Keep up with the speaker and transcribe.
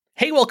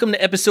Hey, welcome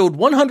to episode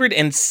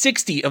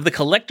 160 of the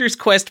Collector's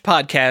Quest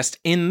podcast.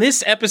 In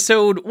this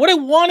episode, what I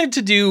wanted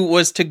to do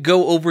was to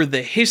go over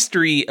the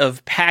history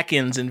of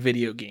pack-ins in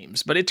video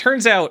games, but it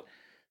turns out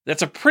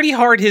that's a pretty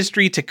hard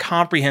history to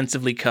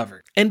comprehensively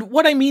cover. And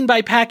what I mean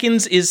by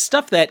pack-ins is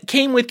stuff that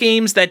came with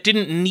games that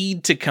didn't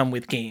need to come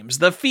with games.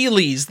 The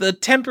feelies, the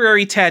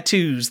temporary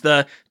tattoos,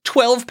 the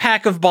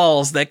 12-pack of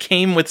balls that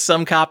came with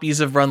some copies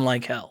of Run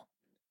Like Hell.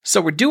 So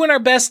we're doing our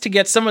best to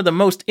get some of the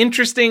most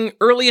interesting,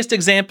 earliest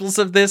examples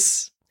of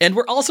this, and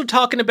we're also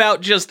talking about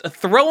just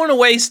throwing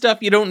away stuff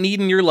you don't need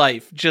in your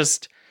life.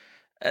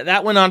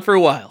 That went on for a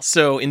while.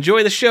 So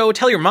enjoy the show,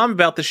 tell your mom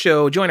about the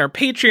show, join our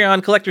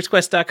Patreon,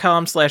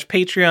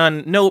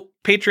 collectorsquest.com/Patreon, nope,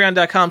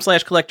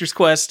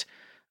 patreon.com/collectorsquest.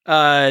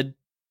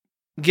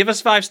 Give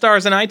us 5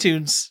 stars on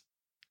iTunes,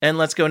 and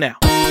let's go now.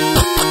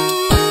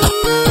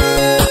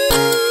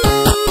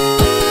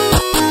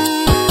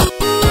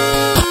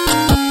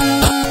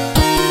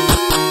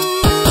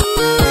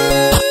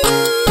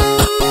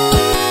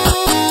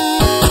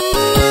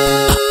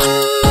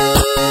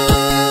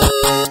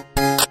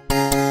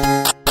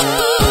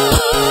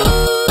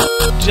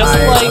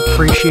 I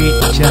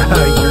appreciate your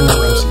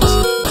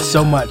neuroses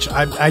so much.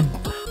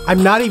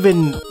 I'm not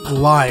even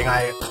lying.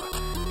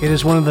 It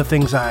is one of the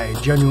things I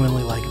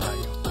genuinely like about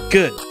you.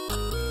 Good.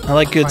 I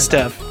like good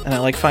stuff, and I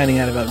like finding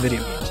out about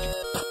video games.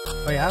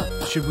 Oh yeah?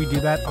 Should we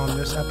do that on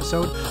this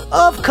episode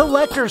of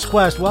Collector's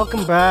Quest?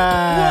 Welcome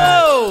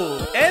back.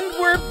 Whoa! And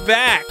we're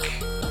back.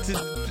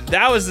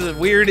 That was a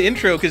weird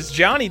intro because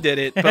Johnny did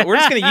it, but we're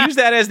just going to use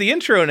that as the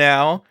intro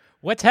now.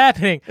 What's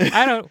happening?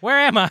 Where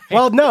am I?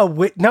 Well, no,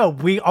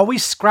 we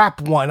always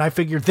scrap one. I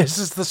figured this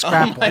is the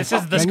scrap one. This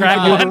is the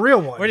scrap one. The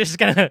real one.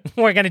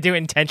 We're gonna do it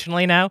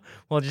intentionally now.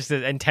 We'll just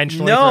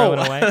intentionally throw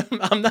it away.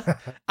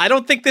 I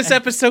don't think this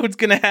episode's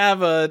gonna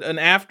have an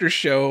after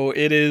show.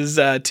 It is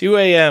 2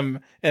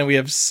 a.m. and we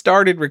have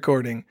started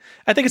recording.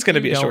 I think it's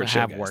gonna be a short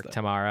show. You don't have work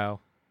tomorrow.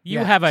 You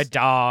have a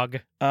dog.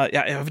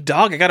 Yeah, I have a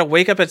dog. I gotta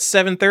wake up at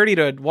 7:30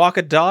 to walk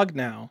a dog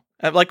now.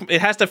 It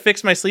has to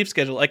fix my sleep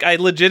schedule. I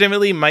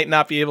legitimately might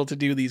not be able to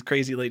do these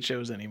crazy late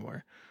shows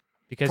anymore.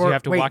 Because you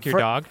have to walk your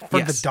dog?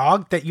 For the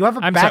dog? That you have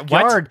a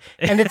backyard,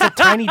 and it's a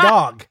tiny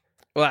dog.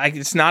 Well,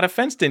 it's not a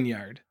fenced-in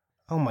yard.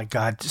 Oh my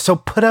God. So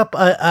put up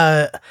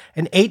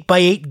an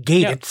 8x8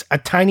 gate. Yeah. It's a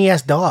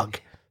tiny-ass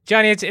dog.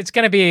 Johnny, it's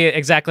going to be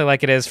exactly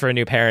like it is for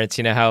new parents.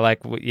 You know how,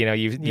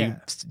 you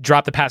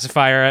drop the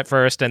pacifier at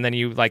first and then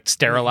you,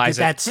 sterilize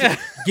it.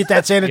 Get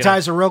that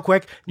sanitizer real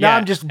quick. Now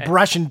I'm just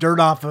brushing dirt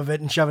off of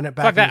it and shoving it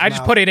back in his mouth. I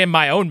just put it in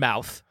my own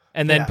mouth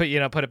and then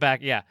put it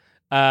back. Yeah.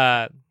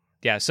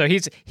 So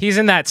he's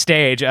in that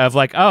stage of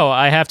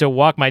I have to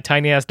walk my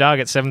tiny-ass dog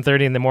at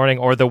 7:30 in the morning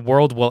or the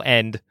world will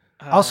end.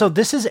 Also,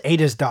 this is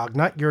Ada's dog,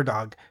 not your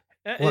dog.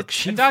 Look,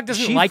 the dog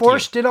doesn't she like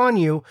forced it on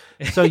you,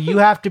 so you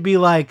have to be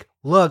like,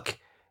 look,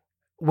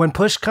 when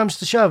push comes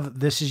to shove,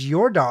 this is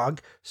your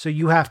dog, so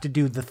you have to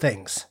do the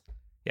things.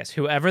 Yes,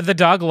 whoever the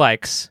dog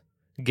likes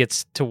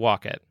gets to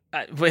walk it.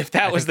 If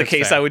that was the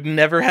case, fair. I would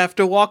never have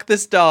to walk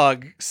this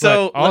dog.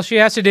 So look, all she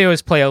has to do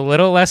is play a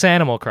little less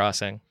Animal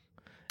Crossing,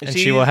 and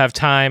she will have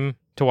time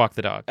to walk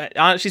the dog.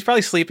 She's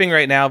probably sleeping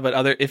right now,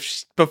 but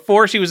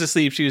before she was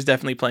asleep, she was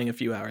definitely playing a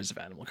few hours of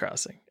Animal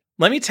Crossing.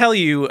 Let me tell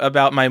you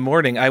about my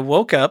morning. I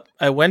woke up,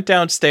 I went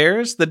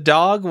downstairs. The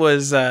dog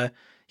was...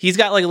 He's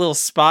got a little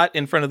spot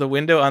in front of the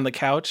window on the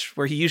couch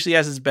where he usually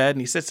has his bed, and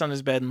he sits on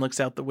his bed and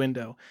looks out the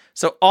window.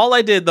 So all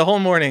I did the whole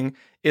morning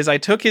is I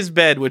took his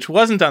bed, which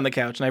wasn't on the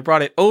couch, and I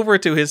brought it over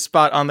to his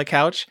spot on the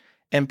couch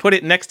and put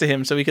it next to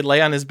him so he could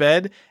lay on his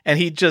bed. And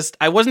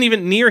I wasn't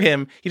even near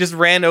him. He just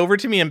ran over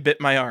to me and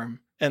bit my arm.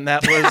 And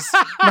that was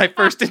my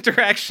first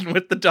interaction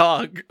with the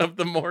dog of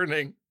the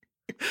morning.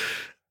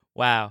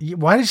 Wow.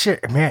 Why does your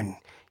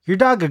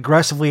dog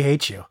aggressively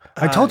hates you?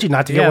 I told you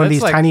not to get one of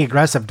these tiny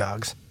aggressive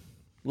dogs.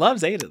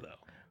 Loves Ada though.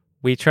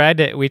 We tried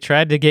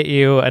to get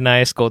you a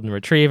nice golden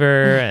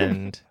retriever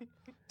and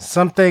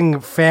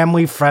something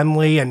family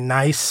friendly and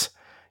nice,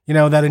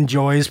 that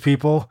enjoys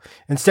people.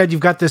 Instead,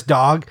 you've got this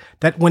dog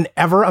that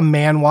whenever a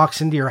man walks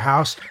into your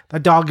house,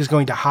 that dog is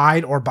going to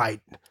hide or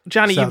bite.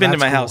 Johnny, you've been to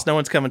my house. No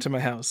one's coming to my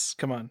house.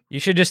 Come on. You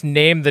should just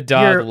name the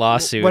dog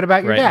Lawsuit. What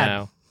about your dad?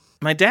 Now.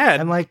 My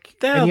dad. And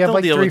you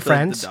have 3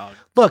 friends.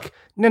 Look,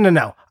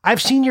 no. I've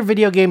seen your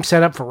video game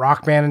set up for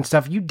Rock Band and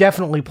stuff. You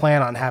definitely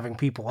plan on having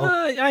people.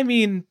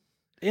 In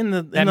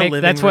the living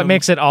room. That's what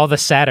makes it all the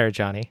sadder,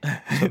 Johnny.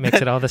 That's what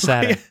makes it all the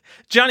sadder.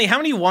 Johnny, how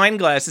many wine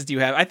glasses do you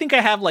have? I think I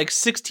have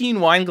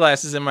 16 wine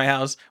glasses in my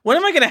house. When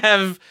am I going to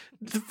have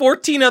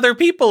 14 other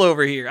people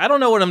over here? I don't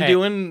know what I'm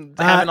doing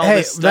having all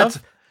this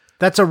stuff.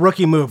 That's a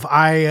rookie move.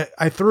 I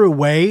threw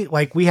away,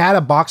 we had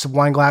a box of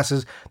wine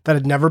glasses that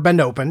had never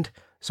been opened,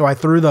 so I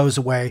threw those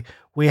away.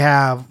 We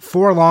have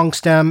 4 long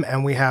stem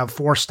and we have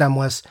 4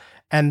 stemless.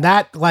 And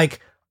that,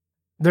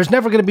 there's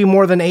never going to be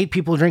more than 8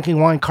 people drinking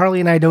wine. Carly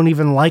and I don't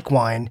even like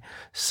wine.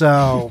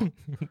 So.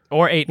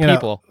 Or 8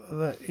 people.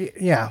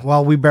 Yeah.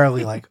 Well, we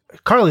barely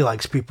Carly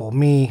likes people.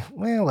 Me,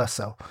 less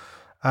so.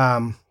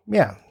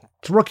 Yeah.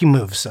 It's a rookie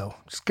move. So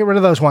just get rid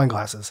of those wine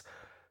glasses.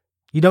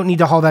 You don't need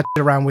to haul that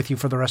shit around with you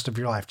for the rest of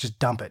your life. Just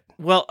dump it.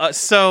 Well,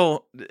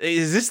 so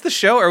is this the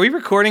show? Are we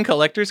recording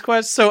Collector's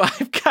Quest? So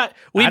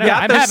we've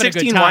got those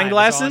 16 wine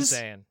glasses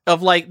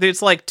of like,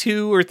 there's like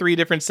 2 or 3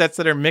 different sets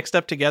that are mixed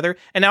up together.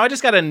 And now I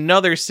just got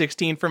another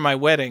 16 for my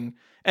wedding.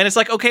 And it's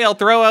like, okay, I'll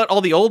throw out all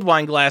the old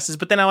wine glasses,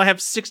 but then I'll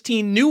have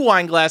 16 new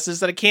wine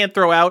glasses that I can't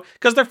throw out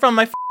because they're from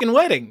my fucking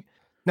wedding.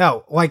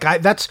 No, like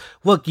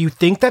look, you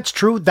think that's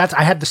true?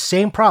 I had the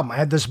same problem. I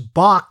had this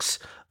box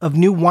of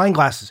new wine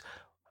glasses.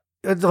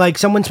 Like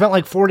someone spent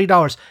like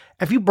 $40.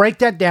 If you break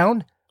that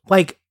down,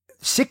 like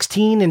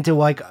 16 into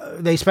like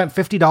they spent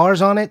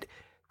 $50 on it,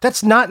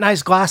 that's not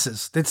nice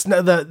glasses. That's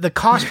the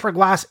cost per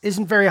glass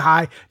isn't very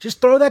high. Just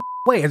throw that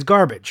away. It's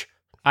garbage.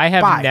 I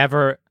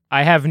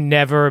have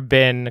never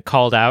been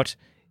called out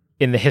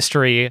in the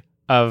history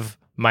of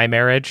my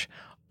marriage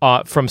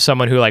from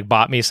someone who like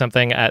bought me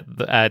something at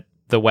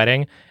the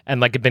wedding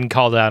and like been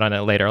called out on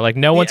it later. Like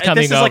no one's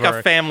coming over. This is like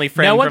a family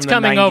friend. No one's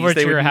coming 90s. over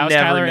to your house,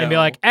 Tyler, know. and be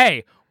like,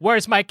 "Hey,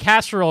 where's my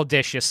casserole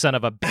dish, you son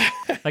of a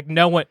bitch?" Like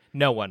no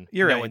one.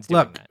 You're right. One's doing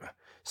Look, that.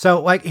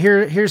 so like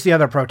here's the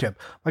other pro tip.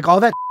 Like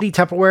all that shitty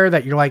Tupperware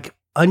that you're like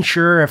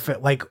unsure if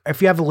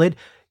you have a lid,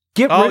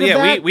 get rid of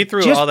that. we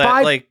threw all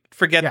that.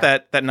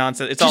 Forget that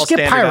nonsense. It's just all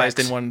standardized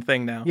in one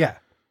thing now.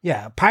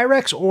 Yeah,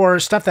 Pyrex or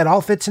stuff that all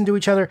fits into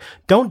each other.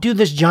 Don't do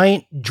this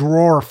giant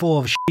drawer full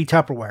of shitty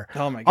Tupperware.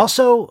 Oh my god.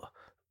 Also,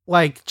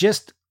 like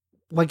just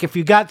like if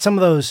you got some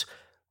of those,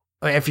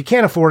 if you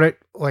can't afford it,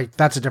 like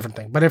that's a different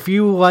thing. But if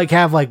you like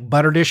have like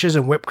butter dishes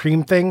and whipped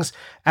cream things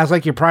as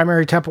like your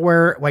primary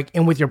Tupperware, like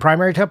in with your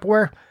primary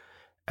Tupperware,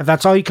 if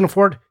that's all you can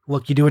afford,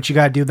 look, you do what you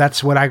got to do.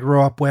 That's what I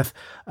grew up with.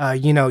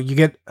 You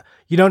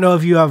don't know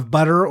if you have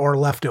butter or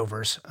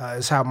leftovers,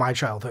 is how my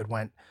childhood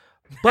went.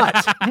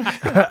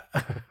 But,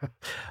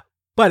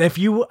 but if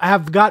you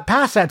have got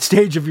past that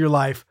stage of your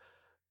life,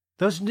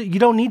 you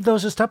don't need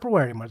those as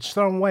Tupperware anymore. Just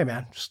throw them away,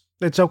 man.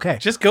 It's okay.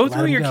 Just go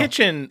through your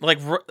kitchen, like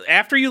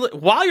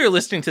while you're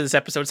listening to this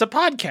episode. It's a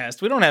podcast.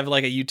 We don't have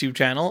like a YouTube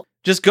channel.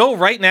 Just go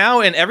right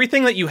now, and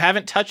everything that you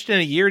haven't touched in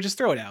a year, just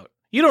throw it out.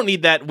 You don't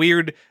need that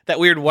weird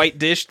white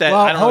dish that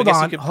I don't know. I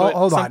guess you could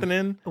put something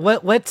in.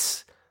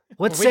 Let's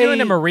say we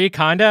doing a Marie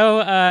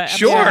Kondo.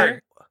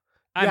 Sure.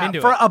 I'm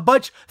into for it. a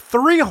bunch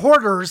 3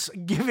 hoarders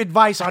give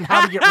advice on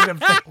how to get rid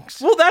of things.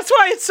 Well, that's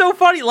why it's so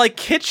funny. Like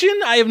kitchen,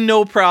 I have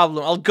no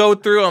problem. I'll go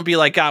through and be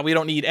like, God, we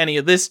don't need any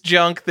of this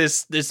junk.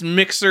 This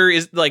mixer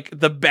is like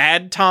the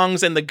bad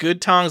tongs and the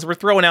good tongs. We're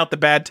throwing out the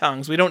bad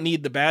tongs. We don't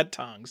need the bad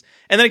tongs.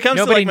 And then it comes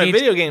to like my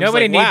video games.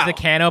 Nobody like, needs wow. the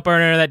can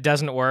opener that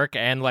doesn't work,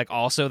 and like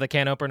also the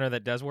can opener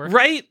that does work.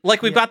 Right?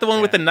 Like we've got the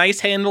one with the nice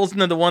handles,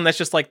 and then the one that's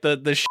just like the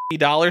shitty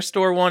dollar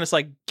store one. It's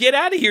like, get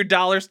out of here,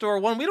 dollar store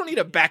one. We don't need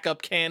a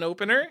backup can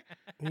opener.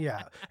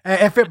 Yeah.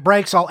 If it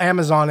breaks, I'll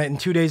Amazon it, and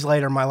 2 days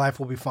later, my life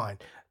will be fine.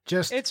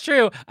 It's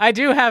true. I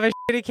do have a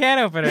shitty can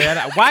opener.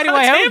 Why do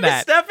I own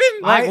that? Stefan,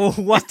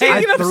 It's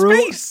taking up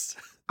space.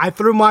 I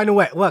threw mine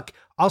away. Look,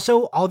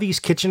 also all these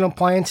kitchen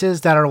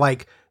appliances that are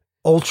like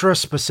ultra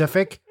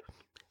specific,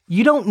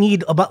 you don't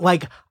need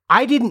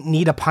I didn't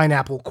need a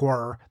pineapple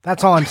corer.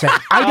 That's all I'm saying.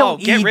 I don't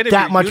eat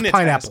that much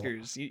pineapple.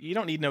 You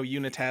don't need no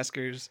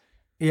unitaskers.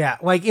 Yeah,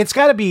 like it's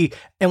got to be,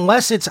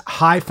 unless it's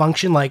high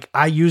function, like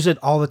I use it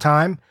all the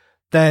time,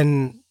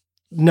 then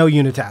no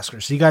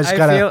unitaskers. So you guys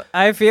gotta.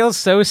 I feel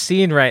so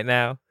seen right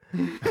now.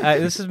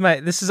 This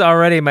is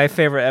already my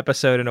favorite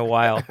episode in a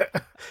while.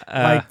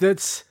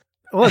 This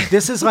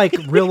is like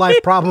real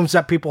life problems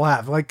that people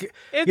have. Like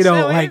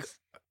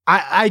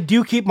I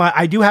do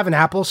have an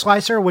apple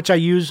slicer which I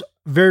use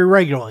very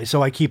regularly,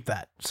 so I keep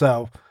that.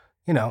 So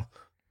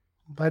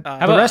but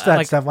the rest of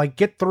that stuff, like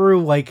get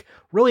through, like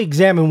really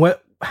examine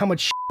how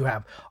much shit you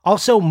have.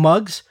 Also,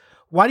 mugs.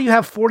 Why do you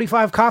have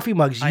 45 coffee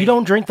mugs? You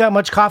don't drink that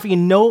much coffee,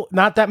 and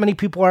not that many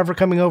people are ever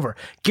coming over.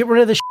 Get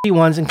rid of the shitty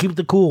ones and keep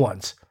the cool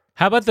ones.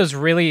 How about those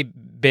really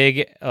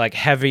big, like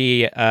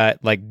heavy,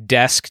 like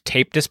desk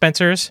tape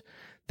dispensers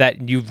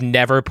that you've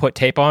never put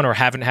tape on or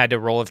haven't had a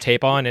roll of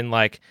tape on in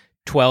like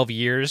 12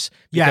 years?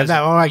 Yeah,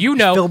 that are like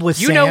filled with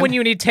sand. When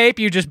you need tape,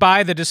 you just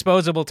buy the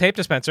disposable tape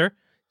dispenser.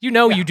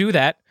 You do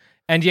that.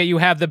 And yet you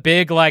have the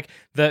big, like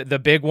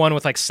the big one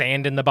with like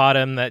sand in the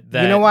bottom. That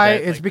you know why?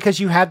 It's because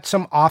you had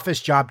some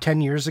office job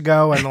 10 years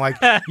ago, and like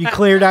you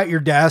cleared out your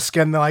desk,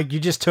 and like you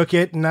just took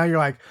it, and now you're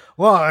like,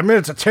 well, I mean,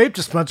 it's a tape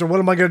dispenser. What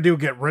am I going to do?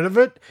 Get rid of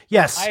it?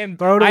 Yes,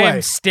 throw it away. I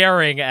am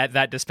staring at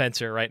that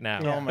dispenser right now.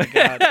 Oh my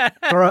god!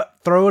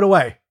 throw it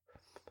away.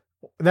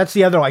 That's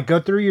the other. Like, go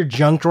through your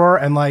junk drawer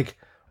and like,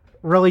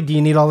 really, do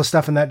you need all the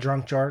stuff in that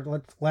junk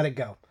drawer? Let it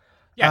go.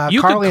 Yeah,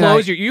 you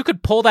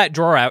could pull that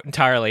drawer out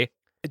entirely.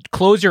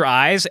 Close your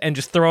eyes and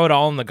just throw it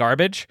all in the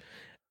garbage,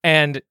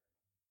 and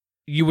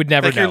you would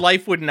never know. Your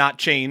life would not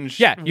change.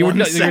 Yeah, your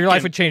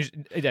life would change.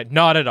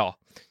 Not at all.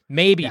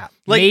 Maybe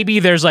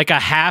there's like a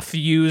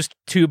half-used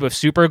tube of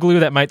super glue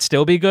that might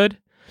still be good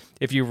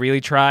if you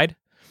really tried,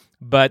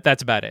 but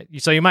that's about it.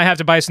 So you might have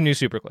to buy some new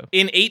super glue.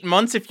 In 8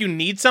 months, if you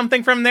need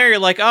something from there, you're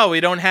like, oh, we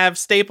don't have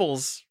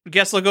staples.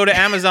 Guess we'll go to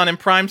Amazon and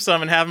prime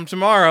some and have them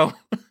tomorrow.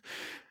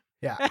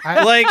 Yeah.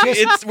 Like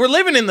we're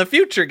living in the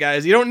future,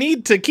 guys. You don't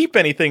need to keep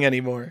anything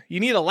anymore. You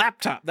need a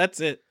laptop. That's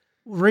it.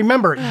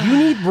 Remember, you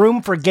need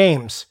room for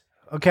games.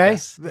 Okay?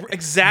 Yes,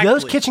 exactly.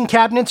 Those kitchen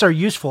cabinets are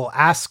useful.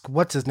 Ask,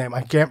 what's his name?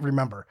 I can't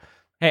remember.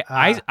 Hey,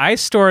 I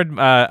stored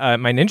my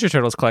Ninja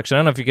Turtles collection. I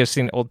don't know if you guys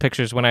seen old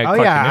pictures when I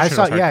collected Ninja I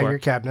saw Turtles your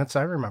cabinets.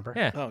 I remember.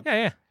 Yeah. Oh.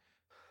 Yeah.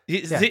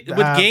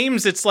 With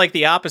games, it's like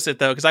the opposite,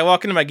 though, because I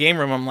walk into my game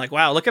room, I'm like,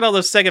 wow, look at all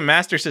those Sega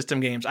Master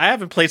System games. I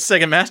haven't played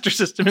Sega Master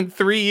System in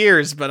 3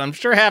 years, but I'm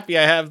sure happy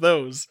I have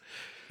those.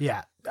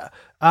 Yeah.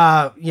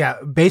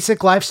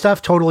 Basic life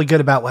stuff, totally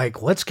good about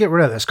like, let's get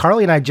rid of this.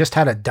 Carly and I just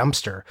had a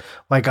dumpster.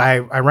 Like I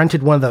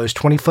rented one of those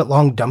 20-foot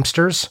long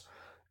dumpsters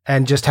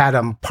and just had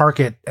them park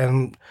it.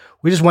 And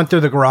we just went through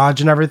the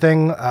garage and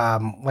everything.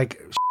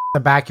 Like the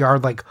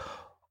backyard,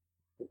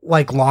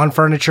 like lawn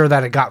furniture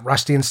that had got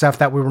rusty and stuff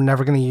that we were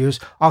never going to use.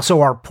 Also,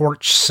 our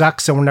porch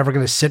sucks, so we're never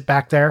going to sit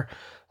back there.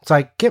 It's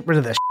like, get rid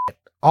of this shit.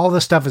 All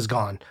this stuff is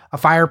gone. A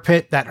fire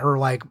pit that her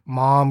like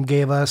mom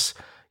gave us,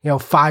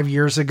 5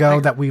 years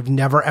ago that we've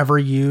never ever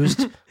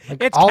used.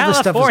 Like, it's all California. this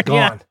stuff is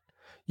gone.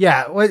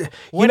 Yeah,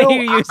 What are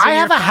you using I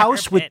have your a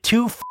house fire with pit?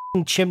 2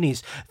 f***ing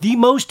chimneys, the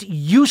most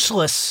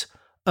useless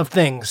of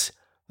things.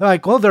 They're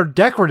like, well, they're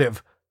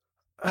decorative.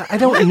 I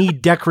don't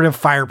need decorative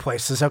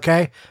fireplaces.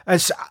 Okay,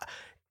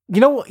 you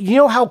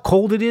know how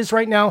cold it is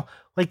right now?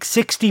 Like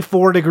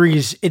 64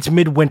 degrees. It's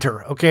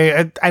midwinter.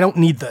 Okay, I don't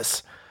need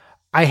this.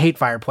 I hate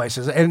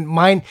fireplaces, and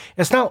mine.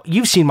 It's not.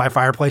 You've seen my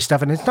fireplace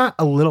stuff, and it's not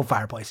a little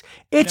fireplace.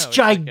 It's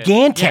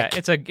gigantic.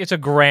 It's a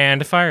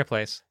grand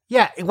fireplace.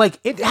 Yeah, like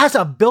it has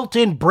a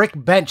built-in brick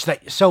bench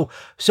so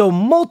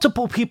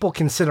multiple people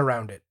can sit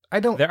around it.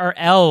 There are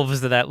elves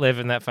that live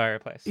in that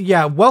fireplace.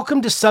 Yeah,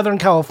 welcome to Southern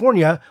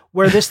California,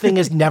 where this thing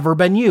has never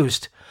been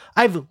used.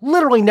 I've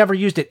literally never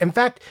used it. In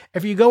fact,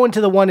 if you go into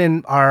the one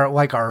in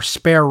our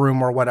spare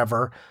room or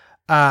whatever,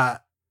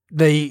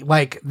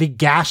 the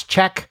gas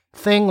check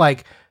thing,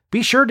 like,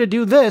 be sure to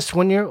do this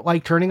when you're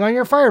like turning on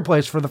your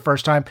fireplace for the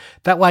first time.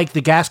 That like the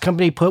gas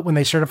company put when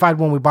they certified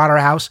when we bought our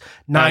house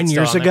 9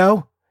 years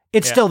ago.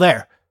 It's still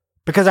there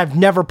because I've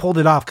never pulled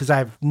it off because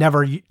I've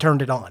never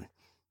turned it on.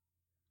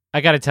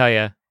 I got to tell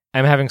you,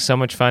 I'm having so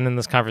much fun in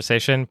this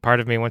conversation. Part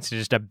of me wants to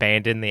just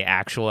abandon the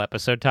actual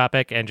episode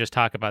topic and just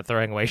talk about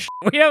throwing away shit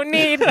we don't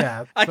need.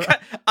 Yeah.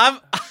 I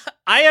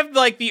have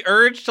like the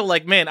urge to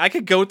like, man, I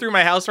could go through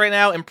my house right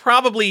now and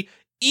probably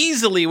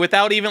easily,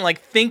 without even like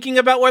thinking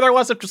about where there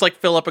was, just like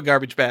fill up a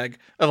garbage bag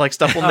of like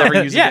stuff we'll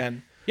never use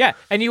again. Yeah,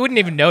 and you wouldn't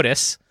even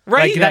notice.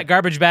 Right? Like that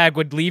garbage bag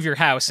would leave your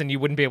house and you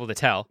wouldn't be able to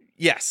tell.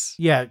 Yes.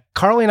 Yeah,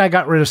 Carly and I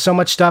got rid of so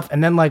much stuff,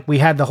 and then like we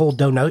had the whole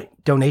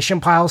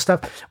donation pile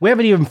stuff. We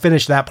haven't even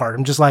finished that part.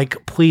 I'm just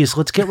like, please,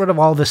 let's get rid of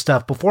all this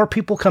stuff before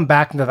people come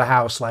back into the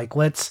house. Like,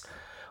 let's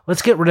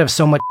get rid of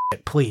so much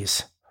shit,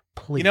 please.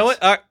 You know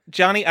what,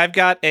 Johnny? I've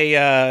got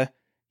a.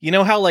 You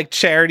know how like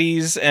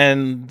charities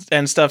and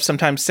stuff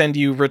sometimes send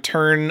you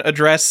return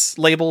address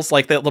labels?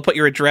 Like they'll put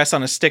your address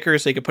on a sticker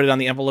so you can put it on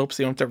the envelope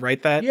so you don't have to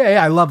write that?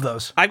 Yeah, I love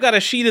those. I've got a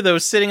sheet of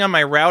those sitting on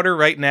my router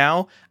right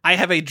now. I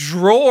have a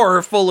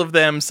drawer full of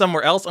them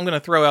somewhere else. I'm going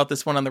to throw out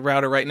this one on the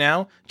router right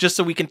now just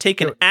so we can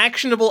take an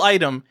actionable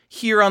item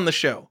here on the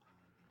show.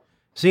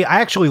 See,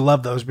 I actually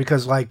love those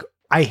because like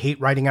I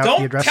hate writing out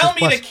the addresses. Don't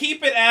tell me to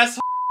keep it,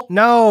 asshole.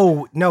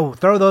 No,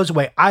 throw those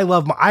away. I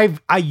love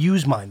I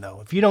use mine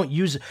though. If you don't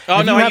use it,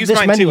 I use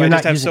mine many, too. I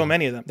just have so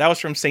many of them. That was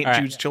from St.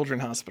 Jude's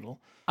Children's Hospital.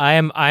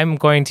 I'm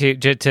going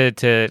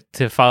to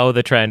follow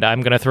the trend.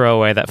 I'm going to throw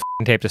away that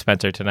tape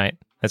dispenser tonight.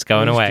 It's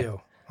going Please away.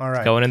 do. All right,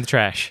 it's going in the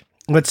trash.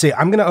 Let's see.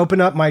 I'm going to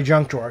open up my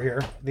junk drawer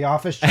here, the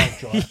office junk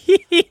drawer.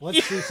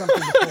 Let's see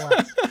something to pull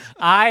out.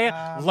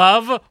 I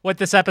love what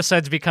this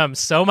episode's become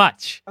so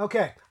much.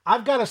 Okay,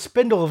 I've got a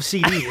spindle of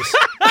CDs.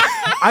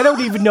 I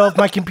don't even know if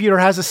my computer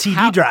has a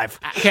CD drive.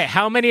 Okay,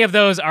 how many of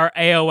those are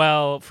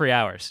AOL free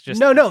hours?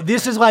 No,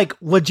 this is like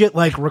legit,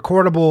 like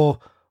recordable,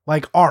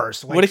 like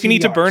ours. Like what if you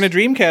need to CDRs. burn a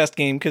Dreamcast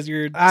game because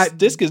your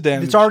disc is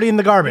damaged? It's already in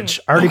the garbage.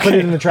 I already put it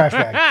in the trash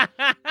bag.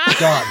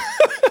 Gone.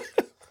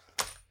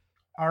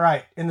 All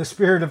right, in the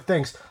spirit of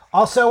things.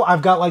 Also,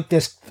 I've got like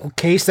this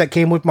case that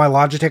came with my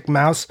Logitech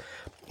mouse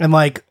and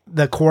like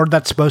the cord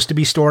that's supposed to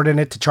be stored in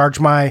it to charge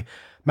my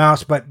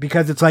mouse, but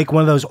because it's like one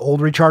of those old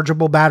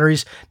rechargeable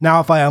batteries, now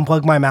if I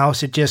unplug my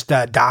mouse, it just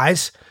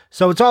dies.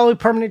 So it's all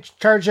permanent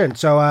charged in.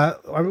 So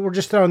we're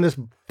just throwing this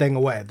thing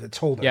away that's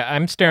holding. Yeah,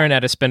 I'm staring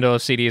at a spindle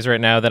of CDs right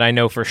now that I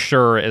know for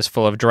sure is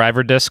full of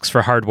driver discs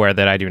for hardware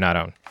that I do not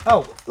own.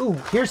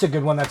 Here's a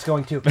good one that's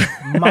going to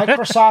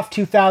Microsoft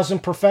 2000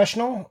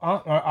 Professional,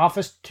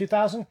 Office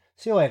 2000.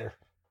 See you later.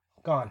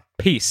 Gone.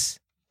 Peace.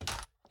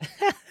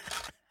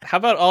 How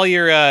about all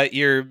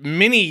your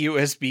mini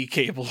USB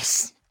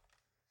cables?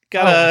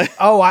 Got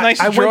a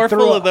nice drawer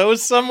full of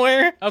those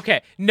somewhere?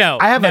 Okay, no.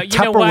 I have a you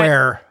know what?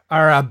 Tupperware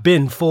or a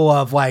bin full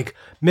of like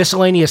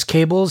miscellaneous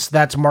cables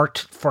that's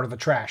marked for the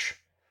trash.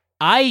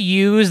 I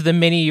use the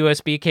mini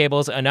USB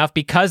cables enough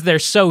because they're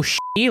so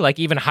shitty, like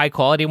even high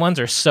quality ones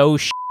are so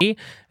shitty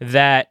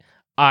that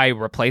I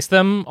replace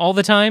them all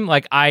the time.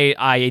 Like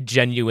I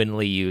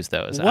genuinely use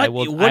those. What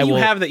do you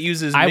have that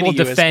uses I mini will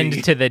defend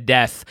USB? to the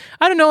death.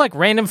 I don't know, like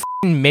random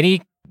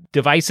mini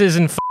devices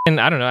and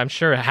I don't know. I'm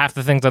sure half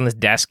the things on this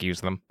desk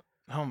use them.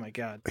 Oh my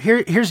God.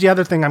 Here's the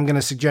other thing I'm going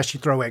to suggest you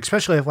throw away,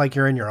 especially if like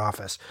you're in your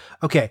office.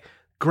 Okay,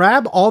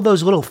 grab all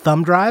those little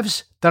thumb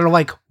drives that are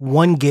like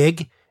 1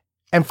 gig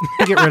and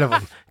get rid of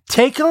them.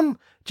 Take them,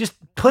 just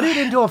put it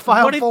into a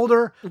file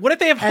folder. What if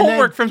they have and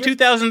homework then from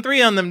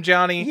 2003 on them,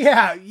 Johnny?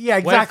 Yeah,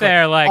 exactly. What if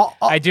they're like,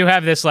 I do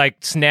have this like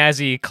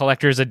snazzy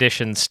collector's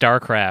edition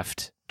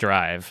StarCraft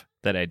drive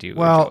that I do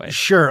enjoy.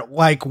 Sure,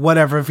 like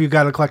whatever if you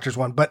got a collector's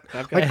one, but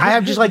Okay. like I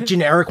have just like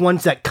generic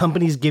ones that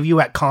companies give you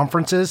at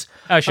conferences.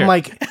 Oh, sure. I'm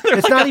like,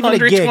 it's not even a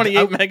gig.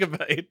 128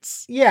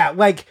 megabytes. Yeah,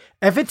 like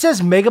if it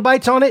says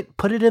megabytes on it,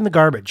 put it in the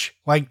garbage.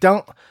 Like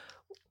don't.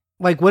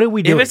 Like, what are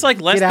we doing? If it's like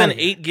less Get than outta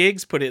here. 8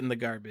 gigs, put it in the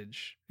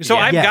garbage. So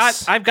Yeah.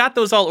 I've got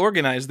those all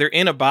organized. They're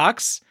in a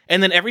box,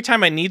 and then every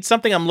time I need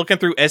something, I'm looking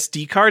through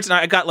SD cards, and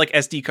I got like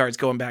SD cards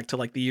going back to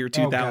like the year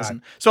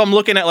 2000. So I'm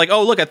looking at like,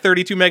 oh, look, a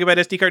 32 megabyte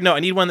SD card. No, I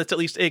need one that's at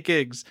least 8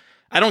 gigs.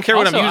 I don't care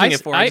what I'm using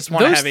it for. I just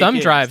want to have 8 those thumb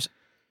gigs. drives.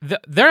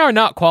 There are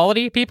not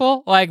quality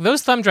people. Like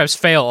those thumb drives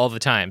fail all the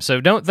time.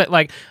 So don't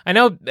like. I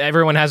know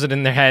everyone has it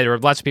in their head, or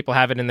lots of people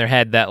have it in their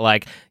head that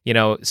like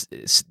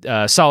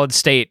solid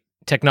state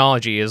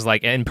technology is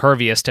like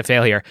impervious to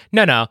failure.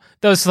 No,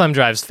 those thumb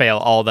drives fail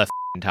all the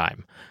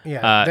time.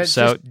 Yeah.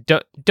 So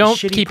don't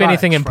shitty keep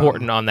anything products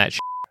important from- on that.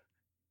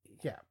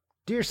 Yeah.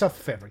 Do yourself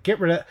a favor. Get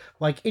rid of,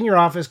 like, in your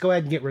office, go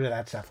ahead and get rid of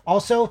that stuff.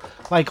 Also,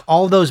 like,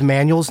 all those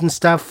manuals and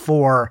stuff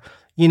for,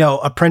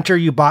 a printer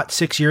you bought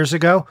 6 years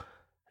ago,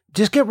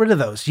 just get rid of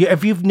those.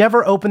 If you've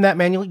never opened that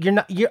manual,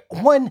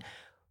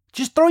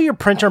 just throw your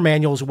printer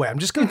manuals away. I'm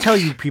just going to tell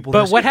you people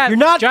But this. what happens,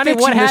 You're not Johnny?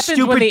 fixing What this happens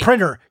when stupid the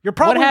printer. You're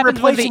probably what happens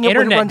replacing when the it when it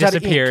internet runs out of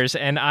ink. disappears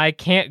and I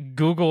can't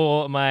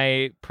Google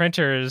my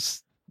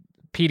printer's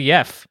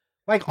PDF?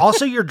 Like,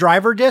 also your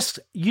driver discs,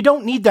 you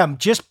don't need them.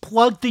 Just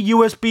plug the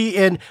USB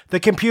in. The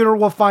computer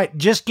will find.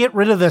 Just get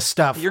rid of this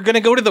stuff. You're going to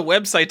go to the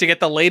website to get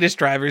the latest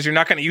drivers. You're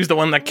not going to use the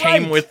one that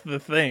came Right. with the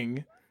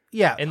thing.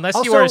 Yeah. Unless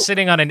also, you are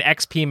sitting on an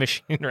XP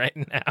machine right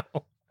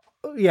now.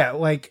 Yeah,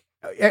 like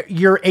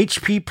your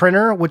HP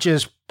printer, which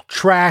is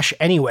trash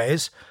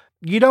anyways.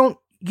 You don't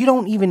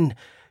even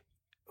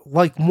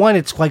like, one,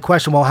 it's like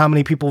questionable how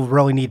many people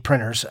really need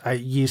printers.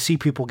 You see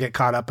people get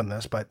caught up in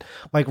this, but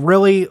like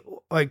really,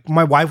 like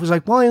my wife was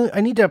like, well,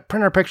 I need to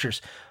print our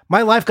pictures.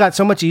 My life got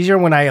so much easier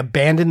when I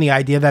abandoned the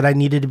idea that I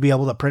needed to be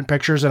able to print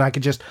pictures and I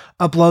could just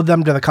upload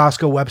them to the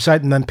Costco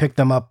website and then pick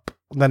them up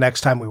the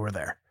next time we were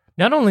there.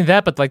 Not only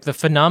that, but like the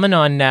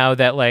phenomenon now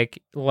that like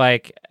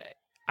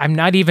I'm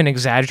not even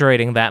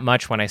exaggerating that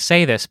much when I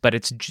say this, but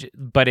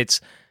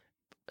it's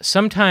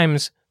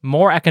sometimes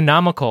more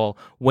economical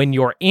when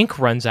your ink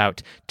runs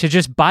out to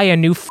just buy a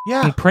new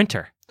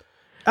printer.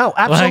 Oh,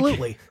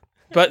 absolutely.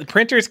 But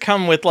printers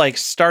come with like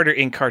starter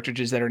ink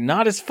cartridges that are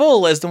not as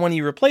full as the one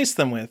you replace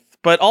them with.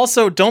 But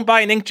also, don't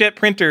buy an inkjet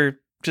printer.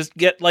 Just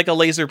get like a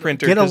laser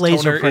printer. Get a 'cause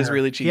laser toner printer. is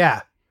really cheap.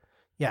 Yeah.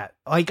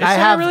 Like It's I not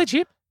have really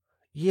cheap.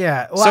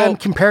 Yeah. Well, So- I'm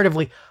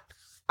comparatively,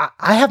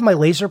 I have my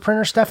laser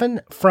printer,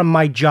 Stefan, from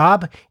my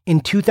job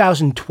in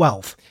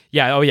 2012.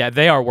 Yeah. Oh, yeah.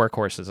 They are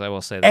workhorses. I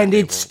will say that. And They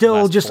it's will still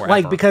last just forever.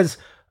 like, because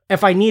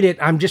if I need it,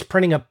 I'm just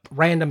printing a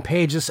random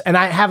page. And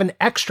I have an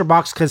extra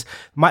box because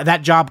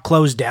that job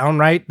closed down,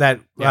 right?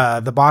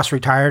 The boss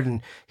retired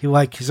and he's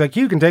like,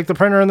 you can take the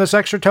printer and this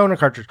extra toner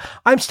cartridge.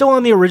 I'm still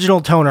on the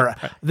original toner.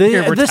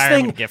 Your This retirement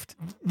thing, gift.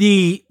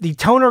 the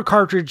toner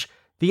cartridge,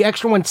 the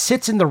extra one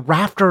sits in the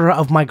rafter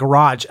of my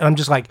garage. And I'm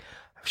just like,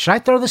 should I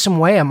throw this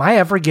away? Am I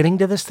ever getting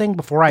to this thing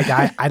before I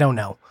die? I don't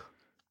know.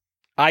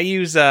 I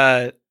use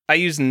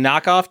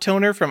knockoff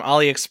toner from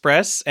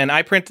AliExpress, and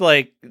I print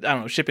like, I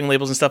don't know, shipping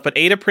labels and stuff, but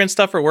Ada prints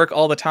stuff for work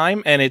all the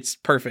time, and it's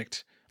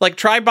perfect. Like,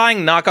 try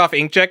buying knockoff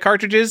inkjet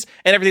cartridges,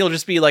 and everything will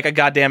just be like a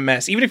goddamn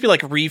mess. Even if you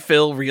like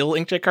refill real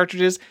inkjet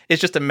cartridges, it's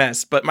just a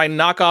mess. But my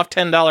knockoff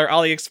 $10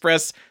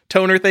 AliExpress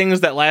toner things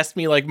that last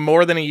me like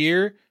more than a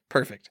year,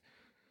 perfect.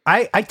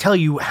 I tell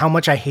you how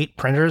much I hate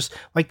printers,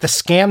 like the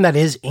scam that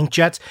is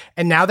inkjets.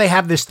 And now they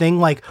have this thing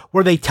like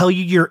where they tell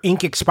you your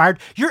ink expired.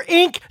 Your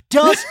ink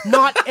does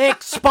not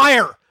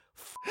expire.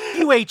 F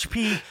you,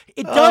 HP.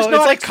 It does not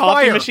It's like expire.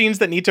 coffee machines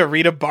that need to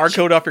read a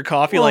barcode off your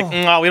coffee. Like,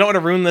 we don't want to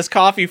ruin this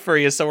coffee for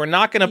you, so we're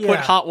not going to put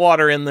Yeah. hot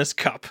water in this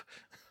cup.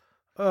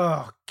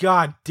 Oh,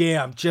 god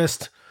damn.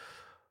 Just.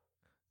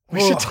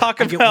 We should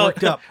talk I get worked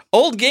about up.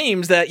 old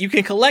games that you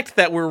can collect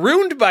that were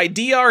ruined by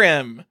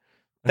DRM.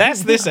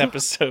 That's this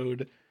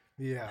episode.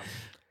 Yeah.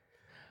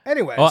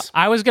 Anyways. Well,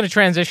 I was going to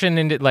transition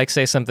into like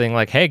say something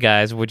like, "Hey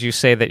guys, would you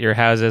say that your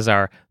houses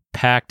are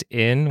packed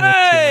in with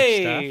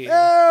Hey! too much stuff?"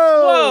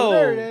 Oh, Whoa.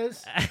 there it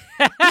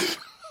is.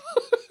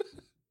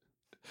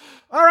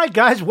 All right,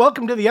 guys,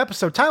 welcome to the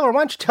episode. Tyler,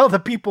 why don't you tell the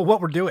people what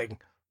we're doing?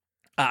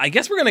 I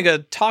guess we're going to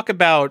talk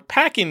about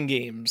pack-in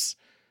games.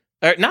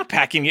 Not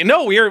packing games.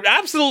 No, we are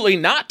absolutely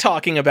not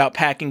talking about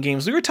packing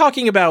games. We were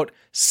talking about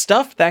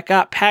stuff that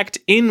got packed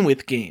in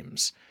with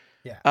games.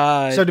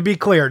 Yeah. So So to be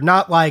clear,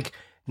 not like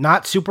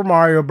not Super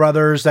Mario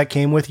Brothers that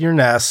came with your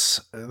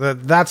NES.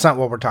 That's not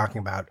what we're talking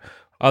about.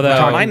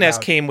 Although my NES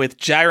came with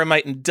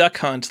Gyromite and Duck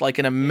Hunt like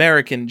an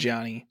American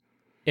Johnny.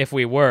 if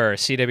we were,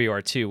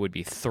 CWR2 would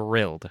be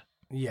thrilled.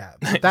 Yeah,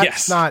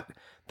 that's Yes.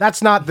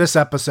 That's not this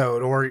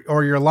episode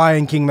or your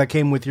Lion King that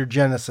came with your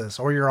Genesis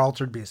or your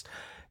Altered Beast.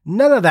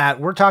 None of that.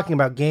 We're talking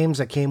about games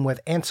that came with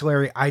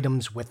ancillary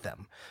items with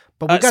them.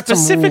 But we got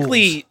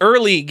specifically some rules.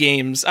 early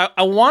games.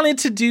 I wanted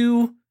to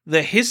do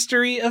the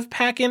history of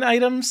pack-in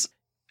items.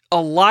 A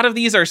lot of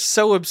these are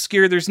so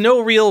obscure. There's no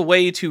real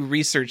way to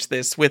research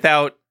this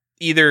without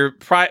either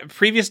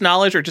previous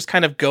knowledge or just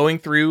kind of going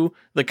through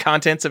the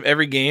contents of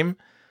every game.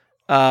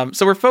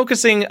 So we're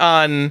focusing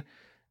on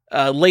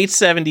late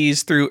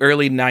 70s through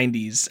early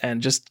 90s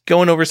and just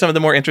going over some of the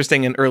more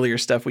interesting and earlier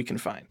stuff we can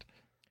find.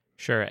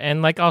 Sure.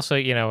 And like also,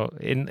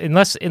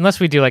 unless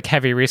we do like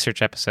heavy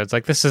research episodes,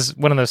 like this is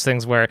one of those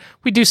things where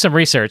we do some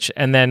research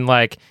and then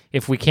like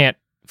if we can't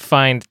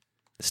find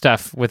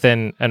stuff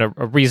within a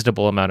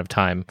reasonable amount of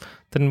time,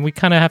 then we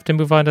kind of have to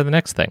move on to the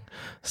next thing.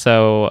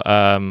 So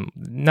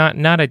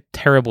not a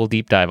terrible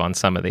deep dive on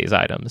some of these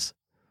items.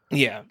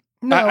 Yeah.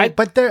 No,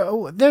 but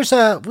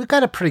we've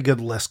got a pretty good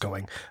list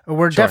going.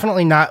 We're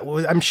definitely not.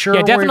 I'm sure.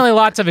 Yeah, definitely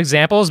lots of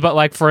examples. But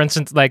like for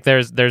instance, like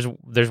there's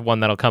one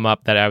that'll come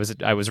up that I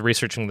was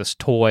researching this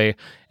toy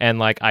and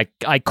like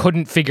I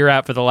couldn't figure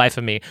out for the life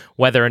of me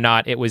whether or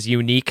not it was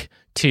unique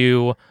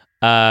to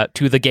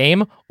the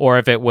game or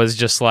if it was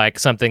just like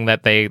something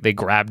that they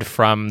grabbed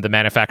from the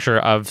manufacturer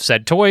of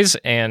said toys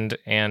and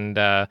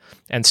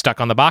stuck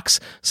on the box.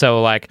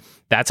 So like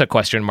that's a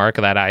question mark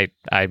that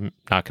I'm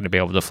not going to be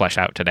able to flesh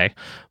out today.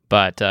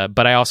 But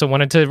I also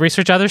wanted to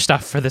research other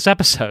stuff for this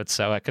episode,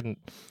 so I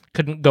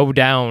couldn't go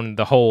down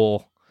the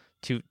hole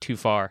too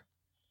far.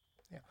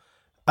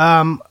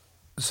 So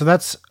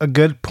that's a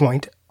good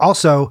point.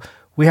 Also,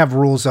 we have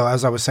rules though,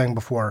 as I was saying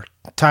before.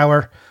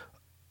 Tyler,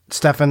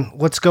 Stefan,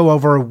 let's go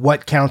over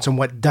what counts and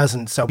what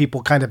doesn't, so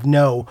people kind of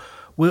know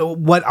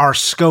what our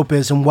scope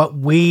is and what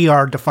we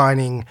are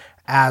defining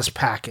as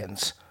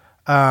pack-ins.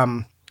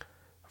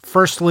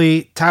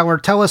 Firstly, Tyler,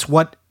 tell us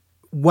what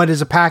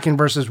is a pack-in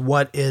versus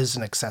what is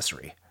an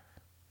accessory.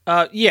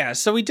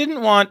 So we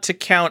didn't want to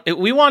count it.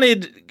 We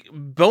wanted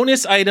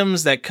bonus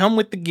items that come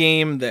with the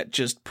game that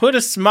just put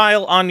a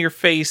smile on your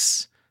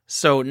face.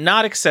 So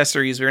not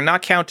accessories. We're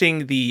not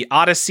counting the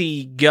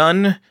Odyssey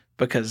gun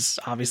because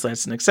obviously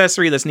that's an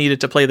accessory that's needed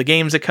to play the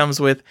games it comes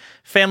with.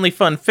 Family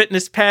Fun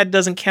Fitness Pad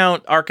doesn't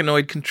count.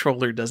 Arkanoid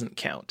controller doesn't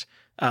count.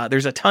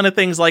 There's a ton of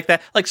things like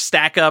that, like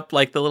Stack Up,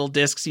 like the little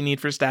discs you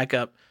need for Stack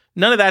Up.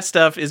 None of that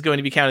stuff is going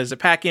to be counted as a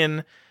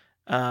pack-in.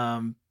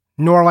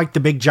 Nor like the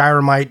big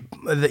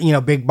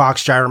Gyromite, big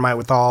box Gyromite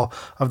with all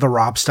of the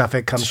Rob stuff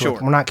it comes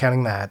with. We're not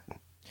counting that.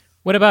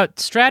 What about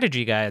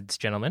strategy guides,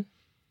 gentlemen?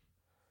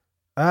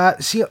 I'm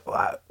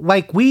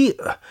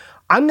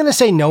going to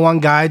say no on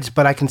guides,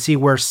 but I can see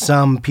where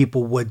some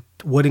people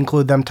would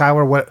include them.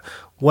 Tyler,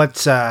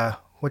 what's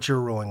your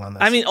ruling on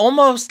this? I mean,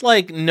 almost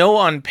like no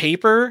on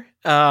paper.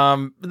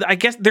 I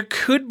guess there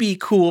could be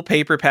cool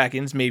paper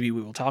pack-ins. Maybe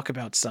we will talk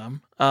about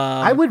some.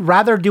 I would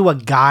rather do a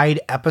guide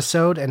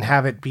episode and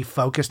have it be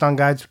focused on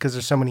guides because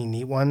there's so many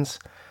neat ones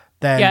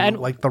than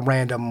like the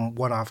random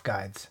one-off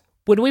guides.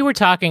 When we were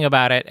talking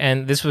about it,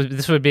 and this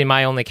would be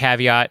my only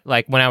caveat,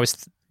 like when I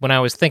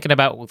was thinking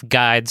about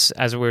guides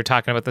as we were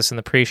talking about this in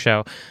the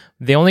pre-show,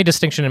 the only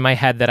distinction in my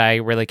head that I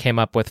really came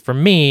up with for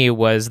me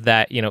was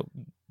that,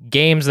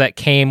 games that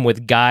came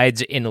with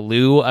guides in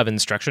lieu of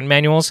instruction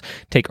manuals.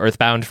 Take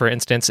Earthbound, for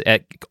instance.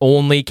 It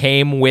only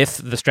came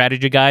with the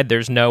strategy guide.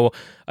 There's no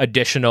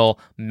additional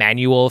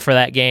manual for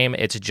that game.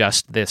 It's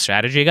just the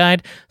strategy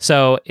guide.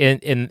 So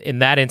in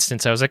that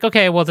instance, I was like,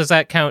 okay, well, does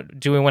that count?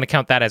 Do we want to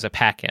count that as a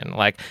pack-in?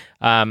 Like,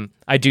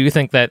 I do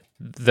think that,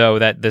 though,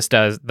 that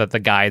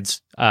the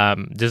guides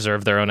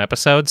deserve their own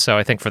episode. So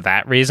I think for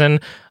that reason,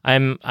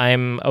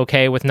 I'm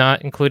okay with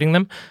not including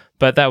them.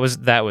 But that was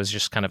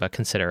just kind of a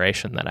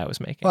consideration that I was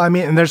making. Well, I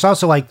mean, and there's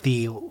also like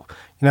the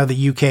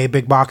UK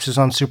big boxes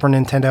on Super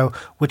Nintendo,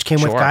 which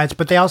came with guides,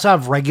 but they also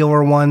have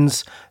regular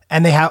ones,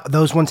 and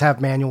those ones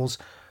have manuals.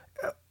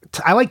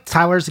 I like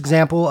Tyler's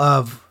example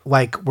of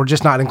like we're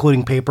just not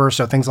including paper,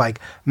 so things like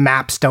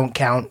maps don't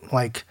count,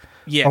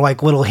 or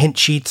like little hint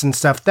sheets and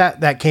stuff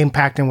that came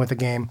packed in with the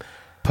game.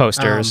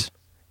 Posters.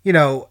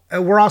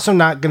 We're also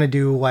not going to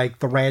do like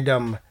the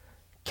random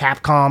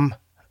Capcom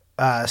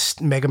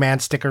Mega Man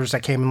stickers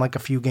that came in like a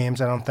few games.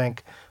 I don't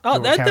think.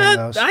 Oh,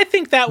 I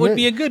think that would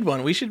be a good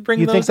one. We should bring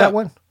those up. You think that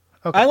one?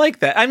 Okay. I like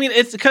that. I mean,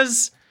 it's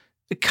because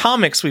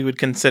comics we would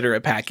consider a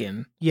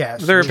pack-in.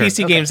 Yes, there are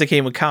PC games that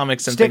came with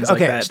comics and things like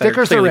that.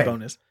 Stickers that are clearly in.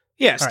 Bonus.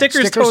 Yeah,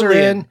 stickers totally are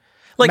in.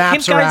 Like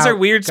hint guides are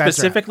weird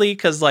specifically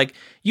because like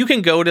you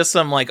can go to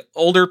some like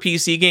older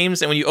PC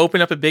games and when you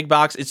open up a big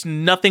box, it's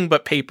nothing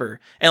but paper.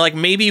 And like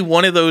maybe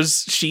one of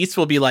those sheets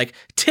will be like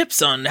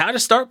tips on how to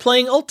start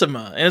playing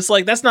Ultima. And it's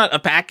like, that's not a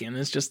pack-in.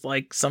 It's just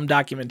like some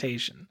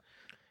documentation.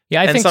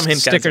 Yeah, I and think some hint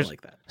guides stickers are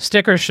like that.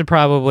 stickers should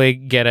probably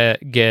get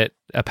a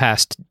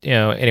pass,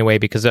 anyway,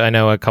 because I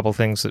know a couple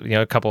things,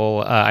 a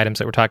couple items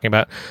that we're talking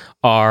about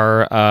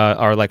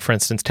are like, for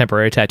instance,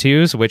 temporary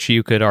tattoos, which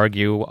you could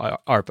argue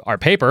are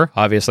paper,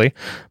 obviously,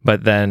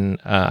 but then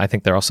I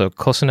think they're also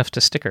close enough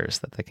to stickers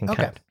that they can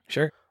count.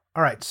 Sure.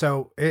 All right,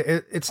 so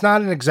it's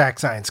not an exact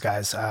science,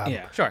 guys.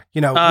 Yeah, sure.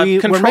 We're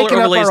controller making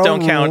up overlays our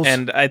don't own count, rules.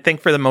 and I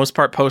think for the most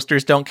part,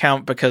 posters don't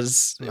count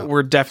because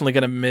we're definitely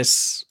going to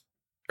miss.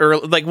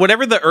 Like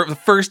whatever the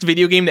first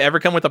video game to ever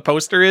come with a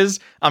poster is,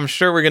 I'm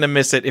sure we're going to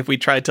miss it if we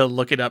tried to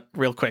look it up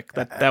real quick.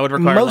 That would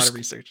require a lot of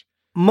research.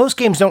 Most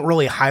games don't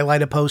really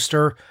highlight a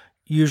poster.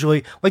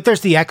 Usually, like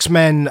there's the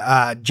X-Men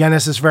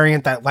Genesis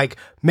variant that like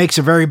makes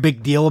a very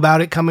big deal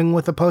about it coming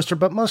with a poster,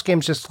 but most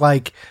games just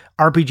like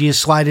RPGs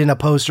slide in a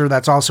poster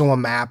that's also a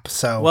map.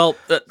 So well,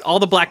 all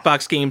the black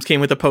box games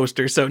came with a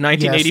poster, so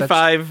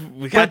 1985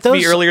 we had to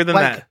be earlier than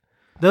that.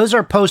 Those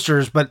are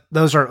posters, but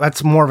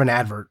that's more of an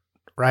advert,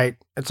 right?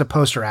 It's a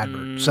poster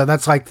advert, so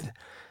that's like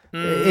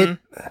it.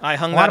 I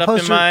hung that up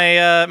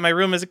in my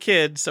room as a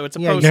kid, so it's a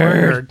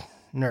poster.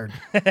 Nerd.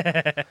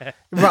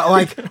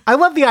 Like, I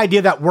love the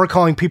idea that we're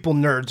calling people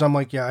nerds. I'm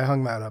like, yeah, I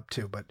hung that up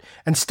too.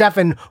 And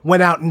Stefan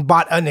went out and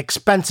bought an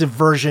expensive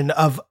version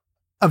of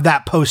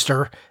that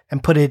poster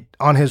and put it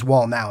on his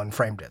wall now and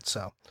framed it.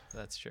 So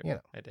that's true.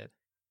 I did.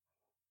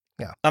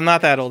 Yeah, I'm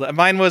not that old.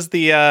 Mine was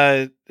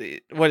the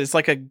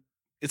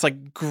it's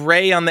like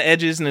gray on the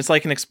edges and it's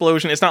like an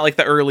explosion. It's not like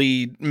the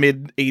early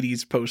mid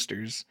 80s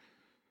posters.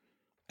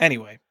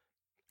 Anyway,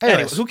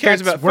 who cares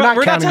about? We're not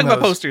talking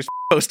about posters.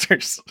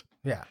 Posters.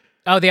 Yeah.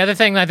 Oh, the other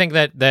thing I think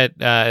that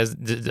is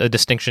a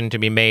distinction to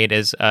be made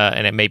is,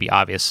 and it may be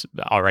obvious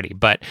already,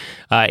 but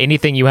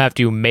anything you have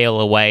to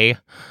mail away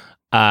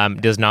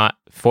does not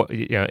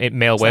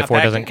mail away for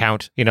doesn't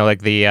count.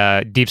 Like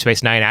the Deep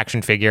Space Nine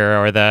action figure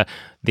or the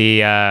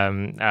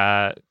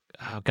oh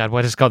god,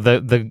 what is it called,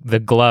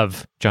 the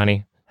glove?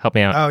 Johnny, help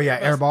me out. Oh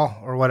yeah,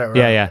 Airball or whatever.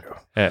 Yeah.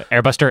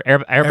 Airbuster.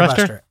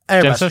 Airbuster.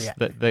 Genesis? Yeah.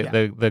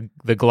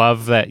 The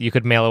glove that you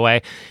could mail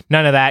away.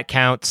 None of that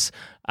counts.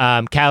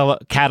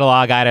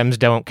 Catalog items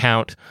don't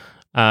count,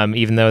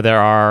 even though there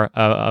are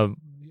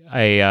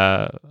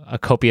a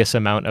copious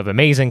amount of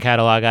amazing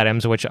catalog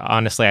items, which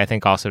honestly I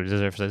think also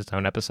deserves its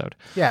own episode.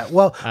 Yeah,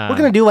 well, we're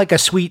gonna do like a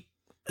sweet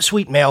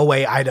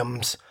mailway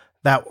items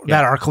that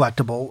are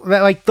collectible.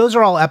 Like those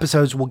are all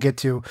episodes we'll get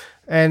to,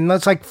 and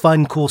that's like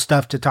fun, cool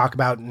stuff to talk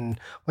about, and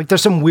like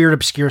there's some weird,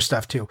 obscure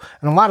stuff too,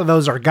 and a lot of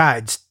those are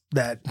guides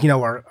that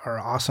are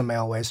awesome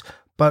mailways,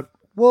 but.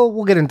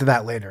 We'll get into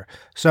that later.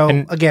 So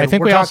again, I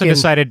think we also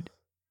decided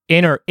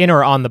in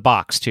or on the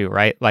box too,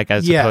 right? Like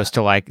as opposed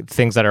to like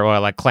things that are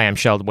like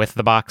clamshelled with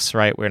the box,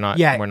 right? We're not.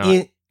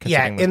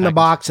 In the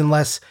box,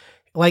 unless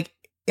like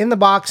in the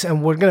box,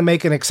 and we're gonna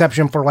make an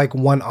exception for like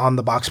one on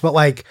the box. But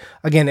like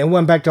again, it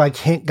went back to like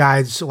hint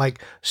guides,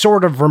 like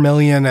Sword of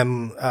Vermilion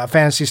and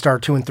Phantasy Star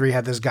 2 and 3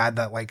 had this guide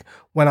that like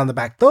went on the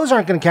back. Those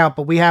aren't gonna count,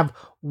 but we have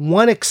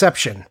one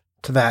exception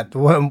to that,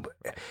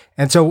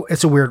 and so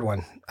it's a weird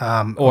one.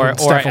 Or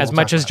as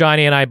much as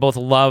Johnny and I both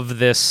love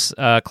this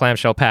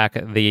clamshell pack,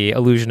 the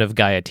Illusion of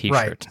Gaia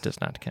T-shirt does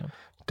not count.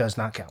 Does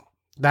not count.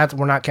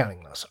 We're not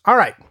counting those. All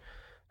right,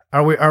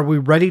 are we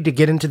ready to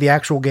get into the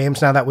actual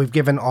games now that we've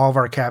given all of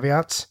our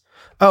caveats?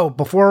 Oh,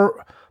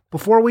 before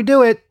we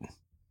do it,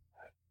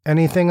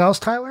 anything else,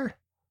 Tyler?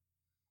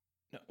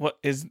 What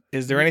is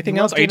there anything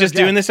else? Are you just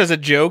doing this as a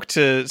joke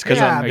because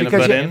I'm going to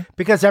butt in?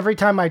 Because every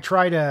time I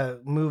try to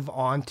move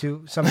on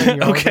to something,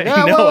 you're okay,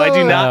 I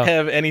do not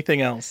have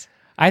anything else.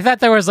 I thought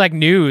there was like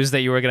news that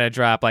you were going to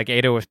drop, like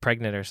Ada was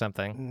pregnant or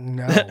something.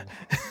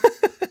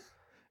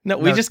 No.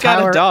 We just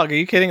got a dog. Are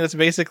you kidding? That's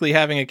basically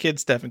having a kid,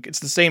 Stefan. It's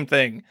the same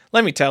thing.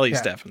 Let me tell you,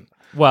 Stefan.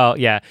 Well,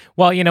 yeah.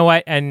 Well, you know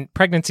what? And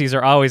pregnancies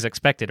are always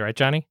expected, right,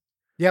 Johnny?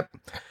 Yep.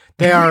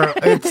 They are.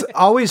 It's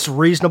always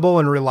reasonable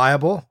and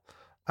reliable.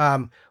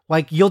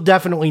 Like you'll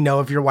definitely know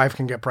if your wife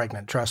can get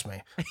pregnant. Trust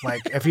me.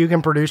 Like if you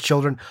can produce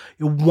children,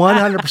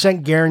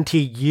 100%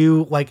 guarantee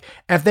you. Like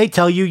if they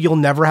tell you you'll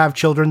never have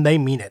children, they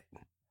mean it.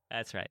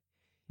 That's right.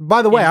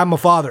 By the way, I'm a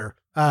father.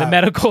 The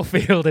medical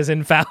field is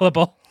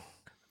infallible.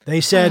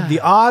 They said the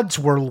odds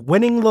were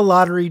winning the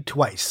lottery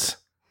twice.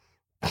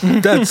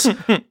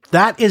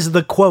 That is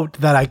the quote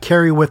that I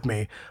carry with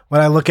me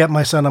when I look at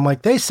my son. I'm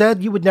like, they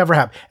said you would never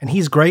have, and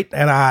he's great,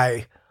 and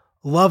I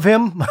love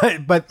him.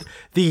 But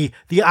the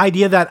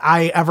idea that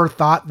I ever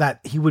thought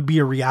that he would be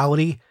a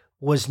reality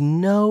was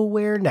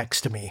nowhere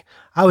next to me.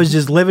 I was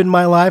just living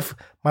my life.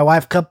 My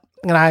wife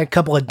and I, a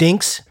couple of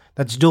dinks.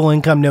 That's dual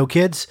income, no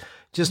kids.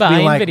 Just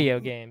buying like, video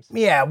games.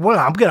 Yeah, well,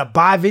 I'm going to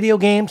buy video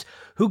games.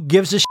 Who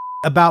gives a shit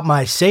about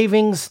my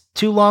savings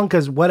too long?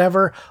 Because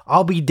whatever,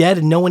 I'll be dead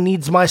and no one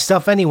needs my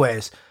stuff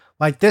anyways.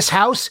 Like this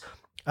house,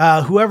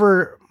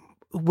 whichever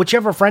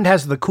friend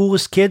has the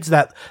coolest kids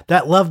that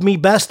love me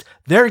best,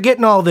 they're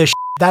getting all this shit.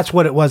 That's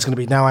what it was going to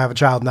be. Now I have a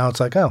child. Now it's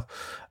like,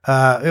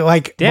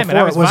 like damn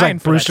before it was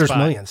like Brewster's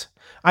Millions.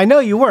 I know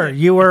you were.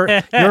 You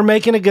were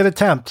making a good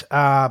attempt.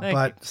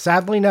 But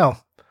sadly, no.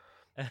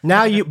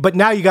 Now you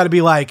got to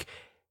be like,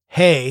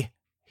 hey,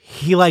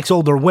 he likes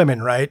older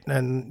women, right?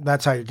 And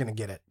that's how you're going to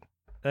get it.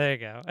 There you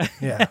go.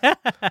 Yeah.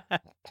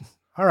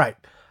 All right.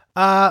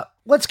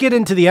 Let's get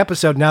into the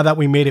episode now that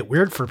we made it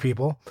weird for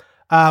people.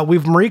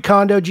 We've Marie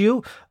Kondo'd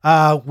you.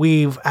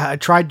 We've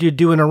tried to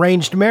do an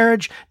arranged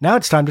marriage. Now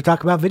it's time to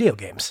talk about video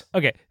games.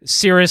 Okay,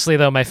 seriously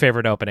though, my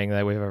favorite opening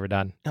that we've ever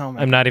done. Oh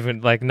my I'm not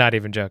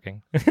even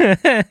joking.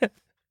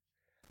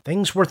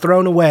 Things were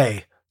thrown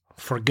away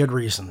for good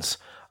reasons.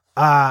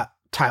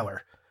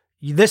 Tyler,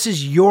 this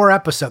is your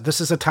episode. This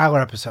is a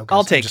Tyler episode.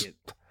 I'll take it.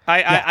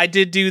 I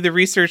did do the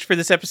research for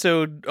this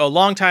episode a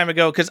long time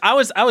ago because I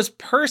was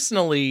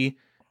personally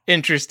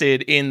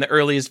interested in the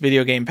earliest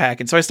video game pack.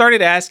 And so I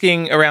started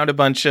asking around a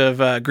bunch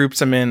of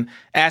groups I'm in,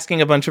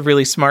 asking a bunch of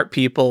really smart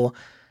people,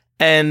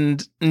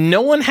 and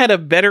no one had a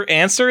better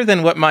answer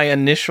than what my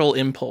initial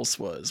impulse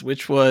was,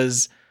 which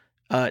was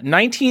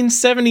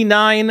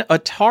 1979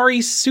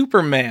 Atari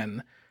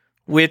Superman,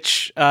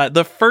 which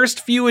the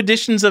first few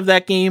editions of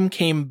that game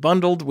came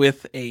bundled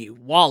with a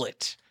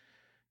wallet.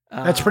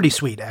 That's pretty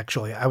sweet,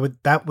 actually.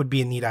 That would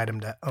be a neat item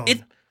to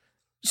own.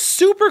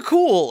 Super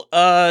cool.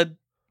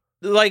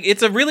 Like,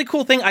 it's a really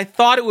cool thing. I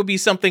thought it would be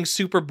something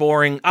super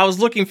boring. I was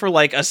looking for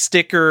like a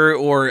sticker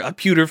or a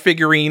pewter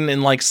figurine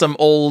in like some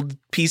old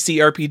PC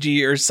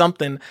RPG or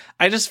something.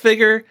 I just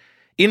figure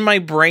in my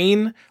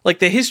brain, like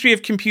the history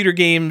of computer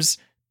games,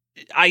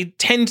 I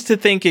tend to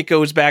think it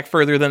goes back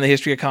further than the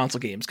history of console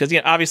games. Because,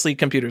 obviously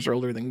computers are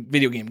older than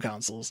video game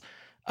consoles.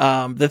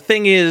 The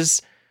thing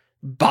is,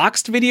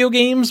 boxed video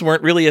games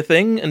weren't really a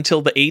thing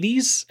until the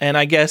 80s. And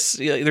I guess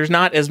there's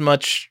not as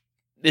much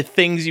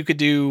things you could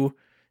do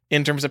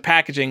in terms of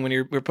packaging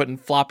when we're putting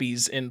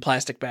floppies in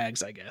plastic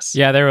bags, I guess.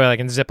 Yeah, they were like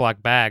in Ziploc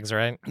bags,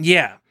 right?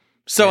 Yeah.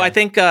 So Yeah. I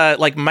think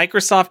like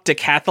Microsoft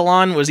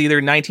Decathlon was either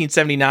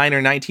 1979 or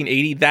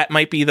 1980. That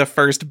might be the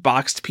first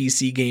boxed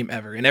PC game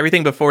ever. And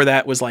everything before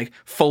that was like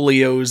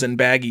folios and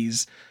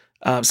baggies.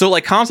 So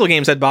like console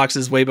games had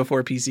boxes way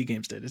before PC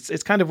games did.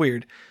 It's kind of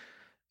weird.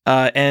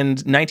 And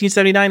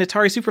 1979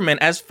 Atari Superman,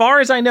 as far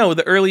as I know,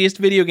 the earliest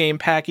video game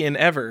pack-in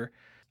ever.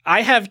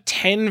 I have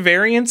 10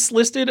 variants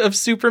listed of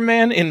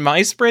Superman in my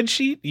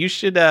spreadsheet. You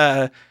should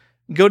go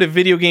to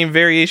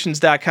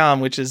videogamevariations.com,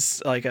 which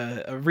is like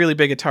a really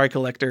big Atari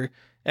collector,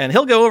 and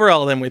he'll go over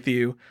all of them with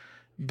you.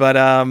 But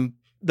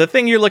the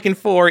thing you're looking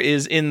for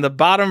is in the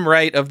bottom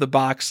right of the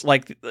box.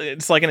 Like,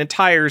 it's like an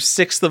entire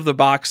sixth of the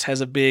box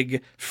has a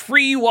big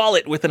free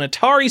wallet with an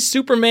Atari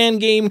Superman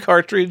game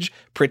cartridge.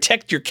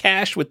 Protect your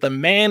cash with the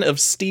Man of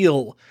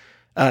Steel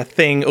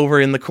thing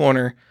over in the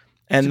corner.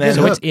 And then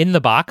So it's in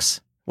the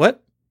box?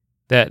 What?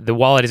 The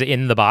wallet is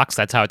in the box?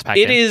 That's how it's packed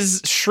It in?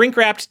 is shrink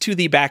wrapped to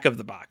the back of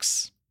the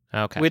box.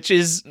 Okay. Which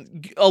is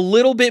a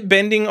little bit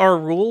bending our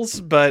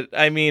rules, but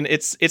I mean,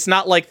 it's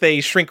not like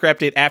they shrink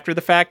wrapped it after the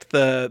fact.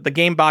 The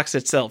game box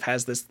itself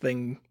has this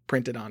thing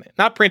printed on it,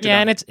 not printed. Yeah,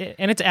 on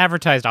and it's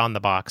advertised on the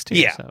box too.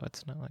 Yeah. So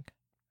it's not like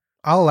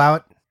I'll allow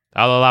it.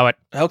 I'll allow it.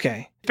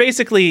 Okay,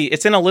 basically,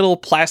 it's in a little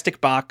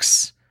plastic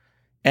box,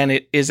 and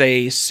it is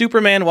a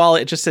Superman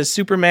wallet. It just says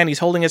Superman. He's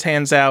holding his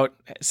hands out.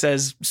 It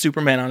says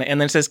Superman on it, and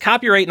then it says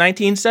copyright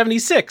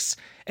 1976.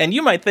 And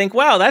you might think,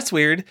 wow, that's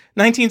weird.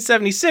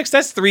 1976,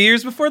 that's 3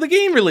 years before the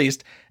game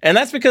released. And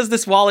that's because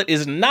this wallet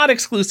is not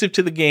exclusive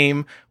to the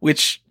game,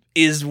 which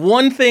is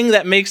one thing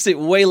that makes it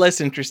way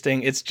less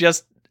interesting. It's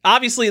just,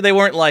 obviously they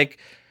weren't like,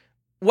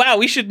 wow,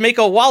 we should make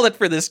a wallet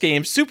for this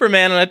game.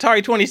 Superman on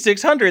Atari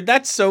 2600,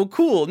 that's so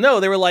cool.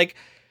 No, they were like,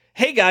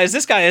 hey guys,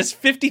 this guy has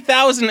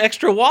 50,000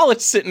 extra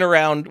wallets sitting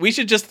around. We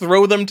should just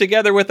throw them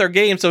together with our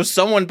game so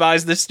someone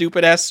buys this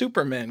stupid ass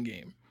Superman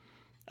game.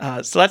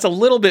 So that's a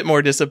little bit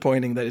more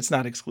disappointing that it's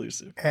not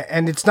exclusive.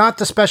 And it's not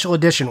the special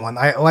edition one.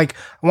 I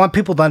want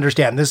people to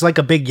understand this is like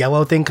a big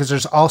yellow thing because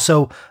there's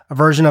also a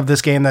version of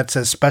this game that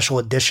says special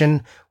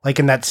edition, like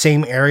in that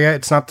same area.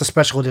 It's not the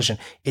special edition.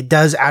 It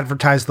does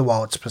advertise the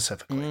wallet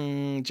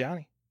specifically.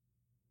 Johnny,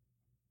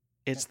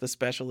 it's the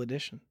special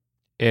edition.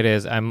 It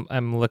is.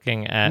 I'm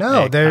looking at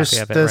No, a there's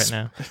copy of it this-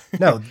 right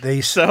No,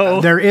 now.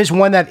 there is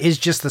one that is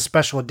just the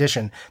special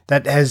edition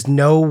that has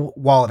no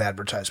wallet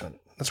advertisement.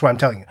 That's what I'm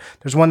telling you.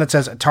 There's one that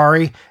says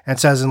Atari and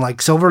it says in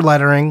like silver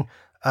lettering,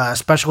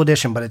 special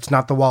edition, but it's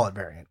not the wallet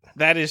variant.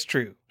 That is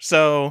true.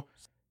 So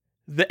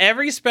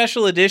every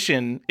special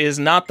edition is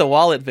not the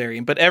wallet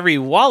variant, but every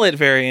wallet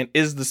variant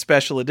is the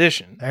special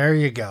edition. There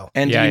you go.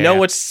 And Yeah, do you know yeah.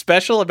 what's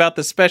special about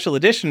the special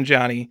edition,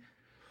 Johnny?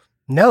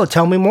 No,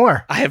 tell me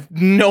more. I have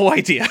no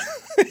idea.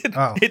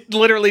 Oh. It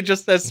literally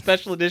just says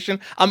special edition.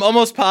 I'm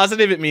almost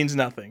positive it means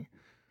nothing.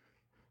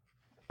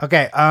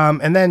 Okay,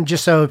 and then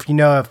just so if you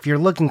know, if you're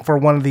looking for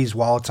one of these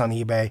wallets on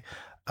eBay,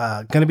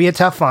 going to be a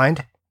tough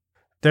find.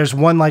 There's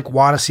one like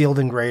Wada sealed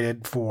and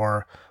graded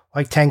for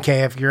like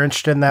 $10K if you're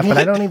interested in that, but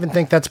I don't even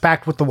think that's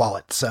packed with the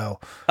wallet.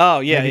 So Oh,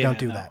 yeah. maybe yeah, don't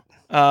do no. that.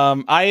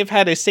 I have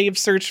had a save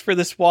search for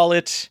this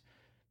wallet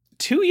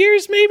 2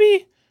 years,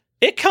 maybe?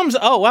 It comes...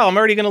 Oh, wow, I'm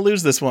already going to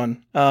lose this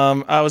one.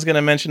 I was going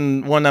to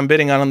mention one I'm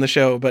bidding on the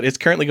show, but it's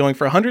currently going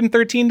for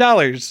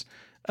 $113.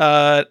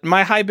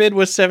 My high bid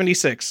was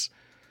 $76.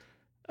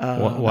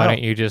 Why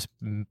don't you just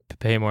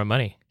pay more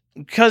money?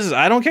 Because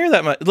I don't care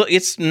that much. Look,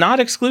 it's not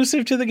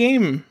exclusive to the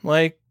game.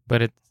 Like,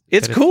 But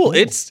it's cool.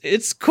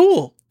 It's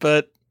cool,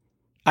 but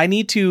I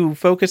need to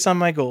focus on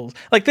my goals.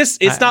 Like this,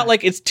 it's not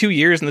like it's 2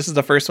 years and this is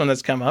the first one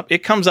that's come up. It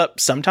comes up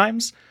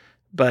sometimes,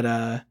 but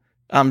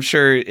I'm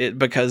sure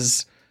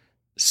because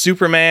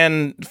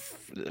Superman,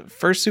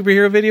 first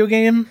superhero video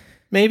game,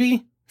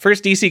 maybe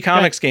first DC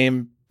Comics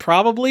game,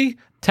 probably.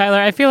 Tyler,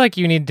 I feel like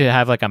you need to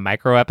have like a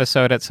micro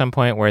episode at some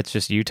point where it's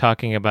just you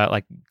talking about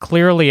like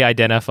clearly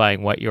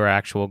identifying what your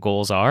actual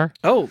goals are.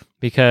 Oh,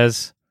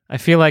 because I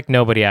feel like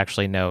nobody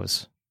actually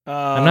knows.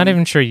 I'm not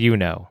even sure you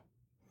know.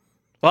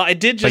 Well, I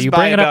did just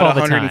buy about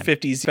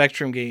 150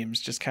 Spectrum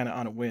games just kind of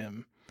on a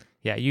whim.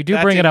 Yeah, you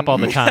do bring it up all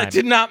the time. That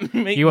did not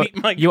make meet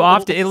my You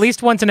goals. often at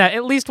least once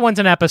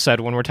an episode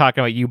when we're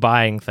talking about you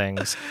buying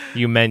things,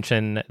 you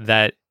mention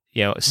that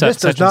this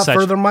does not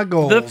further my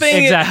goals. The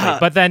thing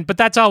exactly, but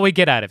that's all we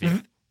get out of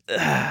you.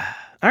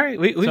 All right,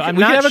 we can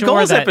have a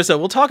goals episode.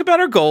 We'll talk about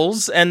our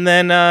goals, and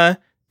then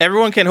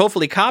everyone can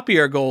hopefully copy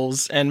our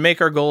goals and make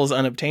our goals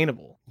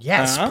unobtainable.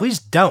 Yes, please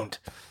don't.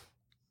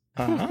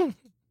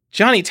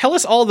 Johnny, tell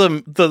us all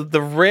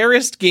the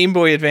rarest Game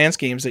Boy Advance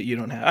games that you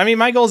don't have. I mean,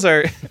 my goals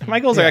are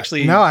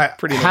actually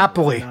pretty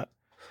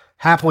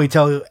happily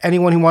tell you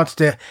anyone who wants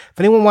to. If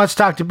anyone wants to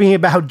talk to me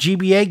about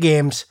GBA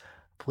games,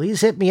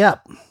 please hit me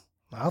up.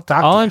 I'll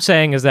talk. All I'm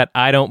saying is that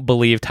I don't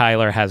believe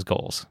Tyler has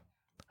goals.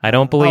 I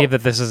don't believe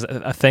that this is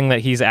a thing that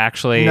he's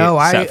actually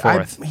set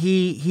forth.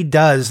 He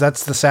does.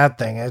 That's the sad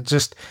thing. It's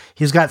just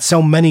he's got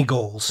so many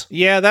goals.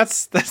 Yeah,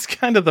 that's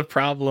kind of the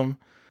problem.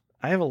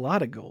 I have a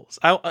lot of goals.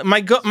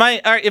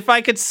 If I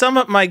could sum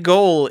up my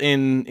goal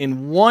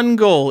in one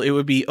goal, it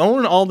would be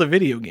own all the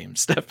video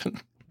games,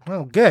 Stefan.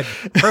 Oh, good.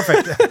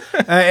 Perfect.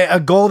 A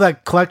goal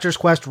that Collector's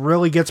Quest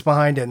really gets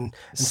behind and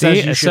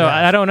says you should have.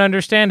 I don't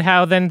understand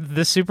how then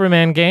the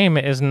Superman game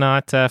is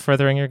not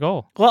furthering your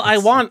goal. Well, I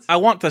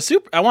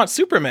want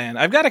Superman.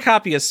 I've got a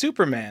copy of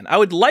Superman. I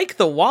would like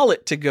the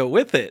wallet to go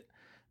with it.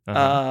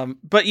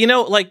 But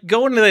like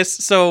going to this,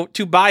 so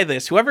to buy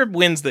this, whoever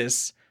wins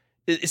this,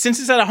 since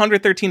it's at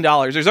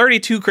 $113, there's already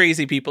 2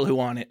 crazy people who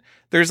want it.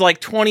 There's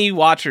like 20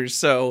 watchers,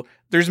 so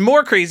there's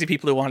more crazy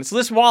people who want it. So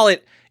this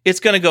wallet, it's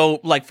going to go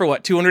like for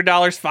what, $200,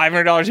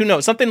 $500, who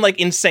knows? Something like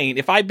insane.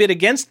 If I bid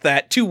against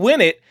that to win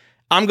it,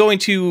 I'm going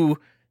to,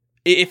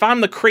 if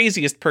I'm the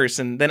craziest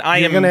person, then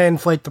You're going to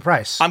inflate the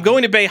price. I'm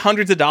going to pay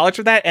hundreds of dollars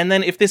for that. And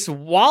then if this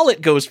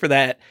wallet goes for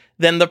that,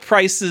 then the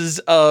prices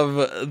of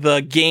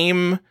the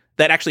game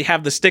that actually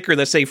have the sticker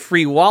that say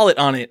free wallet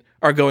on it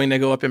are going to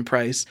go up in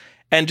price.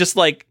 And just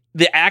like,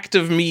 the act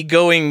of me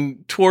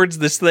going towards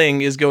this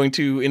thing is going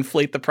to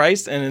inflate the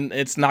price, and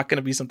it's not going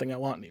to be something I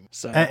want anymore.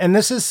 So, and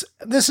this is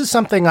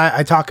something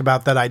I talk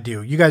about that I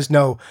do. You guys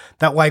know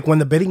that like when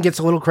the bidding gets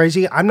a little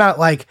crazy, I'm not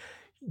like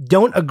you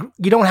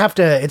don't have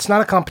to. It's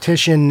not a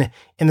competition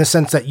in the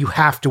sense that you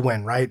have to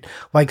win, right?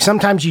 Like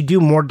sometimes you do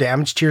more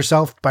damage to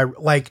yourself by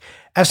like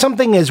as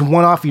something is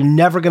one off, you're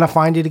never going to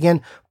find it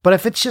again. But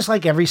if it's just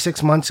like every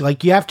 6 months,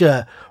 like you have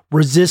to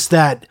resist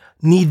that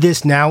need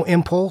this now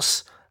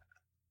impulse.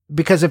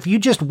 Because if you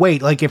just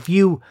wait, like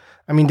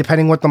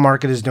depending what the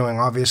market is doing,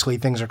 obviously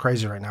things are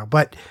crazy right now.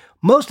 But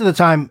most of the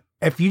time,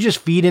 if you just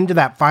feed into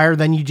that fire,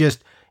 then you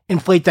just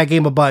inflate that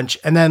game a bunch.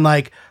 And then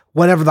like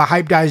whenever the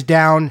hype dies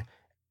down,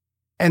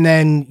 and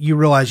then you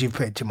realize you've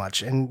paid too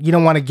much. And you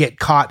don't want to get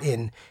caught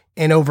in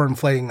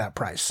overinflating that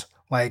price.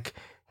 Like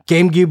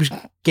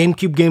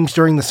GameCube games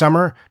during the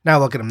summer, now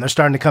look at them. They're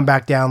starting to come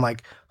back down.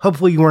 Like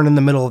hopefully you weren't in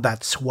the middle of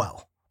that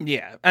swell.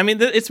 Yeah, I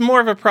mean, it's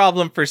more of a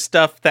problem for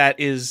stuff that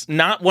is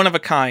not one of a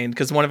kind,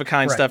 because one of a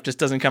kind stuff just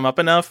doesn't come up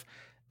enough.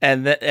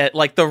 And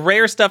like the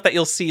rare stuff that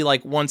you'll see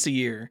like once a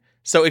year.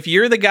 So if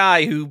you're the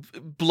guy who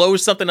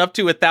blows something up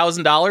to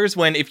 $1,000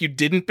 when if you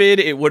didn't bid,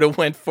 it would have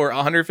went for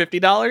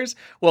 $150.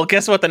 Well,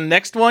 guess what? The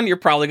next one, you're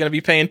probably going to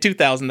be paying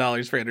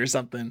 $2,000 for it or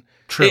something.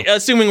 True.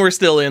 Assuming we're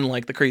still in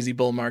like the crazy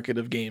bull market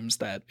of games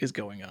that is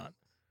going on.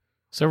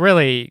 So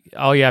really,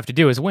 all you have to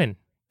do is win.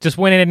 Just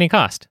win at any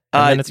cost.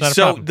 And then it's not a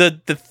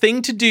problem. The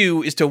thing to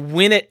do is to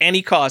win at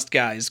any cost,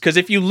 guys. Because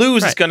if you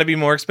lose, it's going to be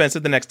more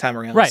expensive the next time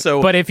around. Right.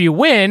 So, but if you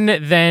win,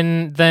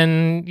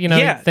 then you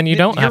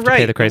don't have to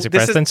pay the crazy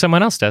price. Then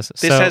someone else does.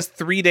 This has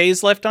 3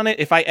 days left on it.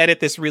 If I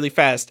edit this really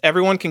fast,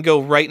 everyone can go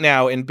right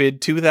now and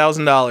bid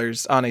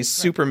 $2,000 on a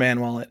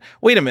Superman wallet.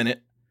 Wait a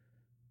minute.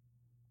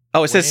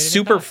 Oh, it says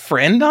Super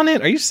Friend on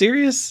it? Are you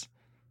serious?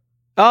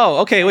 Oh,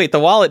 okay, wait, the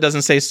wallet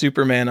doesn't say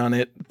Superman on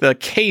it. The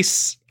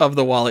case of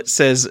the wallet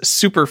says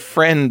Super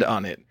Friend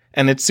on it,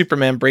 and it's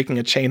Superman breaking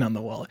a chain on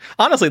the wallet.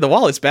 Honestly, the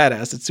wallet's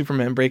badass. It's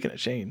Superman breaking a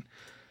chain.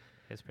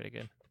 It's pretty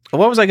good.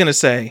 What was I going to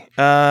say?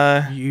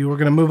 You were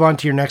going to move on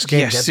to your next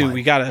game. Yeah, Sue,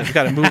 we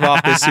gotta move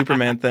off this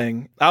Superman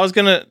thing. Was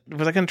I going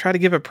to try to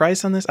give a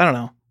price on this? I don't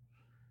know.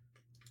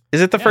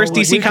 Is it the first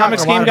DC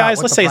Comics game, guys?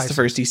 Let's say it's the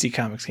first DC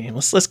Comics game.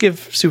 Let's give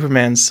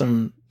Superman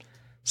some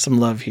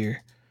love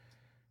here.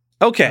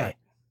 Okay. Right.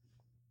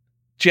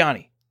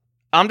 Johnny,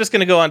 I'm just going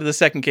to go on to the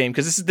second game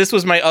because this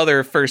was my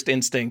other first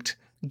instinct.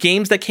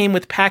 Games that came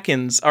with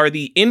pack-ins are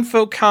the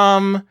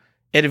Infocom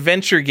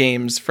adventure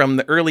games from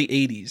the early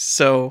 80s.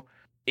 So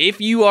if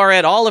you are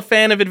at all a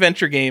fan of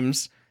adventure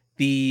games,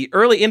 the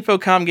early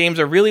Infocom games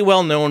are really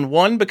well known.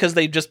 One, because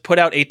they just put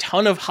out a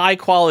ton of high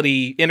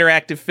quality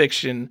interactive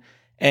fiction,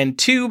 and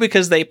two,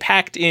 because they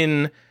packed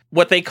in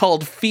what they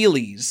called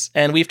feelies.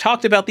 And we've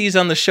talked about these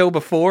on the show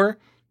before.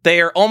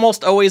 They are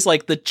almost always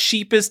like the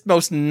cheapest,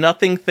 most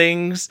nothing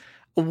things.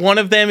 One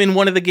of them in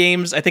one of the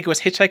games, I think it was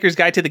Hitchhiker's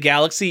Guide to the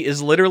Galaxy,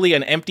 is literally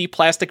an empty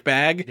plastic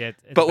bag,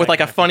 but with like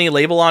a funny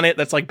label on it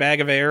that's like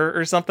bag of air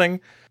or something.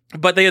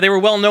 But they were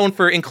well known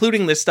for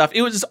including this stuff.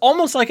 It was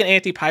almost like an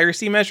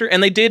anti-piracy measure,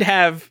 and they did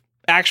have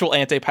actual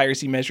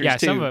anti-piracy measures too. Yeah,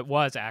 some of it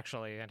was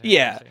actually anti-piracy.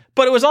 Yeah,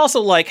 but it was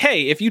also like,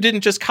 hey, if you didn't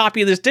just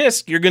copy this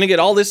disc, you're going to get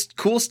all this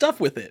cool stuff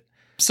with it.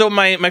 So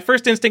my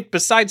first instinct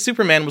besides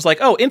Superman was like,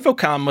 oh,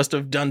 Infocom must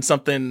have done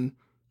something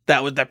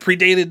that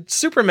predated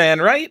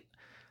Superman, right?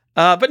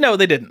 But no,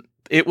 they didn't.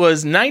 It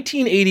was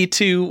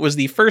 1982 was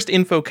the first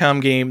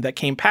Infocom game that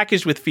came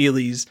packaged with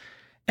feelies,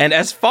 and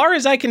as far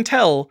as I can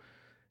tell,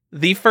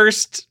 the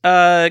first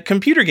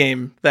computer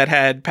game that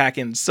had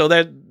pack-ins. So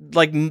that,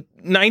 like,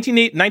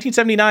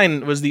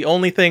 1979 was the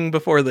only thing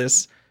before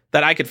this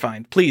that I could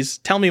find. Please,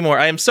 tell me more.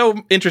 I am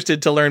so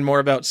interested to learn more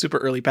about super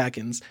early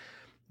pack-ins.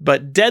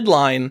 But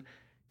Deadline,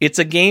 it's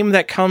a game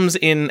that comes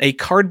in a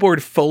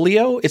cardboard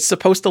folio. It's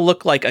supposed to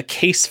look like a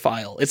case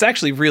file. It's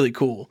actually really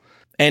cool.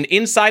 And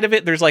inside of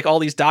it, there's, like, all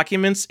these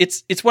documents.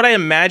 It's what I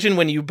imagine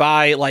when you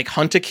buy, like,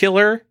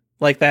 Hunt-A-Killer,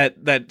 like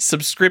that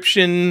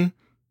subscription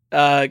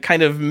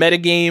kind of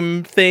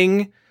metagame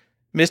thing,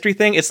 mystery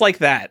thing. It's like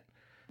that.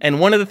 And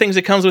one of the things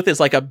it comes with is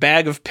like a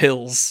bag of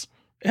pills.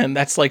 And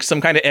that's like some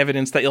kind of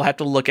evidence that you'll have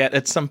to look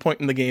at some point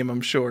in the game,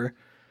 I'm sure.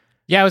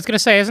 Yeah, I was going to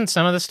say, isn't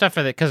some of the stuff,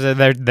 because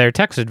they're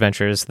text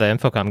adventures, the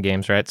Infocom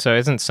games, right? So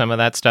isn't some of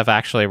that stuff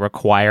actually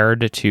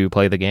required to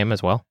play the game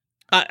as well?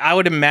 I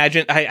would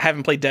imagine, I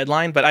haven't played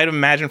Deadline, but I'd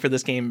imagine for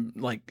this game,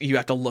 like, you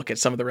have to look at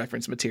some of the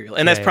reference material.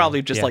 And that's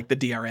probably just like the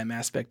DRM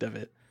aspect of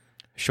it.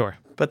 Sure.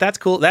 But that's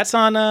cool. That's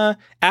on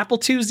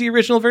Apple II's the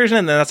original version,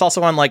 and then that's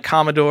also on like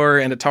Commodore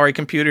and Atari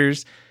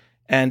computers.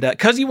 And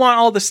because you want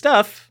all the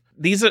stuff,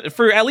 these are,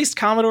 for at least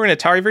Commodore and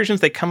Atari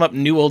versions, they come up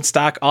new old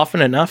stock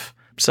often enough.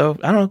 So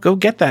I don't know, go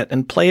get that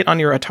and play it on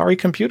your Atari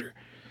computer.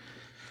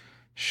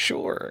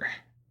 Sure,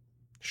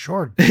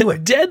 do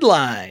it.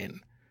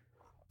 Deadline.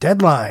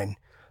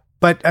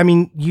 But I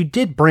mean, you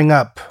did bring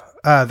up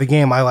the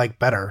game I like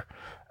better.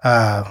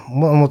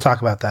 We'll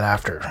talk about that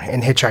after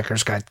in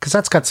Hitchhiker's Guide, because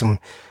that's got some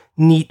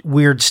neat,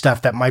 weird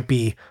stuff that might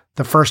be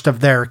the first of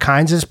their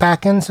kinds as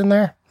pack-ins in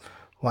there.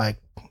 Like,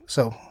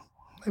 so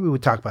maybe we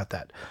talk about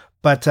that.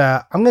 But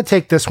I'm going to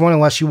take this one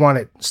unless you want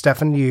it.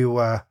 Stefan,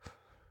 No,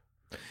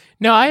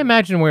 I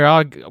imagine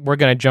we're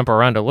going to jump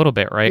around a little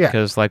bit, right?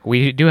 Because like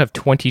we do have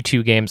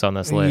 22 games on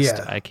this list.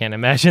 Yeah. I can't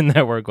imagine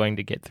that we're going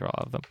to get through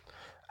all of them.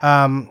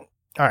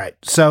 All right.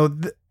 So,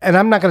 and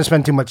I'm not going to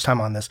spend too much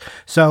time on this.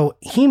 So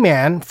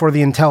He-Man for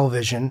the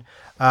Intellivision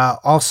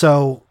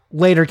also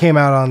later came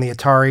out on the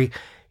Atari.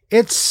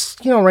 It's,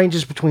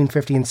 ranges between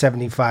 $50 and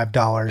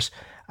 $75.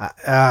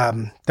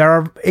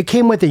 It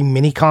came with a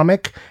mini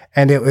comic,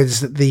 and it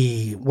was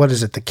the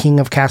King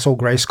of Castle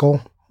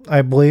Grayskull,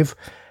 I believe.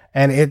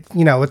 And it,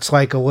 it's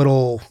like a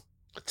little,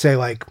 let's say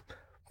like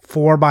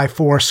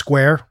 4x4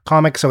 square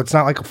comic. So it's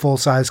not like a full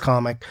size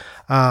comic.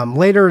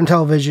 Later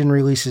Intellivision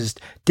releases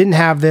didn't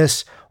have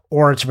this,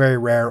 or it's very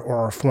rare,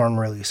 or a foreign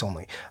release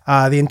only.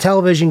 The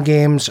Intellivision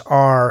games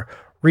are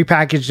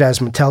repackaged as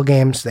Mattel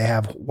games. They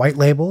have white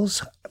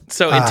labels.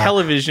 So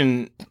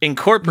Intellivision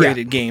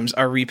Incorporated games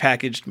are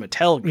repackaged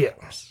Mattel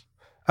games.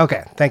 Yeah.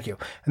 Okay, thank you.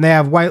 And they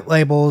have white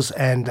labels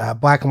and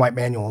black and white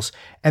manuals,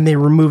 and they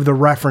remove the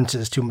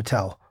references to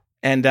Mattel.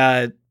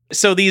 And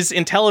so these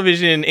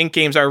Intellivision Inc.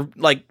 games are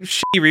like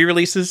shitty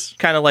re-releases,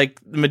 kind of like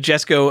the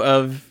Majesco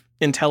of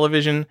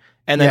Intellivision.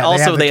 And then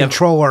also they have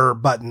controller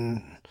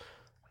button.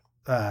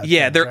 They're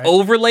right?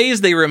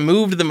 Overlays. They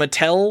removed the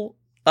Mattel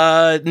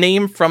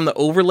name from the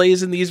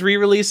overlays in these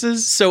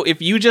re-releases. So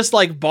if you just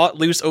like bought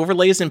loose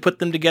overlays and put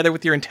them together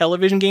with your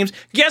Intellivision games,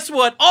 guess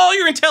what? All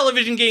your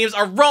Intellivision games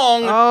are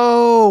wrong.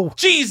 Oh,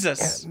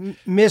 Jesus!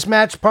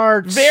 Mismatched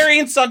parts,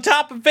 variants on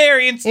top of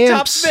variants,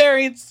 top of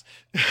variants.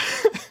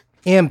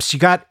 Imps, you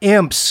got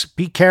imps.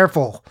 Be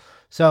careful.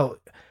 So,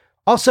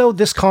 also,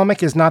 this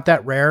comic is not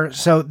that rare.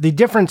 So the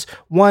difference,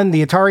 one,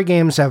 the Atari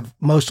games have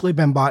mostly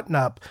been bought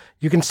up.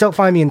 You can still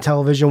find the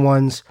Intellivision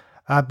ones.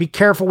 Be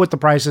careful with the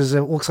prices.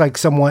 It looks like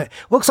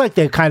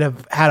they kind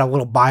of had a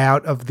little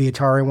buyout of the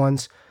Atari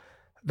ones.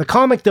 The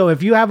comic, though,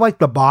 if you have like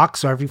the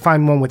box, or if you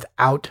find one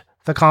without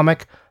the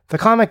comic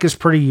is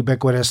pretty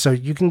ubiquitous. So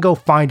you can go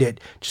find it.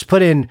 Just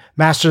put in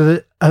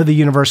Master of the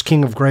Universe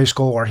King of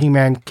Grayskull or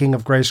He-Man King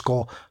of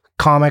Grayskull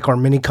comic or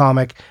mini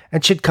comic,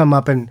 and should come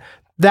up, and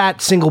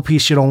that single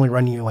piece should only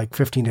run you like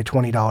 $15 to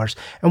 $20.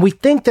 And we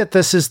think that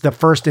this is the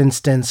first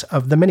instance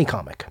of the mini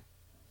comic.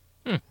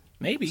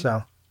 Maybe.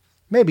 So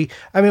maybe.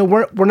 I mean,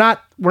 we're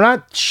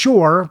not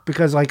sure,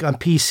 because like on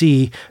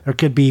PC there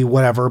could be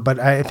whatever, but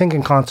I think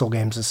in console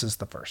games this is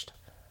the first.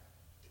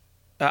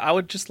 I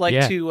would just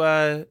like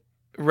to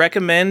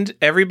recommend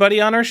everybody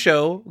on our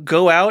show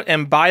go out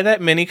and buy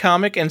that mini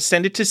comic and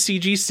send it to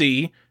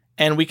CGC,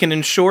 and we can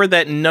ensure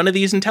that none of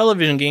these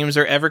Intellivision games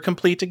are ever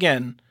complete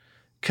again.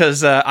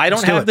 Because I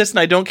don't have this and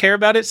I don't care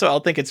about it, so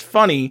I'll think it's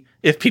funny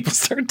if people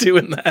start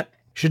doing that.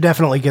 Should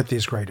definitely get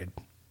these graded.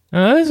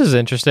 This is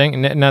interesting.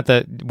 Not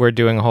that we're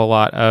doing a whole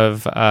lot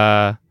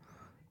of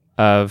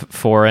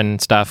foreign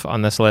stuff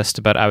on this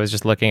list, but I was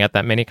just looking at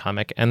that mini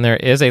comic, and there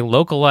is a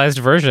localized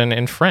version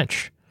in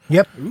French.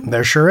 Yep,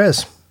 there sure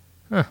is.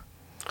 You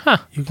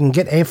can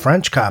get a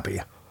French copy.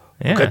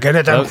 Yeah. You could get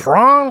it in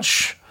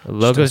French. The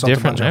logo's Just a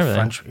different bunch and of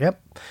everything. French. Yep.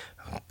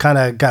 Kind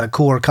of got a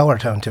cooler color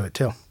tone to it,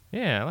 too.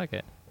 Yeah, I like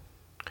it.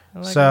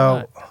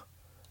 So,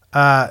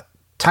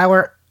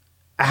 Tyler,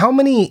 how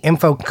many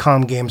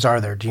Infocom games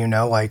are there? Do you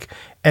know?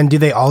 And do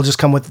they all just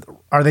come with?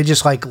 Are they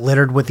just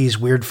littered with these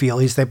weird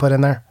feelies they put in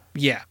there?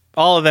 Yeah,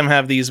 all of them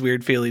have these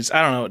weird feelies.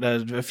 I don't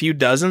know, a few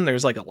dozen.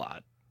 There's a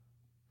lot.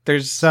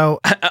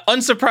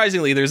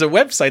 Unsurprisingly, there's a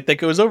website that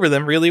goes over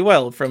them really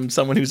well from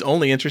someone who's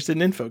only interested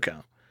in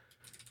Infocom.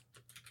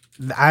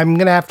 I'm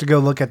gonna have to go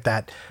look at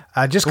that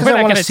just because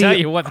I want to see. Tell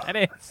you what that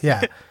is.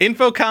 Yeah,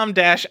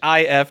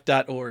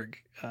 Infocom-if.org.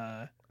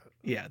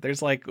 Yeah,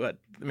 there's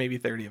maybe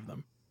 30 of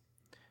them.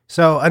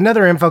 So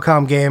another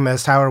Infocom game,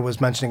 as Tyler was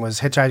mentioning,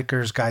 was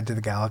Hitchhiker's Guide to the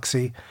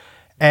Galaxy.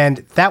 And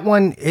that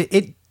one,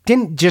 it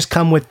didn't just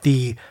come with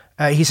the,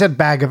 he said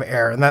bag of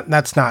air, and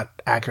that's not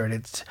accurate.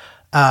 It's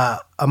a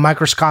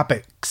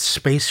microscopic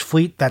space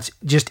fleet that's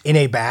just in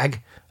a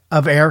bag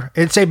of air.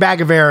 It's a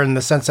bag of air in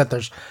the sense that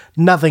there's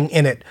nothing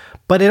in it.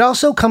 But it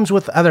also comes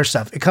with other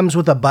stuff. It comes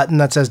with a button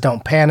that says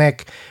don't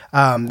panic.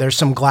 There's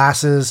some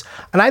glasses.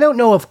 And I don't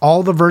know if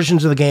all the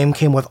versions of the game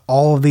came with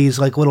all of these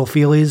little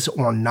feelies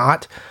or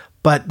not.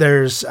 But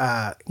there's,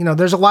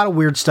 there's a lot of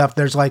weird stuff.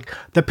 There's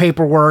the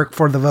paperwork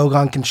for the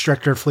Vogon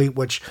Constrictor fleet,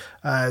 which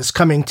is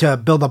coming to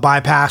build a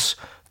bypass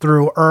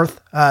through Earth.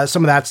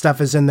 Some of that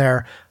stuff is in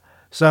there.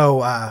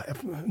 So,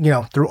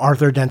 through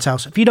Arthur Dent's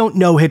house. If you don't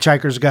know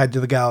Hitchhiker's Guide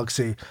to the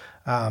Galaxy,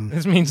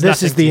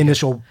 this is the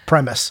initial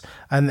premise,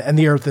 and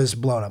the Earth is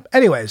blown up.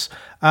 Anyways,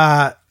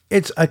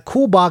 it's a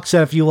cool box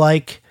set if you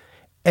like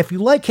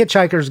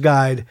Hitchhiker's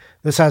Guide.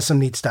 This has some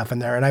neat stuff in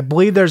there, and I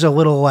believe there's a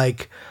little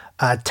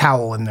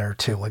towel in there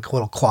too, a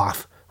little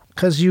cloth,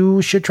 because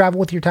you should travel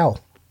with your towel.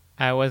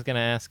 I was gonna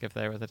ask if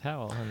there was a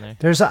towel in there.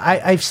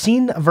 I've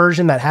seen a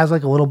version that has a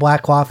little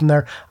black cloth in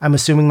there. I'm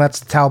assuming that's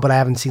the towel, but I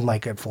haven't seen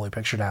it fully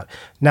pictured out.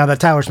 Now that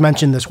Tyler's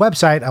mentioned this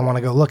website, I want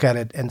to go look at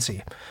it and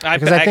see.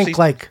 Because I think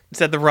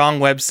said the wrong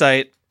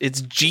website.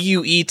 It's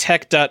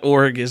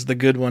guetech.org is the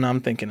good one I'm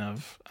thinking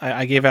of.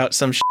 I gave out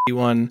some shitty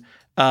one.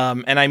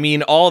 And I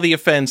mean all the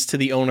offense to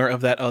the owner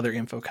of that other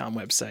Infocom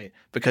website,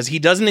 because he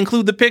doesn't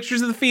include the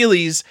pictures of the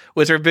feelies,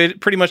 which are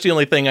pretty much the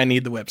only thing I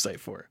need the website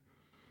for.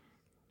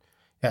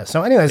 Yeah.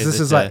 So, anyways, this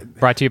is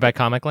brought to you by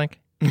Comic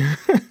Link.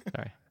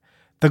 Sorry.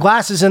 The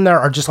glasses in there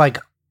are just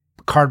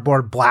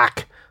cardboard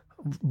black.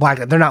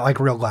 They're not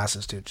real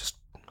glasses, dude. Just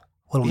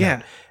little.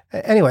 Yeah.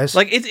 Anyways,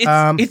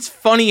 it's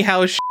funny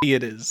how shitty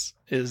it is.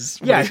 It's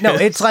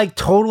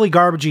totally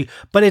garbagey,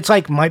 but it's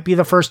might be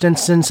the first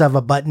instance of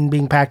a button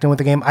being packed in with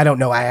the game. I don't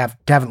know. I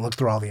haven't looked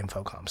through all the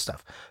Infocom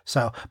stuff.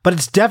 So, but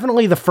it's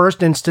definitely the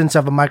first instance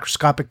of a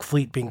microscopic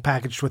fleet being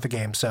packaged with the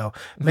game. So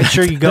make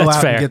sure you go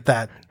out and get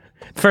that.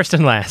 First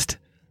and last.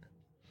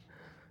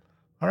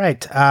 All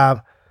right.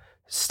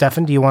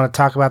 Stefan, do you want to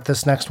talk about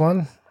this next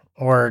one?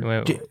 Or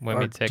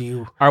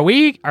are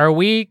we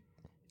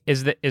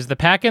is the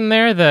pack in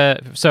there?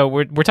 So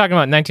we're talking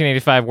about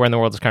 1985, Where in the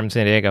World is Carmen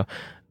Sandiego.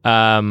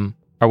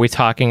 Are we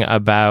talking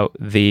about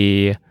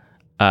the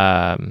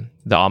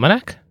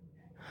almanac?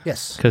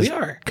 Yes, we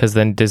are. Because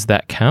then does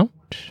that count?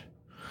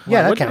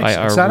 Yeah, that counts.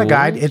 It's not a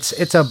guide. It's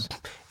a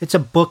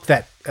book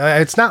that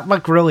it's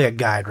not really a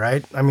guide,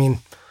 right? I mean,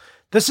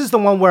 this is the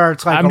one where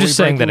it's I'm just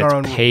saying that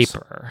it's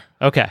paper.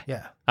 Rules? Okay.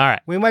 Yeah. All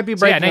right. We might be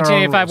breaking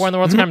 1985, Where in the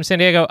World is Carmen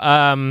Sandiego.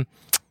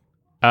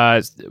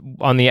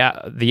 On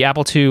the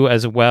Apple II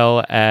as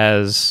well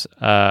as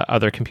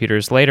other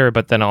computers later,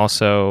 but then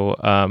also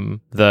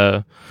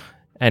the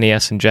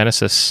NES and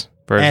Genesis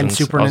versions and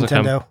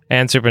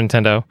Super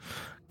Nintendo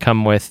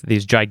come with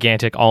these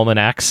gigantic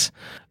almanacs.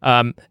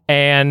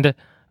 And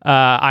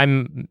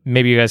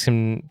maybe you guys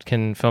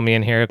can fill me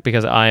in here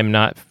because I'm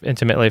not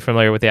intimately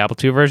familiar with the Apple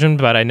II version,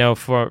 but I know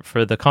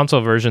for the console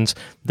versions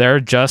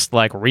they're just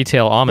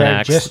retail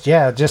almanacs.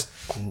 Just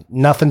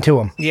nothing to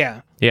them.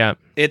 Yeah. Yeah.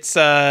 It's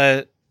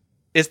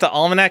the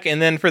almanac,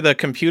 and then for the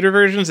computer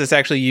versions, it's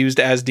actually used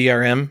as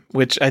DRM,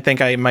 which I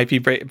think I might be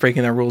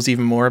breaking the rules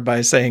even more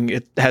by saying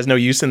it has no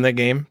use in the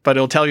game, but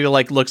it'll tell you to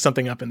look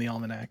something up in the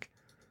almanac.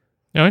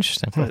 Oh,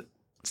 interesting. But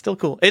still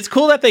cool. It's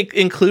cool that they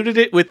included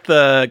it with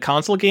the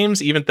console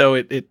games, even though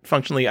it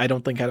functionally, I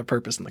don't think, had a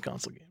purpose in the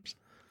console games.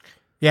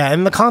 Yeah,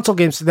 in the console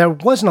games, there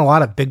wasn't a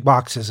lot of big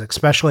boxes,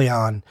 especially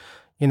on,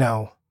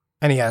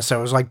 NES. So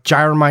it was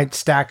Gyromite,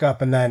 Stack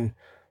Up, and then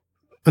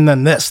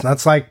this.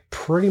 That's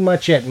pretty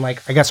much it. And I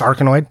guess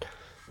Arkanoid.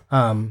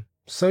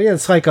 So yeah,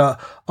 it's a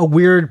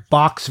weird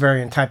box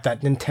variant type that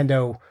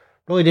Nintendo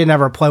really didn't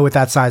ever play with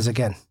that size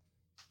again.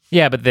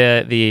 Yeah, but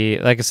the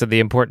like I said, the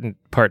important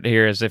part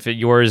here is if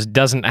yours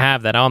doesn't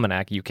have that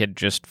almanac, you could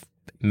just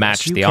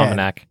match the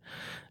almanac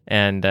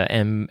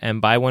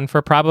and buy one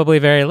for probably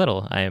very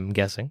little, I am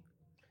guessing.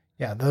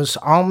 Yeah, those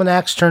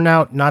almanacs turn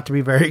out not to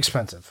be very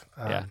expensive.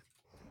 Yeah.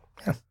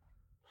 Yeah.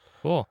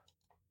 Cool.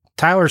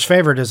 Tyler's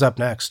favorite is up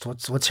next.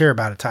 Let's hear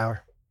about it,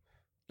 Tyler.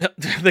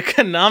 The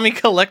Konami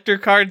collector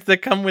cards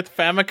that come with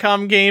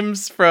Famicom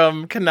games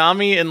from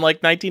Konami in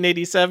like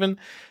 1987.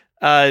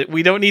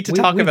 We don't need to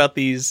talk about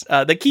these.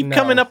 They keep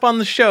coming up on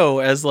the show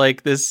as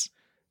like this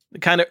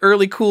kind of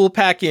early cool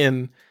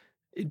pack-in.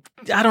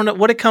 I don't know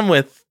what it come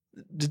with.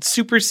 Did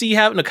Super C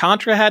have? No,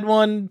 Contra had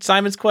one.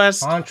 Simon's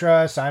Quest.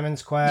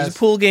 Simon's Quest. There's a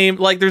pool game.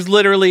 Like there's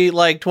literally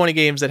like 20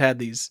 games that had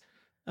these.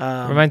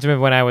 Reminds me of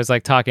when I was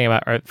like talking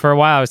about for a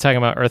while. I was talking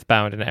about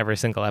Earthbound in every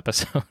single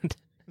episode.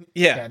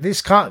 Yeah,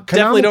 these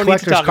Konami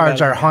collector's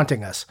cards are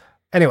haunting us.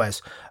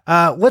 Anyways,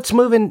 let's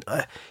move in.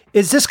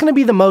 Is this going to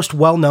be the most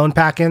well-known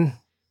pack-in?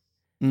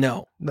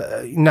 No.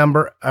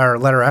 Number or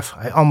letter F.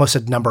 I almost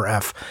said number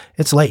F.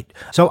 It's late.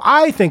 So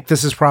I think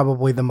this is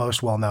probably the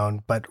most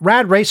well-known. But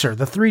Rad Racer,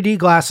 the 3D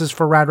glasses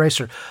for Rad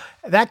Racer,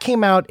 that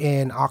came out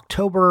in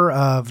October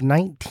of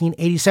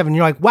 1987.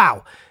 You're like,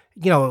 wow.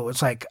 You know, it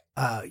was like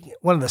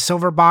one of the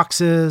silver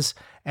boxes,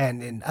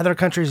 and in other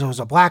countries it was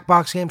a black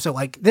box game. So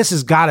like, this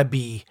has got to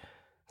be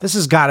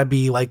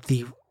like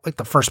the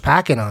first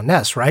pack-in on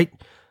NES, right?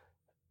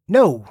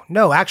 No,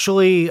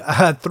 actually,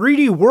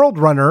 3D World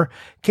Runner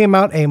came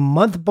out a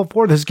month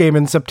before this game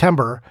in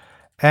September,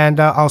 and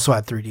also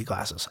had 3D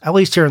glasses, at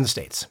least here in the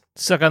States.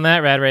 Suck on that,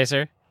 Rad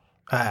Racer.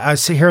 I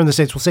say here in the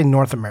States, we'll say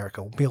North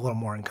America. We'll be a little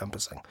more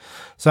encompassing.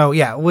 So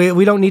yeah,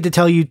 we don't need to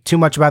tell you too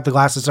much about the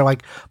glasses. They're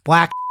like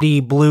black,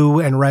 blue,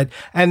 and red.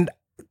 And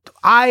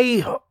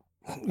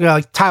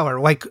like Tyler,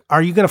 like,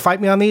 are you going to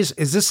fight me on these?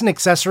 Is this an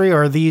accessory,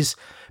 or are these,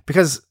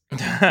 because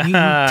you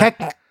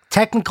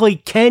technically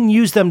can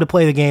use them to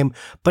play the game,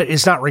 but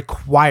it's not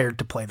required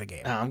to play the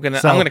game. I'm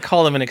gonna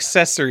call them an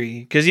accessory,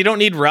 because you don't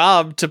need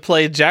Rob to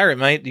play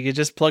Gyromite. You could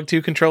just plug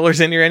 2 controllers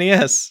in your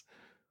NES.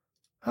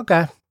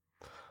 Okay.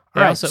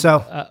 All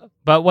right.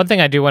 But one thing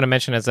I do want to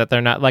mention is that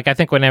they're not like, I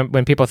think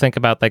when people think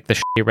about like the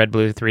shitty red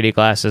blue 3D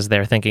glasses,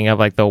 they're thinking of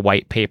like the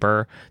white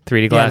paper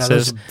 3D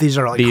glasses. No, these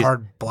are like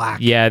hard black.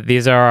 Yeah,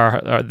 these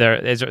are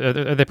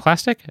they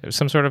plastic?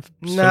 Some sort of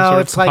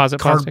it's like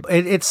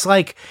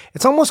plastic?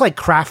 It's almost like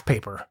craft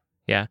paper.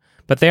 Yeah,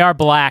 but they are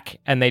black,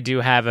 and they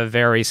do have a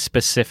very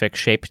specific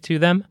shape to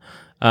them.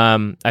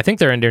 I think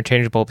they're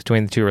interchangeable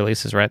between the 2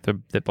 releases, right?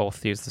 They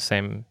both use the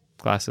same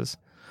glasses.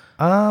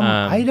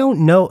 I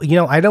don't know.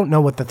 I don't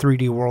know what the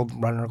 3D World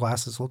Runner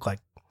glasses look like.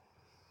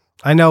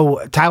 I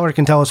know Tyler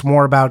can tell us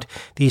more about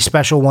these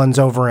special ones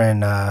over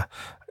in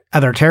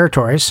other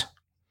territories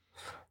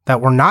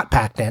that were not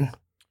packed in.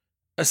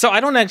 So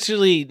I don't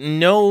actually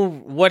know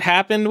what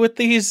happened with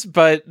these,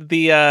 but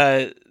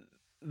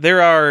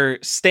there are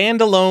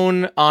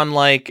standalone on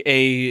like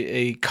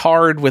a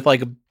card with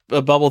like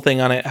a bubble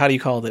thing on it. How do you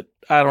call it?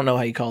 I don't know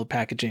how you call it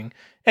packaging.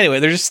 Anyway,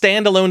 they're just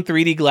standalone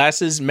 3D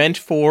glasses meant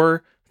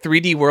for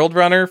 3D World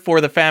Runner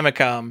for the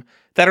Famicom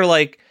that are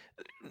like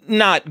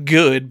not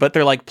good, but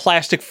they're like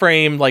plastic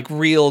frame, like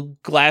real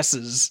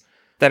glasses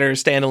that are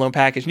standalone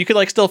package. You could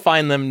like still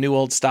find them new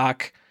old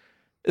stock.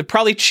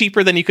 Probably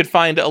cheaper than you could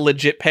find a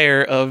legit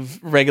pair of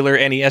regular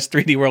NES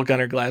 3D World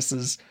Runner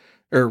glasses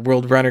or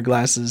World Runner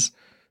glasses.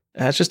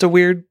 That's just a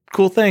weird,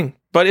 cool thing,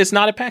 but it's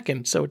not a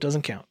pack-in, so it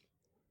doesn't count.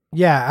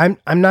 Yeah,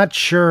 I'm not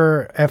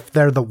sure if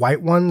they're the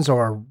white ones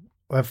or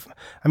if,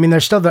 I mean, they're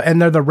still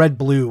they're the red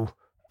blue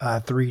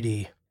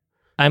 3D.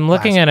 I'm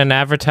looking at an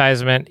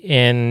advertisement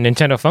in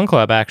Nintendo Fun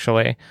Club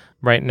actually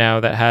right now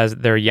that has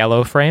their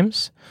yellow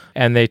frames,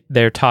 and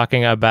they're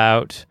talking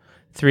about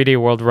 3D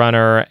World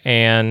Runner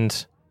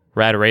and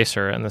Rad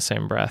Racer in the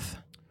same breath.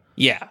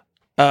 Yeah.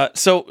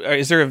 So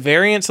is there a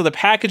variant? So the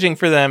packaging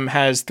for them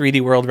has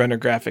 3D World Runner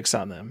graphics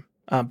on them.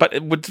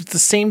 But would the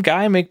same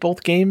guy make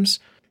both games?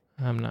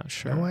 I'm not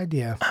sure. No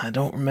idea. I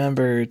don't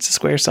remember. It's a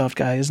Squaresoft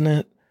guy, isn't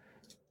it?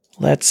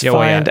 Let's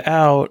find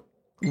out.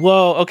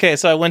 Whoa, okay,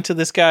 so I went to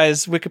this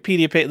guy's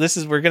Wikipedia page.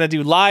 We're going to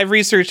do live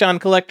research on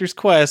Collector's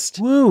Quest.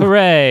 Woo!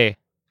 Hooray!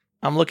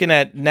 I'm looking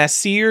at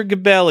Nasir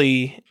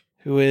Gabelli,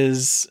 who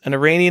is an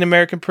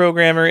Iranian-American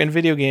programmer and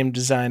video game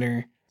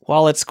designer.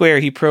 While at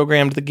Square, he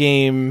programmed the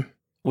game,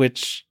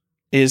 which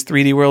is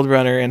 3D World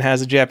Runner and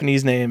has a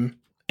Japanese name.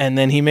 And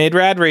then he made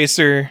Rad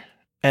Racer,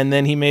 and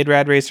then he made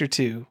Rad Racer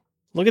 2.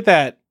 Look at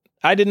that.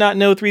 I did not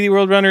know 3D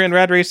World Runner and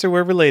Rad Racer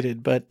were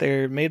related, but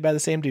they're made by the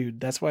same dude.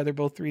 That's why they're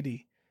both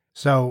 3D.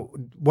 So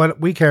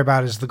what we care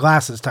about is the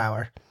glasses,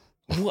 Tyler.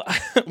 What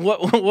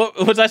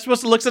was I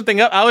supposed to look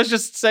something up? I was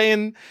just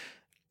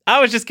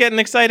getting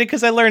excited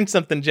because I learned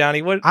something,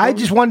 Johnny. I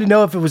just wanted to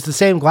know if it was the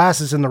same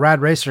glasses in the Rad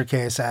Racer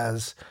case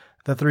as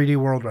the 3D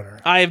World Runner.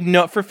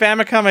 For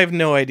Famicom, I have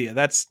no idea.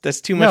 That's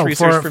too much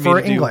research for me to do. For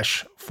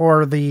English,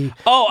 for the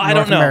I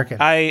don't know. American.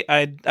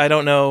 I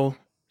don't know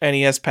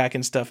NES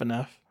packing stuff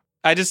enough.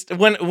 I just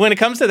when it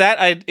comes to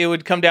that, it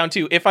would come down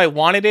to if I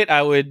wanted it,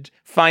 I would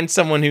find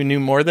someone who knew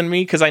more than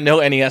me because I know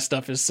NES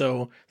stuff is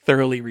so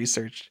thoroughly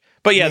researched.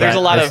 But yeah, there's a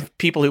lot That's- of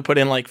people who put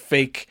in like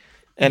fake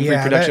and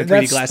reproduction 3D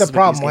that's glasses. the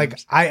problem. with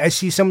these Like games. I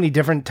see so many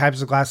different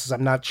types of glasses.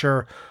 I'm not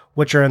sure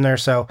which are in there.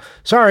 So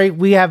sorry,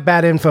 we have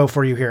bad info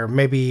for you here.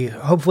 Maybe,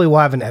 hopefully, we'll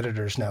have an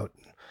editor's note.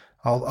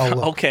 I'll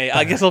look. Okay,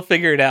 I guess I'll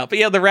figure it out. But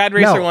yeah, the Rad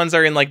Racer No. ones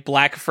are in like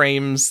black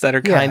frames that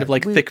are Yeah, kind of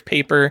like thick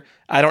paper.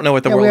 I don't know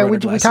what the Yeah, World Runner we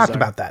glasses talked are.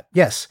 about that.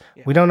 Yes,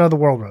 we don't know the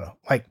world runner.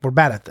 Like, we're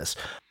bad at this.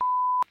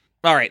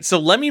 All right, so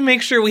let me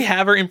make sure we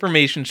have our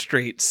information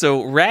straight.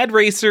 So Rad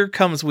Racer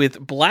comes with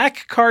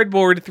black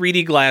cardboard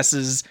 3D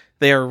glasses.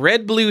 They are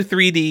red blue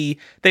 3D.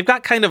 They've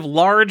got kind of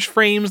large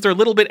frames. They're a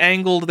little bit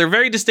angled. They're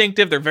very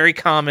distinctive. They're very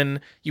common.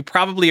 You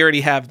probably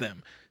already have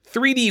them.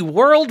 3D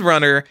World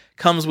Runner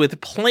comes with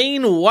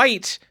plain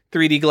white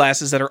 3D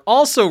glasses that are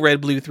also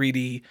red blue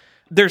 3D.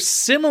 They're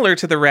similar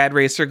to the Rad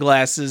Racer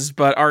glasses,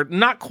 but are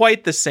not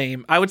quite the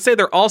same. I would say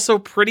they're also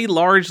pretty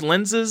large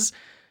lenses.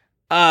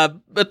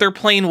 But they're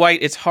plain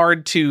white. It's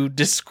hard to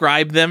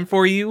describe them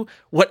for you.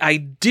 What I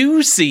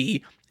do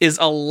see is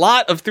a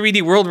lot of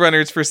 3D World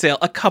Runners for sale.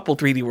 A couple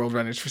 3D World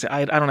Runners for sale.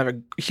 I don't have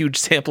a huge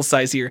sample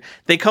size here.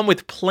 They come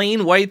with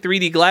plain white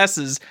 3D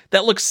glasses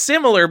that look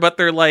similar, but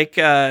they're like,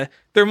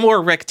 they're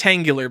more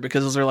rectangular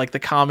because those are like the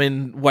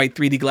common white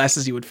 3D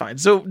glasses you would find.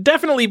 So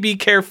definitely be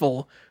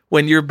careful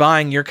when you're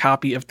buying your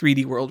copy of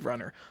 3D World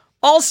Runner.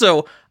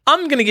 Also,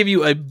 I'm going to give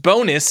you a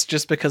bonus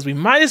just because we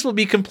might as well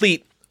be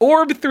complete.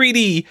 Orb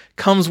 3D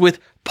comes with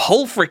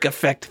Pulfric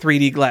Effect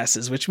 3D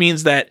glasses, which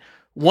means that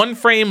one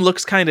frame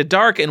looks kind of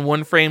dark and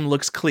one frame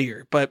looks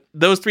clear. But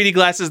those 3D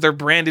glasses, they're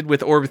branded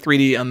with Orb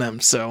 3D on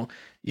them, so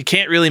you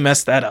can't really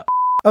mess that up.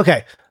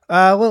 Okay,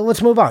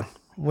 let's move on.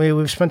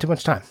 We've spent too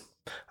much time.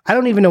 I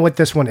don't even know what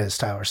this one is,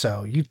 Tyler.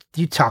 So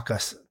you talk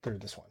us through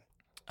this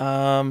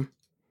one.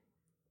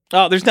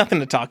 Oh, there's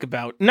nothing to talk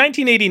about.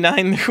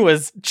 1989, there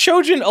was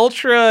Chojin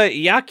Ultra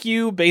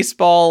Yakyu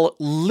Baseball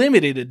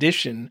Limited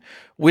Edition,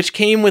 which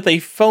came with a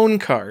phone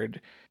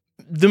card.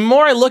 The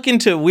more I look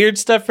into weird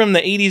stuff from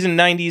the 80s and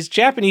 90s,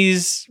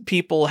 Japanese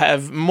people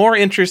have more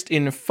interest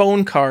in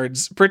phone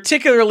cards,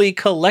 particularly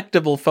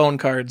collectible phone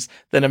cards,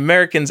 than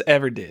Americans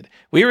ever did.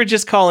 We were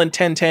just calling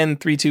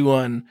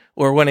 1010-321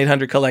 or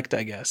 1-800-COLLECT,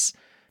 I guess.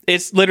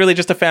 It's literally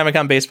just a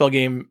Famicom baseball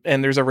game,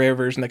 and there's a rare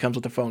version that comes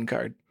with a phone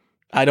card.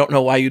 I don't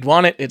know why you'd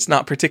want it. It's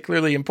not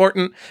particularly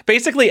important.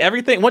 Basically,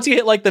 everything, once you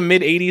hit like the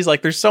mid 80s,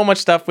 like there's so much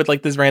stuff with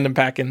like these random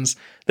pack-ins.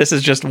 This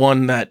is just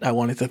one that I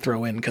wanted to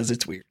throw in because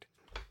it's weird.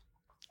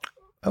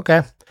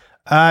 Okay.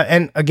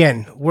 And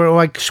again, we're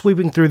like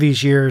sweeping through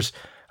these years.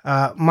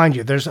 Mind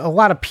you, there's a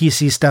lot of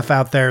PC stuff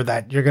out there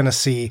that you're going to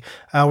see.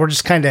 We're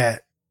just kind of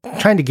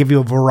trying to give you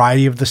a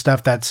variety of the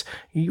stuff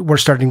we're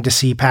starting to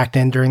see packed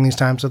in during these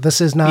times. So this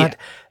is not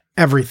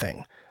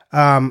everything.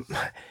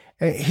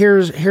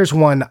 Here's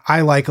one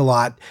I like a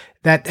lot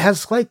that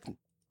has like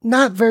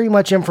not very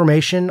much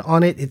information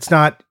on it. It's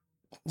not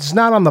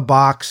on the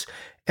box,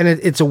 and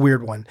it's a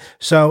weird one.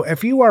 So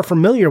if you are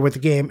familiar with the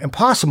game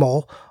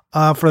Impossible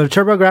for the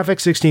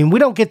TurboGrafx 16, we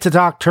don't get to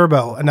talk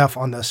Turbo enough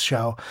on this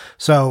show,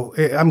 so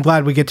I'm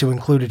glad we get to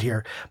include it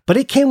here. But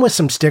it came with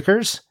some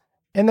stickers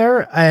in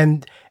there,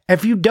 and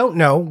if you don't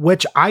know,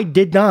 which I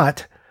did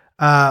not,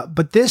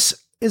 but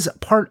this is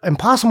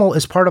Impossible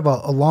is part of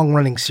a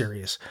long-running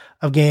series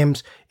of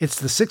games. It's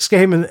the sixth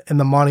game in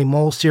the Monty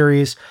Mole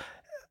series.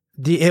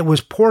 It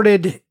was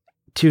ported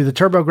to the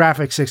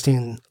TurboGrafx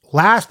 16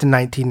 last in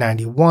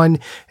 1991.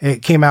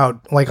 It came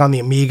out like on the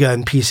Amiga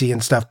and PC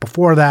and stuff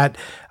before that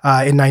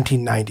in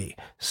 1990.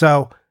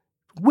 So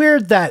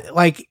weird that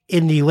like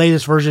in the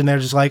latest version, they're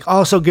just like,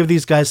 also give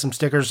these guys some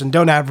stickers and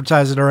don't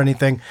advertise it or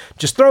anything.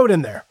 Just throw it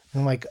in there.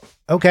 I'm like,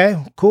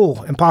 okay,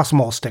 cool.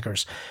 Impossible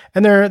stickers.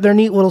 And they're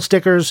neat little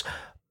stickers,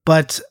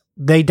 but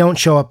they don't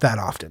show up that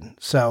often.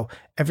 So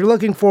if you're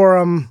looking for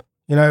them,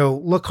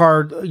 look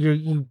hard.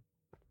 You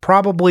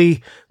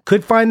probably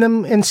could find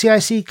them in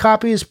CIC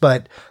copies,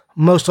 but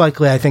most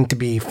likely I think to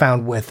be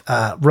found with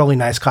really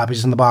nice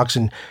copies in the box,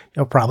 and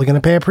you're probably going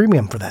to pay a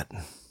premium for that.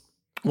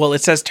 Well,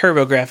 it says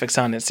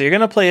TurboGrafx on it, so you're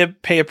going to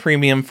pay a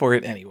premium for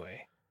it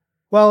anyway.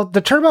 Well,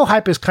 the Turbo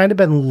hype has kind of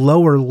been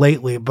lower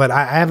lately, but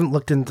I haven't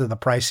looked into the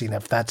pricing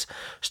if that's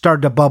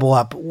started to bubble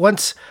up.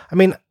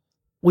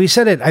 We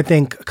said it, I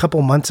think, a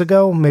couple months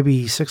ago,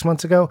 maybe 6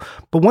 months ago,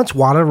 but once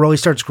WATA really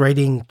starts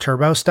grading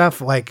Turbo stuff,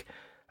 like,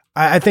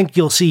 I think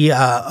you'll see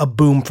a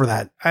boom for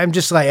that. I'm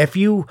just like, if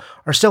you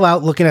are still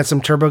out looking at some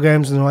Turbo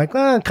games and you're like,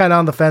 kind of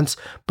on the fence,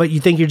 but you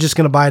think you're just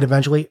going to buy it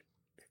eventually,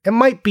 it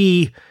might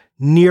be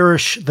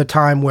nearish the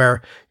time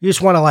where you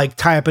just want to like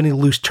tie up any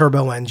loose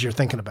Turbo ends you're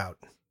thinking about.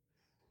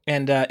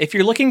 And if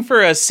you're looking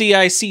for a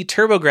CIC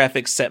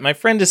TurboGrafx set, my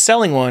friend is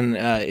selling one.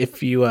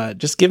 If you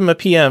just give him a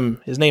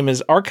PM, his name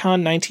is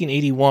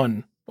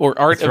Archon1981 or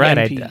Art That's of right.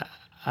 NP.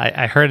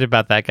 I heard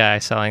about that guy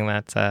selling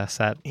that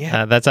set.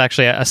 Yeah. That's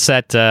actually a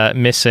set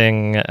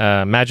missing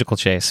Magical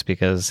Chase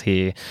because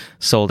he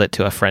sold it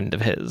to a friend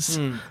of his.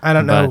 I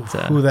don't know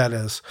who that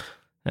is.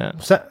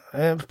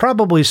 Yeah.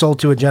 Probably sold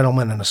to a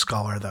gentleman and a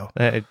scholar, though.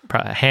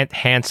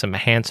 Handsome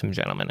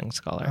gentleman and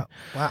scholar.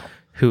 Wow.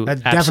 Who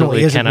That absolutely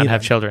definitely isn't cannot me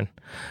have then. children.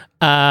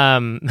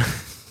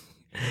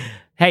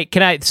 Hey,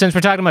 since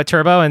we're talking about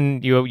Turbo,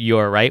 and you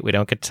are right, we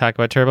don't get to talk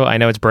about Turbo. I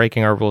know it's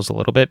breaking our rules a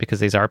little bit because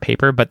these are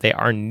paper, but they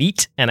are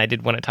neat, and I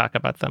did want to talk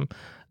about them.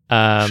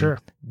 Sure.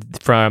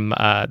 From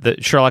the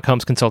Sherlock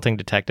Holmes Consulting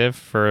Detective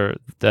for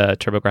the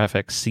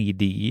TurboGrafx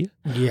CD.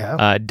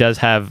 Yeah. Does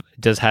have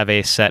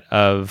a set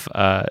of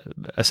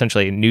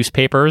essentially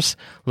newspapers,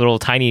 little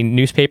tiny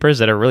newspapers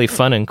that are really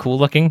fun and cool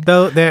looking.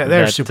 Though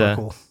they're super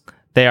cool.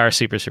 They are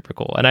super, super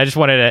cool. And I just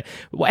wanted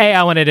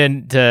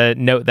to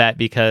note that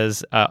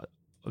because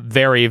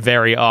very,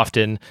 very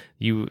often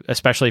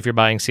especially if you're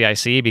buying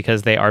CIC,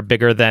 because they are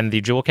bigger than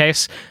the jewel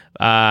case,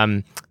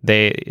 because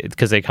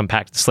they come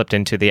slipped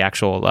into the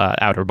actual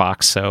outer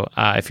box. So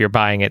if you're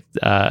buying it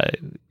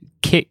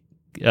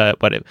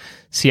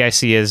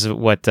CIC is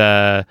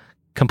what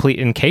complete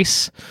in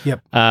case.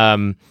 Yep.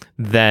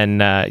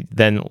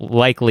 Then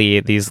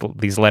likely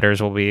these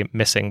letters will be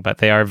missing, but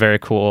they are very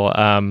cool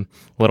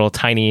little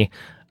tiny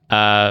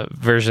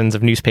versions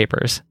of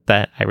newspapers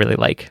that I really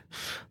like.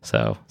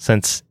 So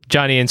since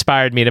Johnny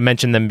inspired me to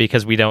mention them,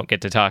 because we don't get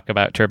to talk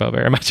about Turbo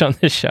very much on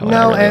this show.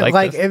 No, and I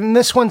really and and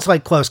this one's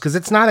like close because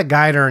it's not a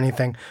guide or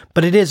anything,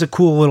 but it is a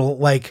cool little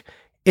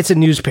it's a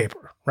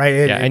newspaper,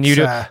 right? And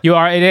you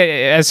are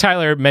as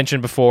Tyler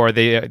mentioned before,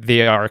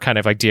 they are kind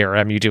of like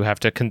DRM. You do have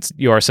to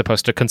you are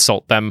supposed to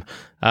consult them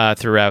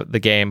throughout the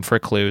game for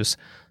clues.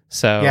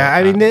 So yeah,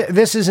 I mean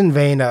this is in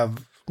vein of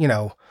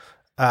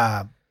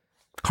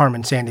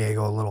Carmen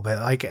Sandiego a little bit.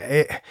 Like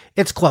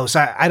it's close.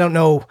 I don't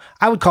know.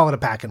 I would call it a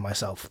pack-in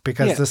myself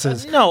because this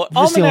is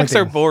almanacs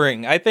are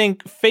boring. I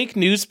think fake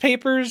news,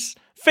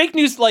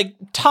 like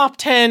top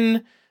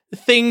 10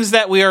 things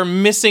that we are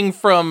missing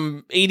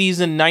from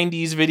 80s and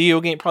 90s video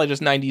game, probably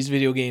just 90s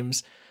video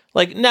games.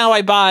 Like now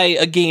I buy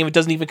a game, it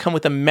doesn't even come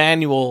with a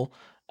manual.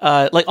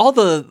 Like all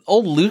the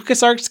old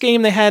LucasArts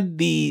game, they had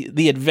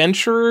the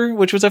Adventurer,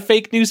 which was a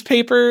fake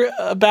newspaper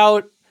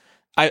about.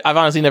 I've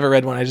honestly never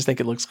read one. I just think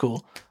it looks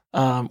cool.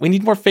 We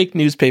need more fake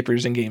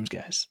newspapers in games,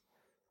 guys.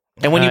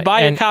 And when you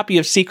buy a copy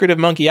of Secret of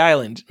Monkey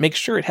Island, make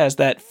sure it has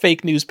that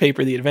fake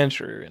newspaper, The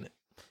Adventurer, in it.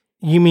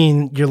 You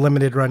mean your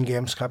limited run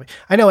games copy?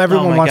 I know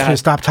everyone wants me to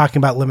stop talking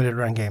about limited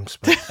run games.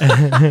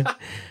 But.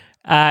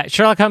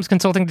 Sherlock Holmes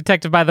Consulting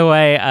Detective, by the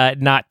way,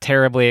 not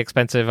terribly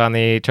expensive on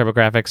the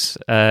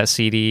TurboGrafx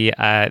CD.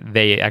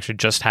 They actually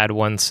just had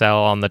one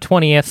sell on the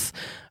 20th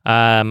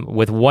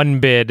with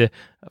one bid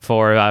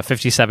for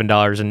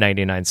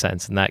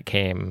 $57.99, and that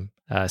came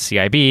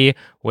CIB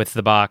with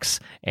the box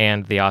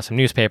and the awesome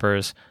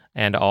newspapers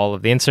and all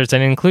of the inserts,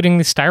 and including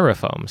the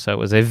styrofoam. So it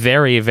was a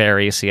very,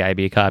 very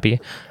CIB copy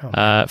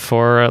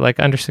for like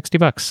under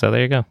 $60. So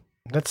there you go.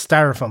 That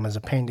styrofoam is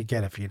a pain to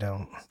get if you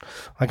don't.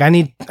 Like I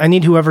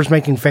need whoever's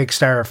making fake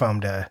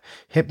styrofoam to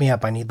hit me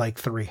up. I need like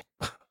 3.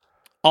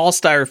 All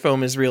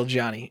styrofoam is real,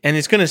 Johnny, and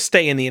it's going to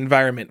stay in the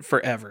environment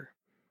forever.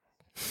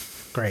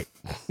 Great.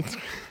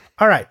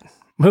 All right,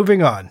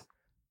 moving on.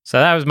 So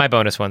that was my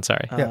bonus one.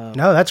 Sorry. Yeah.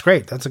 No, that's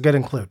great. That's a good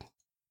include.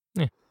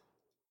 Yeah.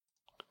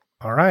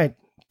 All right,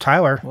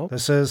 Tyler. Well,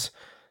 this is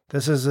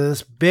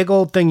this big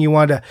old thing you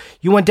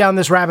went down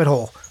this rabbit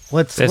hole.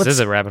 This is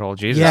a rabbit hole.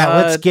 Jesus. Yeah.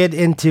 Let's get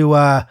into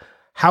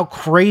how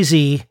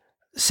crazy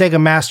Sega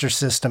Master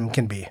System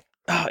can be.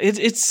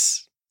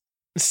 It's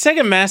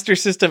Sega Master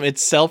System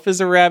itself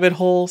is a rabbit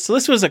hole. So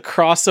this was a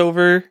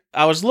crossover.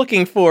 I was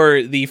looking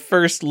for the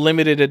first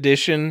limited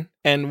edition,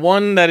 and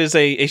one that is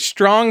a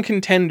strong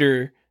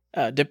contender.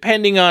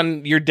 Depending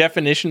on your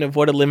definition of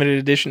what a limited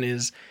edition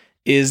is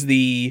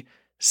the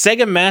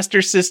Sega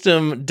Master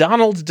System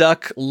Donald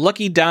Duck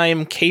Lucky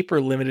Dime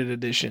Caper Limited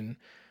Edition,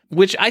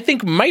 which I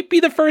think might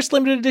be the first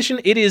limited edition.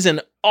 It is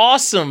an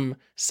awesome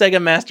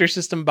Sega Master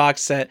System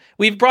box set.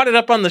 We've brought it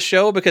up on the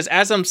show because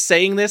as I'm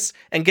saying this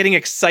and getting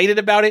excited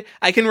about it,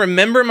 I can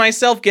remember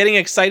myself getting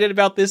excited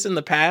about this in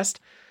the past.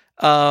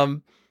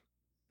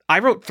 I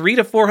wrote $300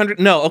 to $400.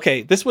 No,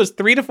 okay, this was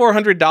 $300 to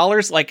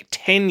 $400 like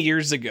 10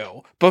 years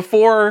ago,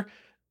 before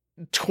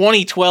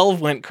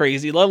 2012 went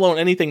crazy. Let alone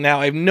anything now.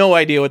 I have no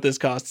idea what this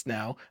costs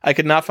now. I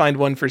could not find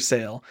one for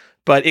sale,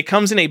 but it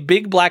comes in a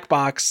big black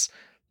box,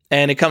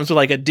 and it comes with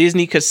like a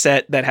Disney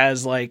cassette that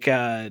has like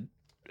I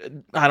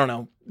don't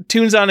know,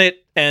 tunes on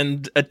it,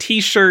 and a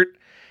T-shirt.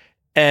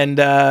 And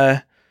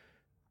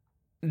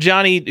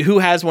Johnny, who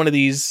has one of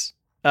these?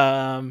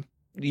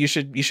 You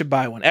should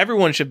buy one.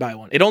 Everyone should buy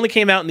one. It only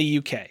came out in the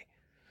UK.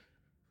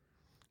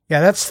 Yeah,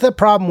 that's the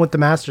problem with the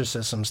Master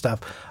System stuff.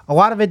 A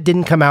lot of it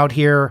didn't come out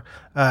here,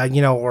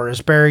 or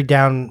is buried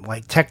down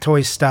like Tech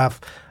Toy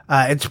stuff.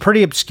 It's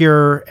pretty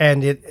obscure,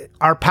 and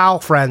our PAL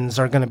friends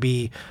are going to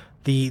be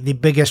the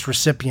biggest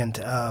recipient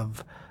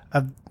of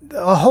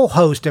a whole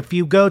host. If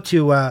you go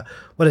to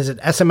what is it,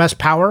 SMS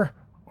Power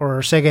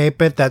or Sega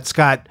 8-Bit, that's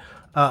got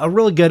a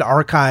really good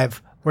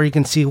archive where you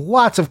can see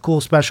lots of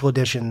cool special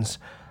editions.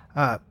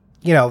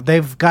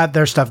 They've got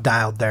their stuff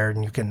dialed there,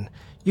 and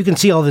you can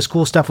see all this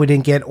cool stuff we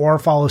didn't get, or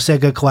follow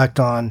Sega Collect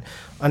on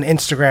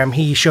Instagram.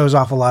 He shows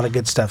off a lot of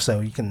good stuff, so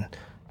you can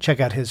check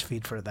out his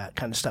feed for that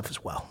kind of stuff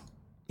as well.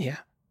 Yeah.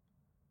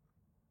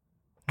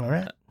 All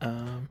right.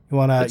 You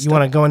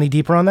wanna go any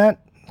deeper on that?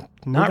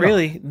 Not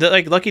really.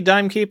 Like Lucky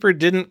Dime Caper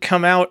didn't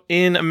come out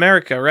in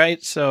America,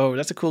 right? So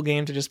that's a cool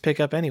game to just pick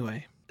up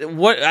anyway.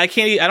 I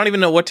don't even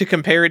know what to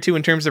compare it to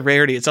in terms of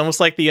rarity. It's almost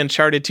like the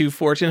Uncharted 2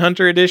 Fortune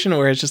Hunter edition,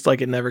 where it's just like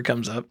it never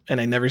comes up,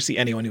 and I never see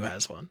anyone who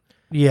has one.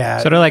 Yeah,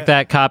 sort of like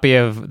that copy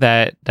of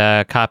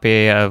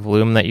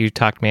Loom that you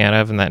talked me out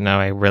of, and that now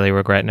I really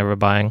regret never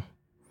buying.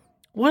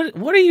 What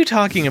are you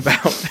talking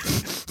about?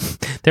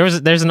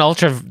 There's an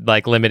ultra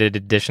like limited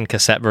edition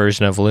cassette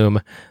version of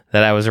Loom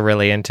that I was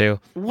really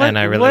into, and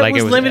I really like it.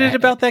 What was limited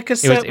about that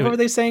cassette? What were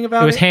they saying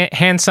about it? It was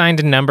hand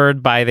signed and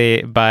numbered by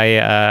the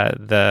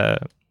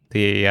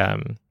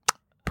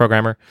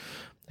programmer,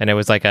 and it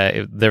was like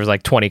there was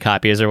like 20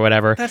 copies or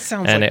whatever. That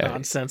sounds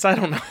nonsense. I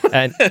don't know.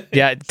 And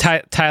yeah,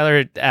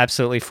 Tyler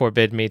absolutely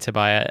forbid me to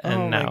buy it,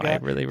 and now I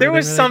really there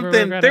was really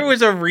something. regret there it.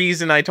 was a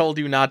reason I told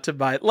you not to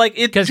buy it. Like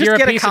it, just you're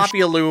get a a piece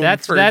copy of Loom.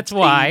 That's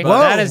why. Whoa.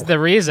 That is the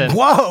reason.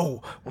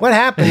 Whoa! What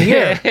happened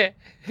here?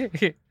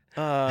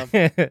 No,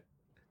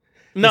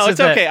 it's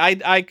okay.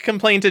 I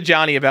complained to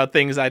Johnny about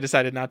things I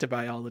decided not to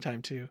buy all the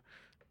time too.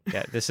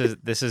 Yeah, this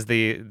is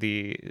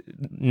the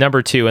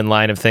number 2 in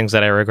line of things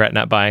that I regret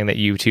not buying that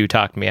you two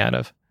talked me out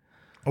of.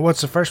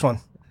 What's the first one?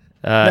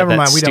 Never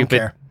mind. We don't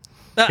care.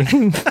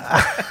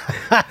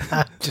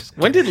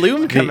 When did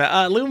Loom come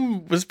out?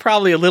 Loom was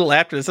probably a little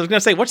after this. I was going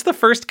to say, what's the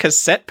first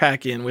cassette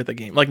pack in with a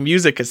game, like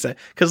music cassette?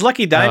 Because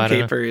Lucky Dime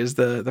Caper is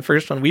the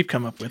first one we've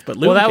come up with. But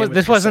Loom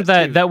this wasn't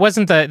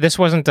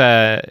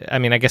the. I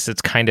mean, I guess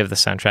it's kind of the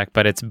soundtrack,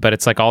 but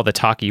it's like all the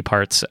talkie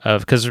parts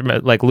of, because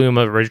like Loom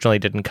originally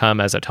didn't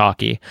come as a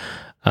talkie.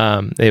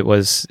 It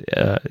was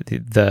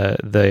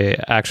the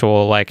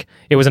actual, like,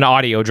 it was an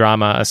audio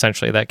drama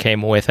essentially that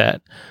came with it.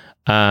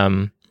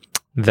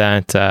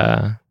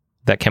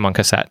 That came on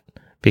cassette,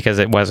 because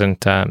it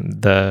wasn't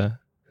the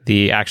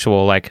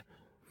actual like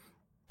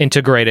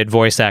integrated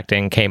voice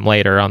acting came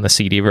later on the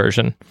CD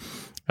version.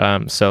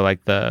 So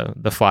like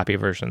the floppy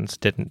versions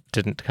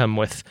didn't come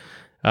with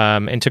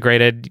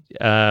integrated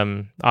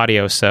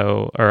audio,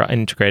 or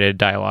integrated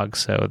dialogue.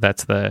 So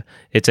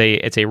it's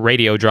a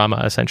radio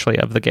drama essentially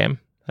of the game.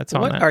 That's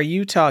on that. What are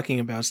you talking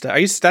about?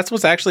 That's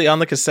what's actually on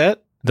the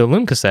cassette? The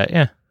Loom cassette,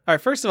 yeah. All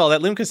right, first of all,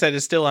 that Loom cassette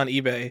is still on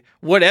eBay.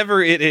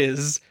 Whatever it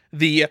is,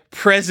 the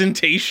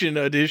presentation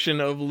edition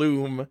of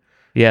Loom.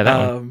 Yeah,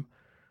 that one.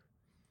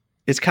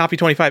 It's copy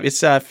 25.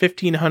 It's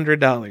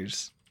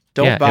 $1,500.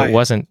 Don't buy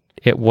it.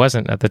 It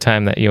wasn't at the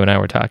time that you and I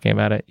were talking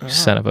about it. You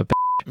son of a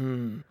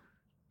bitch.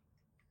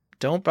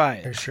 Don't buy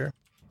it. Are you sure?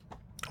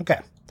 Okay.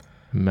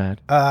 I'm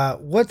mad. I'm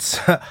going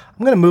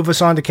to move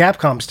us on to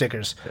Capcom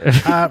stickers.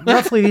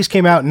 Roughly, these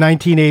came out in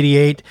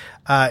 1988.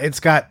 It's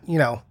got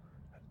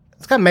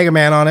Mega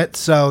Man on it,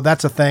 so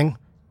that's a thing.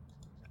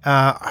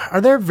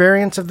 Are there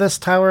variants of this,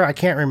 Tyler? I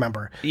can't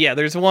remember. Yeah,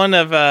 there's one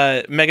of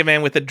Mega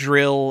Man with a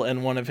drill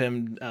and one of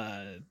him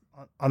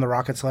on the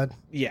rocket sled.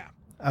 Yeah.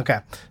 Okay.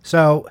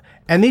 So,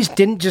 and these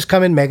didn't just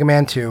come in Mega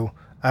Man 2.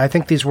 I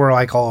think these were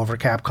like all over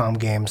Capcom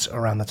games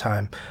around the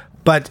time.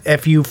 But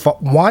if you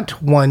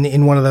want one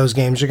in one of those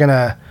games, you're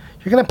gonna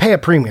pay a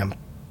premium.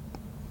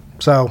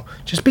 So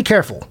just be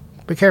careful.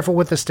 Be careful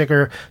with the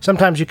sticker.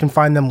 Sometimes you can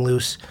find them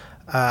loose.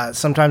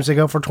 Sometimes they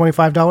go for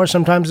 $25.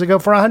 Sometimes they go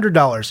for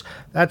 $100.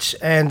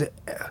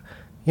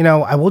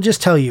 I will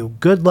just tell you,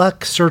 good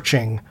luck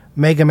searching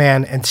Mega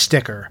Man and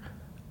sticker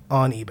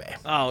on eBay.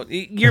 Oh,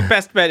 your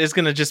best bet is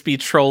going to just be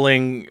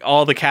trolling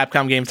all the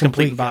Capcom games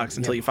complete box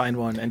until you find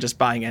one and just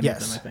buying any of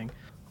them, I think.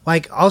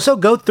 Like, also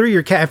go through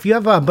your if you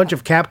have a bunch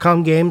of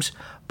Capcom games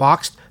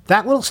boxed,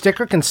 that little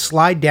sticker can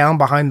slide down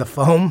behind the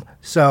foam.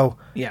 So,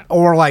 yeah.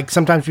 Or like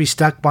sometimes be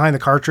stuck behind the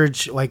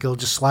cartridge, like it'll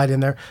just slide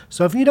in there.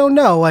 So if you don't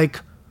know, like,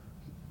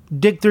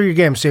 dig through your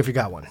game, see if you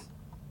got one.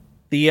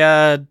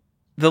 The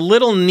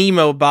Little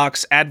Nemo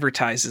box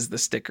advertises the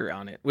sticker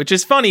on it, which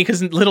is funny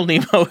because Little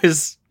Nemo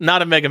is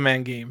not a Mega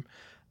Man game.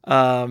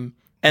 And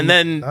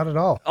then not at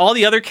all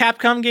the other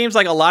Capcom games,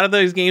 like a lot of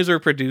those games were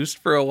produced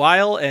for a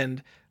while,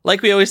 and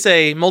like we always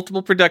say,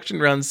 multiple production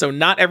runs, so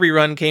not every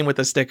run came with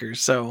a sticker.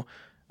 So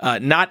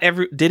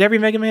did every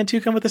Mega Man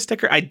 2 come with a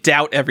sticker? I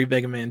doubt every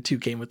Mega Man 2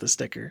 came with a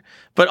sticker.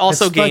 But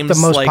also it's games like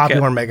the most like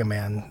popular Mega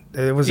Man.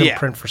 It was in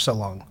print for so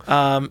long.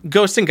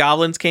 Ghosts and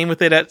Goblins came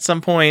with it at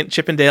some point.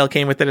 Chip and Dale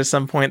came with it at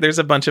some point. There's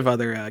a bunch of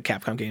other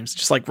Capcom games,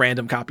 just like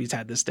random copies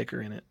had this sticker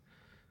in it.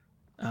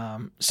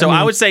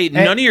 I would say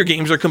none of your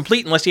games are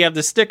complete unless you have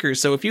the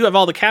stickers. So if you have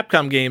all the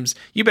Capcom games,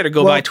 you better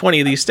go buy 20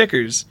 of these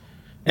stickers.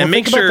 And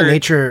make sure...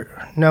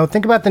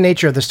 think about the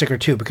nature of the sticker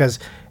too, because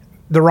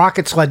the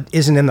rocket sled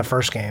isn't in the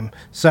first game.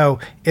 So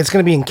it's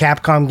going to be in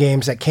Capcom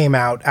games that came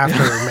out after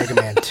Mega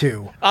Man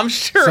 2. I'm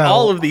sure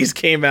all of these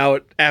came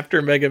out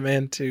after Mega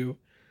Man 2.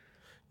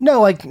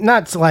 No, like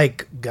not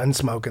like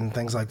Gunsmoke and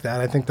things like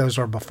that. I think those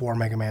were before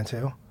Mega Man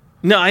 2.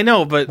 No, I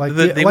know, but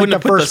they wouldn't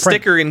have put the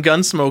sticker in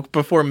Gunsmoke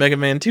before Mega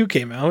Man 2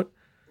 came out.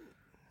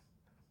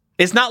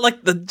 It's not like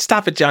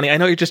Stop it, Johnny. I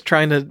know you're just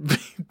trying to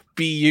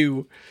be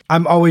you.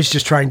 I'm always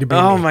just trying to be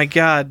me. Oh, my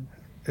God.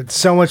 It's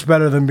so much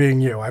better than being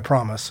you, I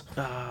promise.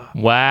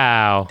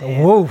 Wow.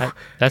 Whoa.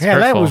 That's yeah,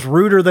 that hurtful. was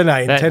ruder than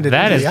I intended to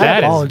be. I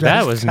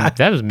apologize.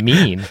 That was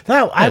mean.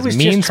 I was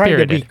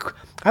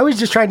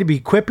just trying to be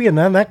quippy, and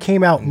then that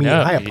came out mean.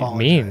 I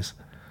apologize.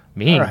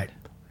 Mean. All right.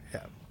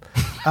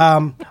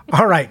 Yeah.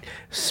 All right.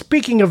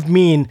 Speaking of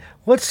mean,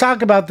 let's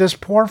talk about this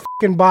poor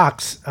fucking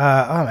box.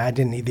 I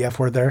didn't need the F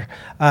word there.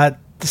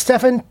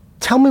 Stefan,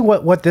 tell me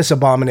what this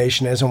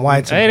abomination is and why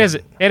it's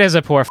important. It is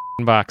a poor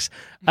f***ing box.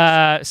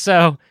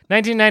 So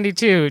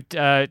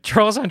 1992,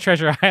 Trolls on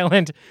Treasure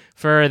Island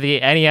for the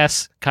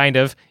NES, kind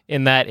of,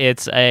 in that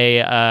it's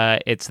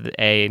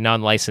a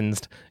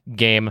non-licensed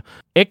game.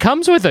 It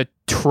comes with a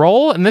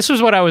troll, and this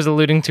was what I was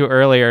alluding to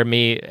earlier,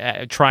 me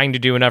trying to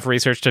do enough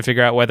research to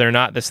figure out whether or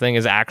not this thing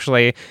is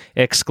actually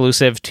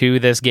exclusive to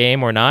this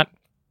game or not.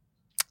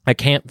 I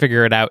can't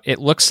figure it out. It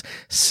looks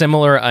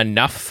similar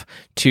enough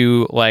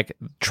to like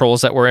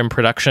Trolls that were in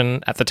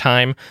production at the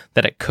time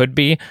that it could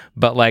be,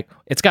 but like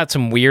it's got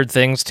some weird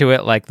things to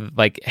it,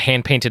 like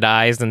hand painted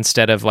eyes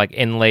instead of like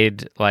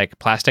inlaid like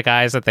plastic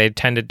eyes that they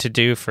tended to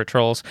do for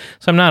Trolls.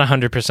 So I'm not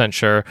 100%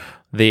 sure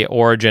the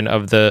origin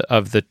of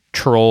the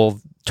troll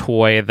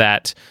toy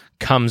that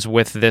comes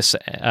with this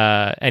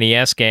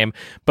NES game.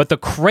 But the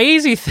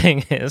crazy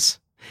thing is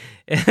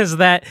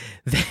that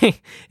they,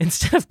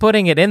 instead of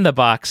putting it in the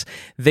box,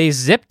 they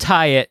zip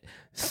tie it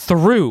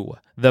through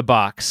the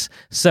box.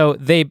 So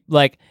they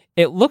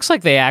it looks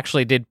like they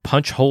actually did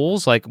punch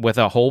holes, like with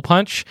a hole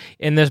punch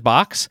in this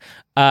box.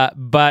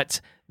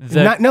 But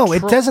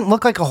it doesn't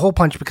look like a hole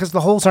punch because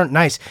the holes aren't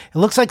nice. It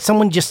looks like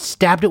someone just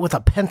stabbed it with a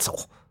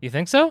pencil. You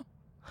think so?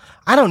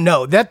 I don't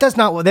know. That does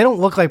not. They don't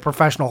look like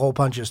professional hole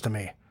punches to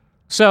me.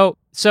 So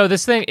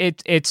this thing,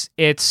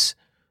 it's.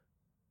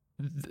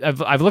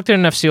 I've looked at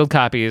enough sealed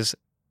copies.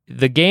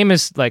 The game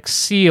is like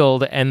sealed,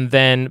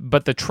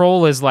 but the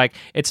troll is like,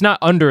 it's not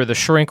under the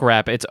shrink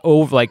wrap. It's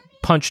over, like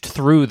punched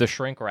through the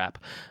shrink wrap.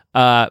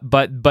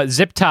 But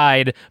zip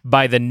tied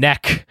by the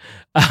neck.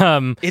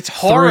 It's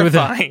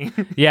horrifying.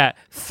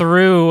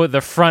 Through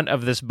the front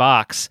of this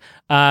box.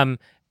 I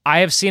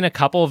have seen a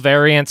couple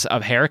variants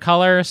of hair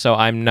color, so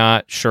I'm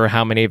not sure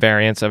how many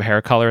variants of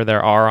hair color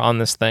there are on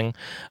this thing.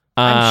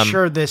 I'm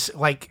sure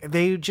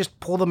they just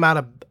pulled them out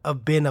of a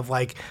bin of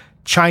like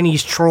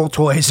Chinese troll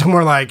toys, and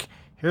we're like,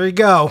 here you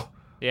go.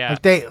 Yeah.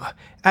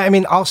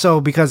 Also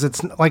because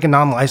it's like a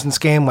non-licensed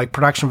game, like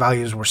production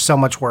values were so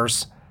much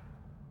worse.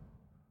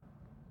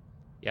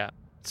 Yeah.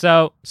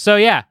 So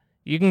yeah,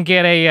 you can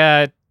get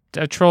a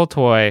troll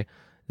toy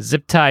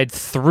zip tied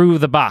through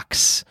the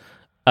box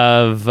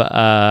of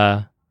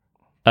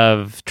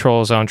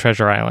Trolls on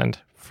Treasure Island.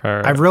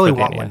 I really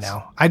want one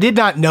now. I did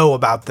not know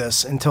about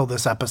this until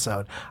this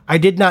episode. I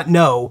did not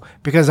know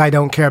because I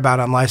don't care about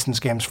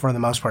unlicensed games for the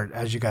most part,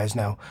 as you guys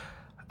know.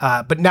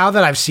 But now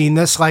that I've seen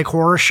this like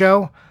horror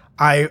show,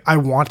 I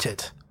want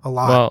it a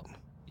lot. Well,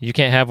 you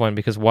can't have one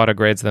because WATA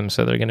grades them,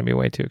 so they're going to be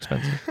way too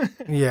expensive.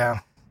 Yeah.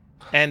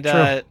 And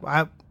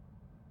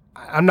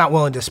I'm not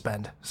willing to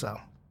spend, so.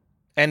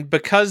 And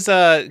because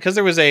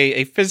there was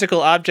a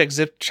physical object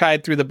zip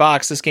tied through the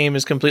box, this game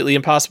is completely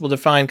impossible to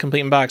find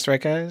complete in box,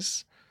 right,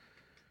 guys?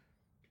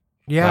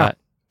 Yeah.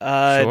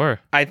 Sure.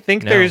 I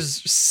think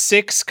there's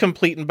 6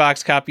 complete in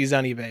box copies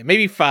on eBay,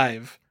 maybe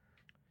 5.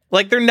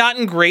 Like, they're not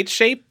in great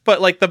shape,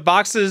 but like the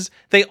boxes,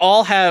 they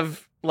all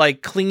have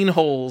like clean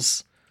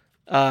holes.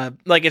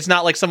 Like it's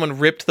not like someone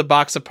ripped the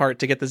box apart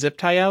to get the zip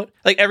tie out.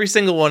 Like every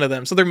single one of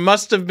them. So there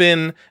must have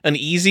been an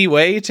easy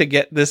way to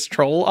get this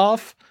troll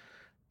off.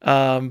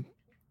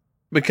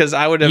 Because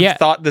I would have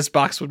thought this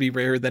box would be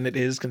rarer than it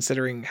is,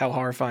 considering how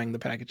horrifying the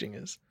packaging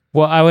is.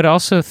 Well, I would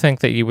also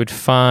think that you would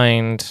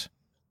find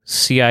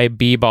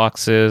CIB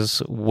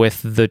boxes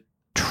with the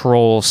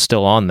troll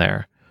still on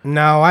there.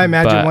 No, I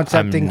imagine once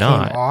that thing came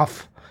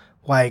off,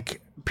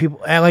 like people,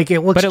 like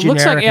it looks. But it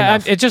looks like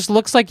it just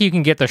looks like you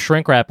can get the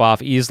shrink wrap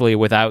off easily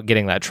without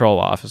getting that troll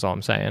off. Is all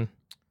I'm saying.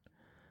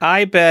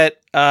 I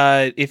bet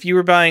if you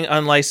were buying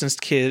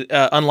unlicensed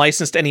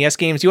NES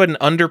games, you had an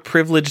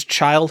underprivileged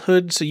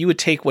childhood, so you would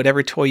take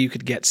whatever toy you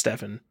could get,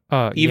 Stefan.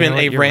 Even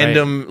a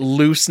random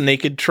loose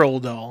naked troll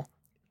doll.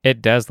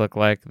 It does look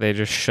like they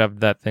just shoved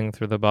that thing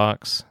through the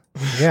box.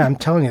 Yeah, I'm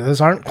telling you,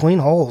 those aren't clean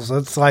holes.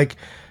 It's like,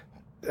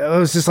 it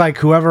was just like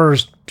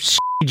whoever's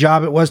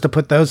job it was to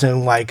put those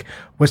in, like,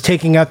 was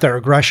taking out their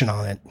aggression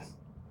on it.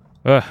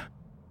 Ugh.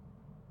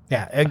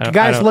 Yeah,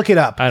 guys, look it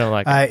up. I don't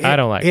like it. I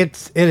don't like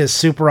it. It is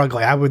super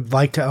ugly. I would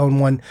like to own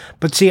one,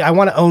 but see, I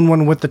want to own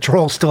one with the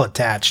troll still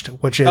attached,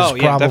 which is probably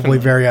definitely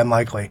very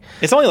unlikely.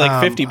 It's only like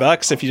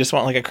 $50 if you just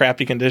want like a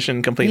crappy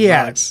condition complete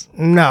box.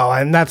 No,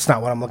 and that's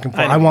not what I'm looking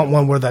for. I want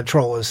one where that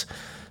troll is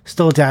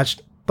still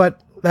attached,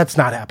 but that's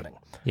not happening.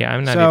 Yeah,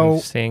 I'm not even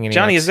seeing any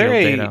Johnny, is there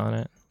data on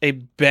it. A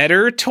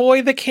better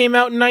toy that came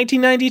out in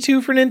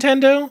 1992 for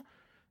Nintendo?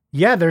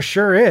 Yeah, there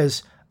sure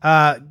is.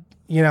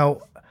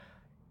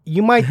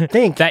 You might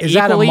think, that is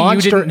that a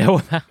monster? You didn't know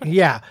about?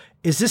 Yeah.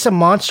 Is this a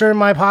monster in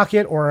my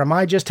pocket, or am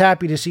I just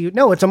happy to see you?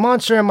 No, it's a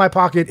monster in my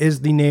pocket is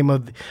the name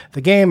of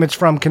the game. It's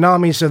from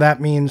Konami, so that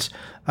means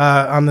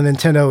on the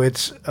Nintendo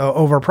it's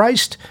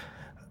overpriced.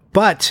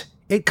 but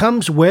it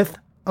comes with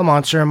a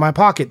monster in my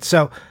pocket.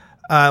 So,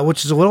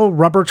 which is a little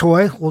rubber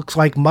toy, looks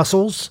like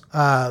Muscles,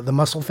 the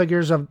muscle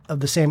figures of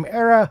the same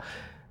era.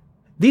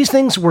 These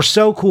things were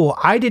so cool.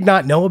 I did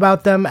not know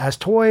about them as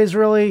toys,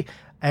 really,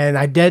 and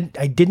I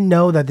didn't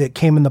know that it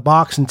came in the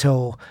box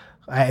until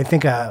I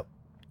think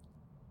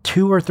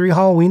 2 or 3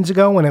 Halloweens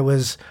ago when it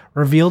was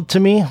revealed to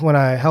me when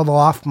I held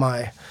aloft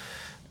my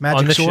magic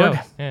on the sword.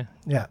 show.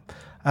 Yeah.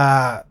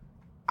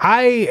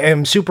 I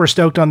am super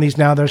stoked on these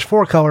now. There's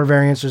 4 color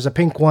variants. There's a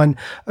pink one,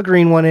 a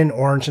green one, and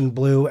orange and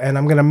blue. And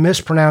I'm going to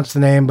mispronounce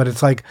the name, but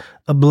it's like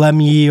a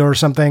Blemye or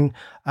something.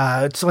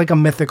 It's like a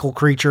mythical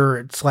creature.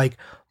 It's like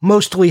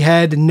mostly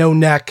head, no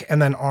neck,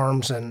 and then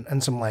arms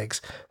and some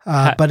legs.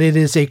 But it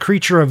is a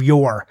creature of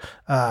yore.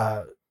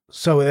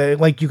 So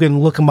like you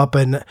can look them up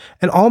in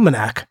an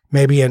almanac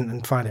maybe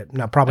and find it.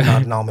 No, probably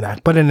not an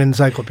almanac, but an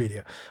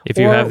encyclopedia. If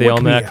you have the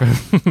almanac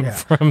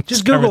from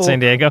just Google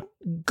San Diego,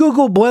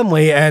 Google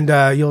Blemley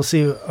and you'll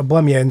see a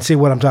Blemia and see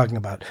what I'm talking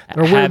about.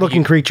 They're a weird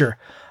looking creature.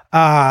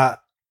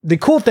 The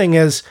cool thing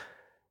is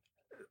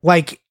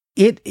like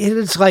it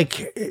is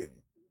like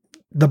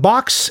the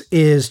box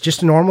is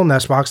just a normal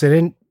nest box. They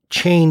didn't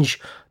change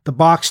the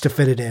box to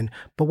fit it in,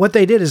 but what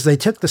they did is they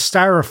took the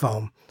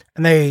styrofoam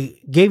and they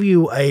gave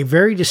you a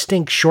very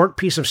distinct short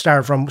piece of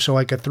styrofoam, so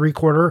like a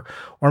 3/4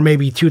 or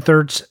maybe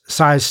 2/3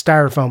 size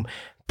styrofoam,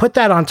 put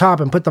that on top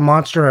and put the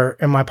monster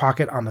in my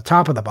pocket on the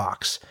top of the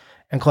box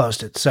and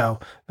closed it. So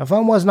the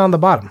foam wasn't on the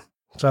bottom.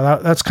 So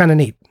that's kind of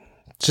neat.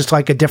 It's just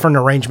like a different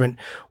arrangement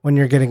when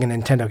you're getting a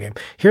Nintendo game.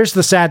 Here's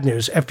the sad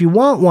news. If you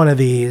want one of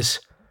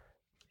these,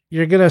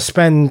 you're going to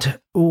spend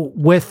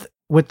with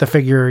the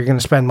figure, you're going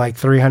to spend like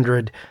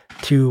 $300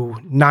 to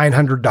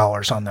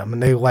 $900 on them.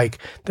 And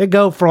they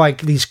go for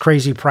like these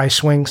crazy price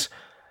swings.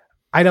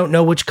 I don't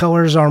know which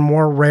colors are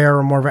more rare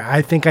or more,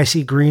 I think I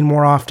see green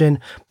more often,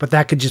 but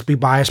that could just be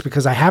biased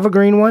because I have a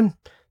green one.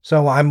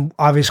 So I'm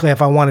obviously,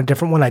 if I want a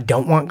different one, I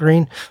don't want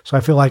green. So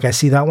I feel like I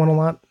see that one a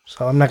lot.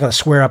 So I'm not going to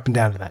swear up and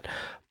down to that,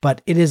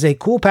 but it is a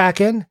cool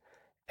pack-in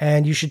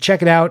and you should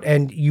check it out.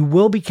 And you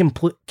will be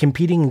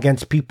competing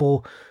against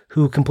people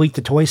who complete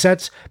the toy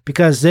sets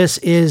because this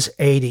is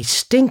a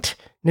distinct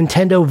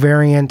Nintendo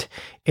variant.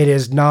 It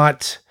is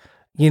not,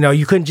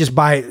 you couldn't just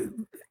buy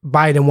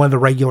it in one of the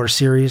regular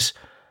series.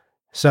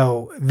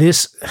 So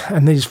this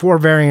and these 4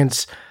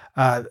 variants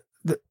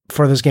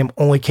for this game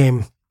only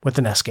came with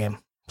the NES game.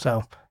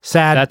 So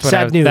sad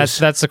news.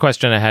 That's the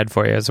question I had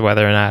for you, is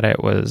whether or not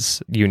it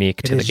was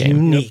unique to the game.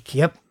 Unique,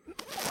 yep.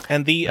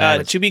 And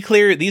to be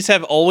clear, these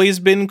have always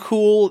been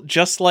cool,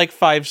 just like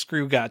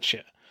 5-Screw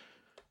Gotcha.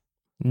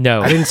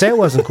 No, I didn't say it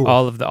wasn't cool.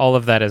 all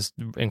of that is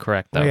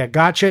incorrect, though. Oh, yeah,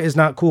 Gotcha is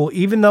not cool.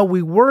 Even though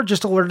we were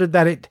just alerted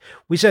that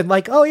we said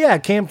like, oh yeah,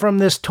 it came from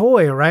this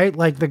toy, right?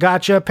 Like the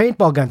Gotcha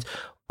paintball guns.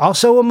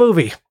 Also a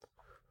movie.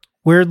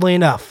 Weirdly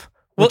enough.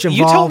 Well,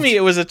 you told me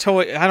it was a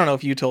toy. I don't know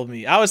if you told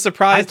me. I was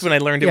surprised when I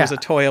learned it was a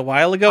toy a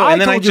while ago,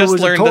 and then I just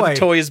learned that the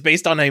toy is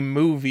based on a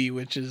movie,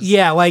 which is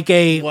like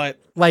a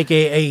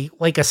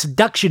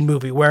seduction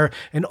movie where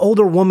an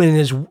older woman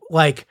is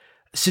like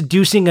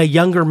seducing a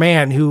younger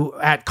man who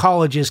at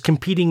college is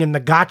competing in the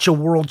Gotcha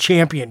World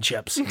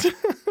Championships.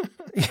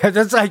 Yeah,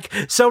 that's like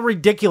so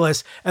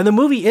ridiculous. And the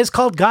movie is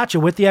called Gotcha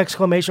with the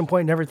exclamation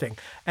point and everything.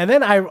 And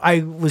then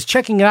I was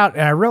checking it out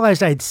and I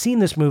realized I had seen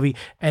this movie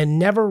and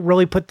never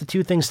really put the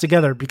two things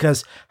together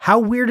because how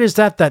weird is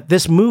that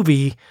this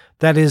movie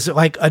that is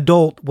like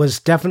adult was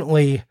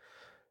definitely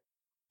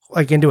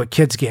like into a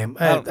kid's game.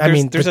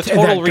 There's a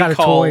Total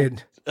Recall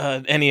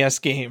NES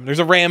game. There's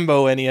a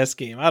Rambo NES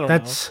game. I don't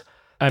know.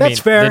 That's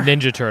fair. The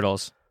Ninja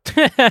Turtles.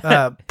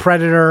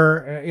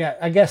 Predator. Yeah,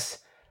 I guess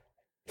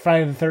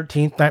Friday the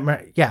 13th,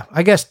 Nightmare. Yeah,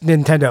 I guess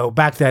Nintendo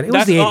back then. It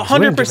was the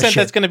 80s. 100%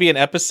 that's going to be an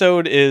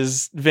episode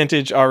is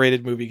vintage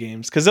R-rated movie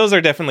games because those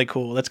are definitely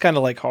cool. That's kind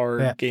of like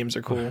horror games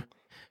are cool.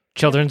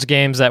 Children's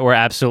games that were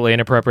absolutely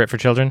inappropriate for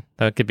children.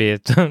 That could be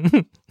its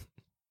own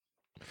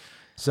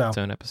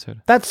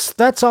episode.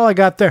 That's all I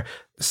got there.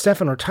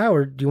 Stefan or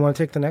Tyler, do you want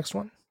to take the next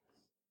one?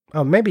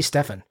 Oh, maybe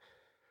Stefan.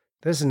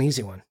 This is an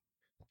easy one.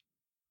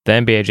 The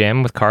NBA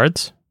Jam with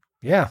cards?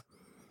 Yeah.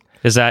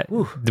 Is it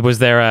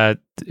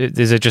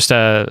just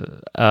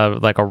a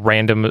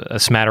random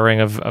smattering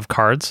of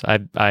cards? I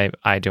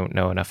don't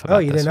know enough about this. Oh,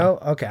 you didn't know?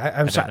 Okay.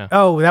 I'm sorry.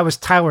 Oh, that was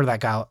Tyler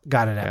that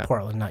got it at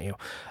Portland, not you.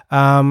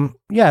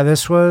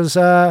 This was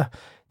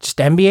just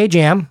NBA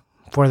Jam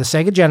for the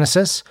Sega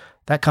Genesis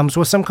that comes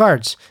with some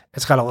cards.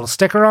 It's got a little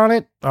sticker on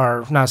it,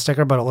 or not a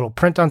sticker, but a little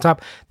print on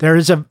top.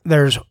 There's a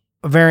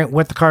variant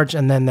with the cards,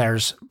 and then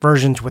there's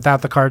versions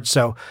without the cards.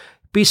 So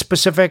be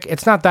specific.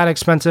 It's not that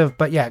expensive,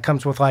 but yeah, it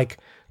comes with like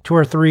 2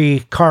 or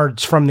 3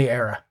 cards from the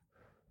era.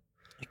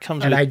 It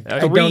comes with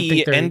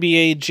 3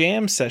 NBA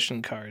Jam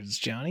session cards,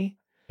 Johnny.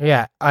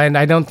 Yeah, and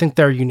I don't think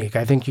they're unique.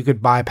 I think you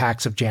could buy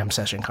packs of Jam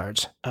session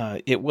cards.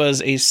 It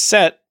was a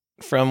set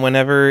from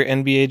whenever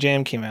NBA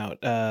Jam came out,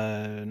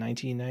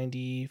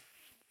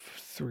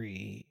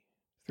 1993.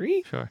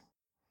 3? Sure.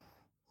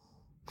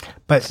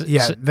 But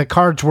the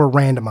cards were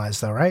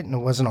randomized though, right? And it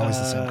wasn't always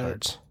the same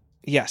cards.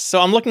 Yes. So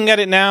I'm looking at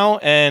it now,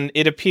 and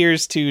it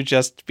appears to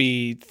just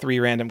be 3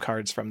 random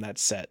cards from that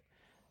set.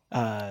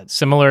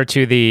 Similar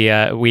to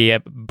the we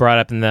brought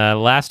up in the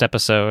last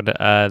episode,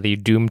 the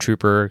Doom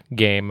Trooper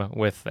game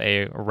with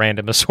a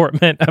random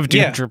assortment of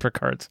Doom Trooper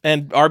cards.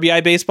 And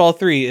RBI Baseball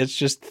 3, it's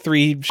just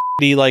 3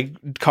 shitty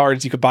like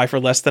cards you could buy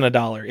for less than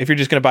 $1 if you're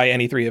just going to buy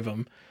any 3 of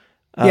them.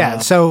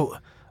 So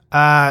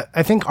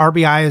I think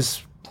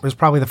RBI was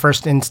probably the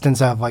first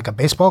instance of like a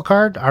baseball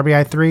card.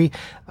 RBI 3,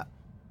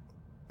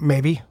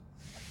 maybe.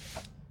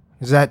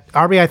 Is that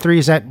RBI 3?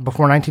 Is that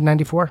before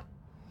 1994?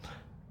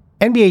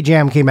 NBA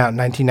Jam came out in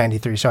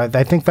 1993, so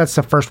I think that's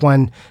the first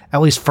one,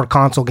 at least for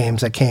console games,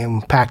 that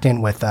came packed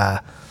in with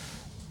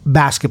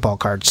basketball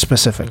cards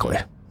specifically.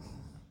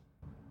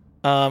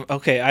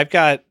 Okay, I've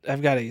got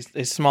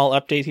a small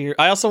update here.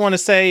 I also want to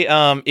say,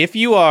 if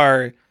you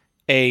are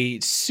a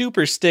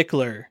super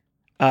stickler,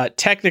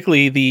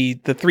 technically the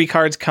 3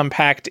 cards come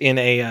packed in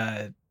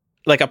a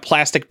like a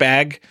plastic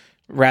bag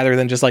rather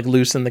than just like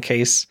loose in the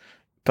case.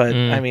 But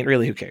I mean,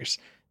 really, who cares?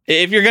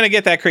 If you're going to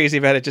get that crazy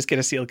about it, just get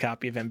a sealed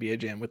copy of NBA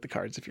Jam with the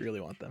cards if you really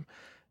want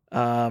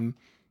them.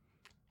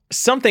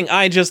 Something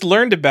I just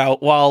learned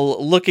about while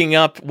looking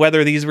up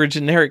whether these were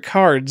generic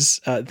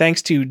cards,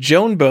 thanks to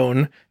Joan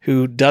Bone,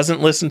 who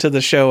doesn't listen to the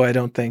show, I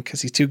don't think,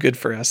 because he's too good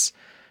for us.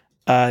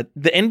 The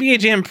NBA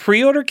Jam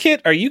pre-order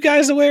kit, are you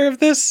guys aware of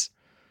this?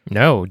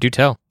 No, do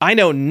tell. I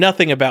know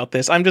nothing about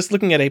this. I'm just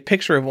looking at a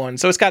picture of one.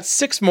 So it's got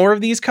 6 more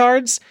of these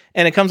cards,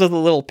 and it comes with a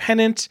little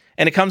pennant,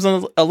 and it comes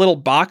in a little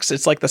box.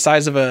 It's like the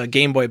size of a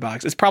Game Boy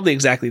box. It's probably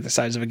exactly the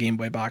size of a Game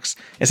Boy box.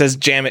 It says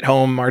Jam at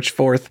Home, March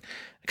 4th.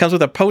 It comes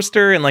with a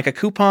poster and like a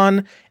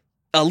coupon,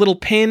 a little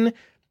pin,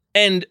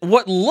 and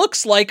what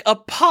looks like a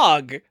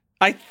Pog.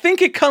 I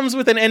think it comes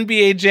with an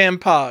NBA Jam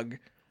Pog.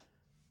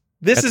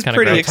 This is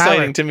pretty exciting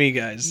Tyler, to me,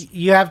 guys.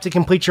 You have to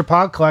complete your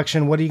Pog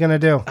collection. What are you going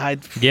to do?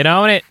 Get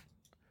on it.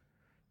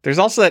 There's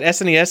also that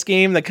SNES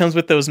game that comes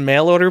with those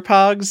mail order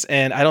Pogs,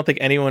 and I don't think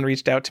anyone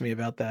reached out to me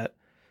about that.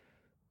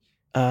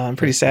 I'm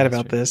pretty sad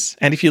about this.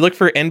 And if you look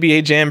for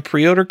NBA Jam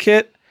pre-order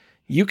kit,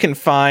 you can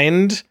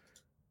find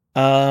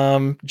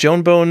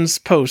Joan Bone's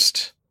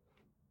post,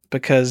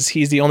 because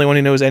he's the only one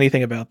who knows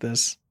anything about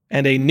this.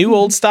 And a new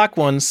old stock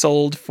one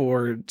sold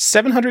for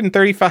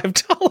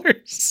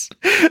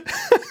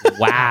 $735.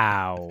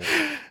 Wow.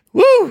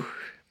 Woo!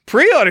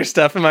 Pre-order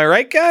stuff, am I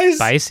right, guys?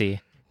 Spicy.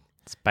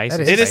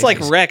 Spicy. It is like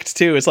wrecked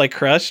too. It's like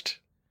crushed.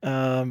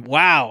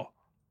 Wow.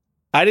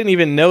 I didn't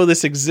even know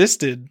this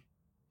existed.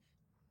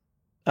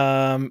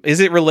 Is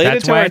it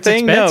related to our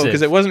thing? Expensive. No,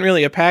 because it wasn't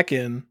really a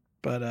pack-in.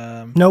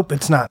 But nope,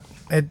 it's not.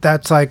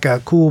 That's like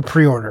a cool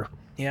pre-order.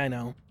 Yeah, I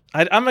know.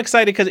 I'm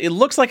excited because it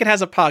looks like it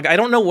has a Pog. I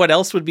don't know what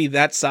else would be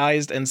that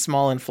sized and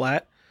small and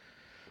flat.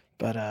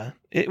 But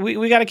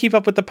we got to keep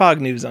up with the Pog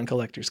news on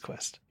Collector's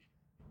Quest.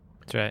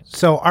 That's right.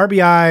 So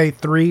RBI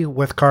 3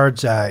 with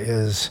cards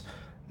is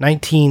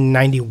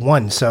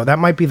 1991, so that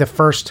might be the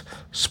first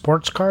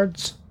sports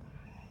cards,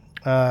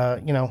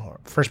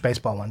 first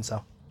baseball ones.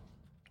 So,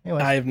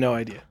 anyway, I have no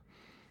idea.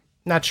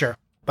 Not sure,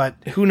 but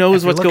who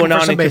knows what's going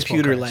on in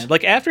computer cards. land?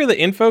 Like after the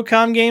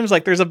Infocom games,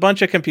 like there's a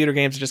bunch of computer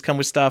games that just come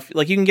with stuff.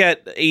 Like you can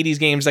get 80s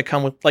games that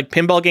come with like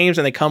pinball games,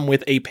 and they come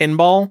with a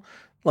pinball.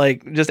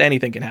 Like just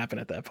anything can happen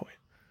at that point.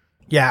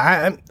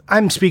 Yeah,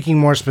 I'm speaking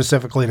more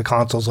specifically to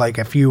consoles. Like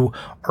if you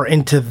are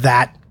into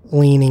that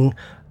leaning,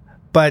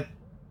 but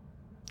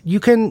you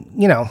can,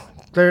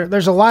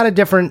 there's a lot of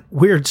different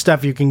weird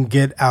stuff you can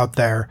get out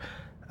there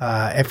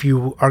if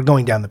you are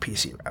going down the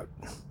PC route.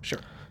 Sure.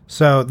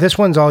 So this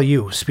one's all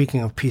you.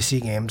 Speaking of PC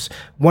games,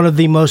 one of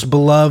the most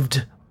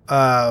beloved,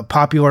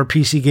 popular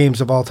PC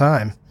games of all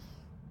time.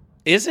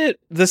 Is it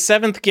The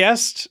Seventh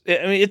Guest?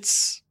 I mean,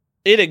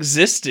 it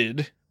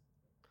existed.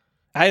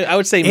 I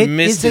would say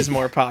Myst is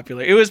more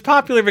popular. It was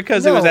popular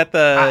because it was at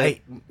the...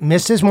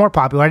 Myst is more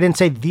popular. I didn't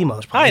say the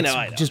most popular.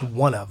 I know. Just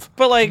one of.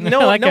 But like,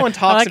 no one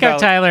talks about... I like how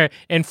Tyler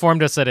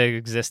informed us that it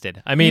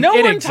existed. I mean, no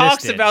it one existed.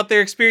 talks about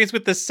their experience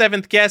with The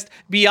Seventh Guest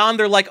beyond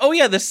they're like, oh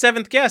yeah, The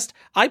Seventh Guest.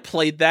 I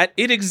played that.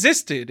 It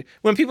existed.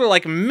 When people are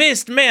like,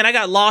 Myst, man, I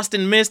got lost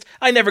in Myst.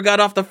 I never got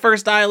off the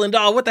first island.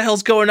 Oh, what the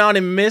hell's going on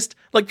in Myst?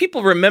 Like,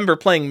 people remember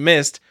playing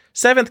Myst.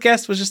 Seventh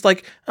Guest was just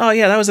like, oh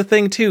yeah, that was a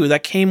thing too.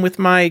 That came with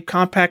my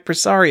compact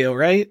Presario,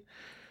 right?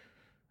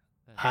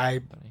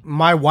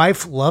 My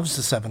wife loves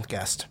The Seventh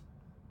Guest,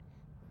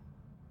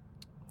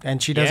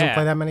 and she doesn't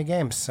play that many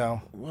games.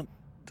 So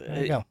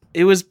there you go.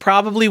 It was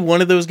probably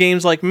one of those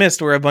games like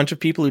Myst, where a bunch of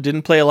people who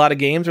didn't play a lot of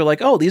games were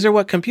like, "Oh, these are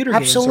what computer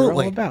games are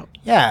all about."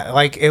 Yeah,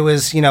 like it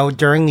was,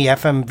 during the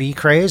FMV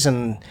craze,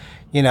 and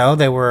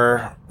they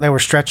were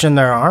stretching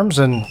their arms,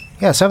 and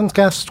Seventh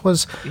Guest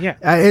was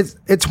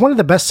it's one of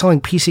the best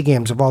selling PC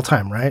games of all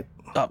time, right?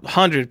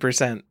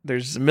 100%.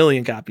 There's a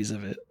million copies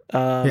of it.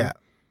 And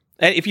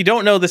if you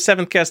don't know, The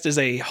Seventh Guest is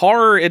a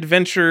horror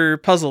adventure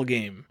puzzle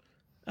game.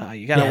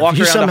 You gotta walk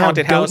around the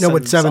haunted house. Don't know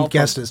what Seventh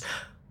Guest is.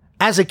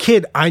 As a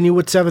kid, I knew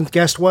what Seventh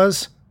Guest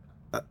was,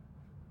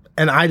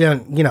 and I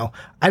didn't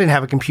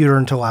have a computer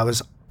until I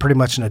was pretty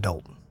much an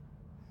adult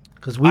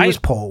because we was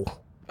poor.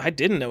 I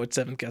didn't know what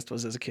Seventh Guest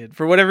was as a kid.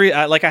 For whatever reason,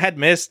 I had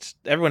Myst.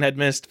 Everyone had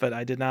Myst, but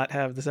I did not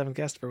have the Seventh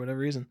Guest for whatever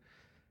reason.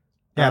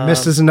 Yeah,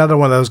 Myst is another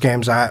one of those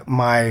games.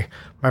 My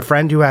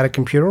friend who had a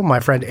computer, my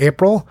friend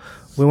April,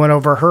 we went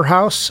over her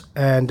house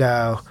and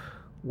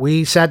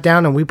we sat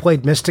down and we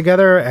played Myst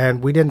together,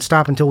 and we didn't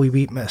stop until we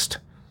beat Myst.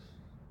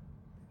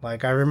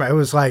 Like, I remember, it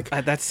was like...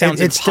 that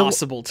sounds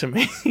impossible to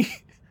me.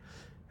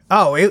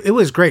 Oh, it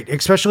was great,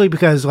 especially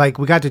because, like,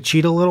 we got to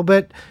cheat a little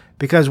bit,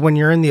 because when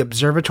you're in the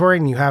observatory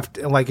and you have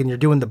to, like, and you're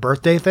doing the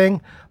birthday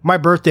thing, my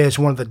birthday is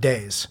one of the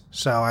days.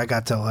 So I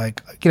got to,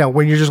 like,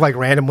 when you're just, like,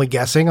 randomly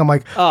guessing, I'm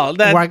like, oh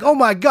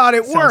my God,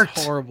 it worked.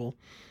 Horrible.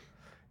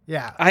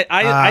 Yeah.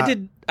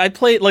 I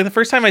played, like, the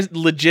first time I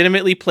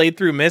legitimately played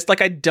through Myst,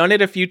 like, I'd done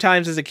it a few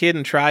times as a kid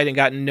and tried and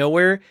got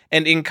nowhere.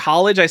 And in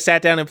college, I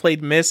sat down and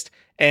played Myst,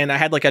 and I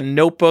had, like, a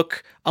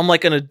notebook. I'm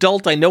like an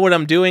adult. I know what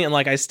I'm doing. And,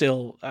 like, I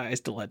still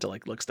had to,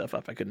 like, look stuff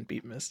up. I couldn't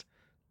beat Myst.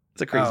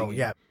 It's a crazy game.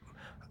 Yeah.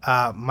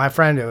 My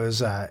friend, it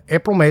was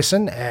April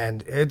Mason,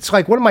 and it's,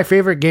 like, one of my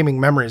favorite gaming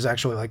memories,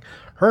 actually. Like,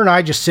 her and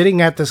I just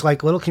sitting at this,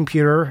 like, little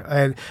computer.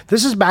 And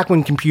this is back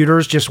when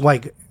computers just,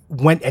 like,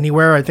 went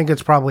anywhere. I think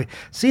it's either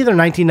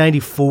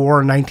 1994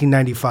 or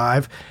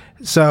 1995.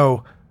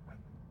 So,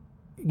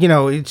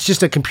 it's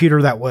just a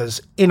computer that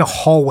was in a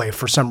hallway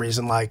for some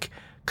reason, like,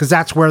 because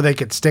that's where they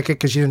could stick it,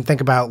 because you didn't think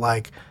about,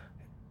 like,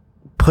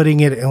 putting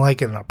it in,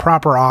 like, in a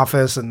proper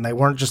office, and they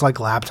weren't just like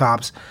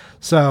laptops.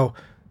 So,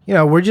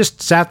 we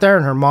just sat there,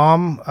 and her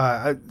mom,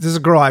 this is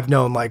a girl I've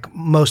known, like,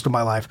 most of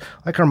my life.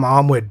 Like, her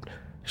mom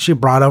she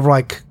brought over,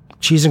 like,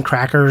 cheese and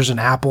crackers and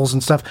apples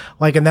and stuff.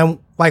 Like, and then,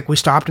 like, we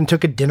stopped and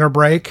took a dinner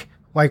break,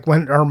 like,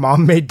 when our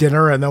mom made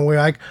dinner, and then we,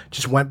 like,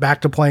 just went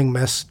back to playing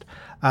Myst.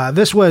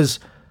 This was,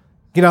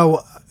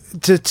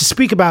 to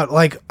speak about,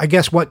 like, I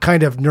guess what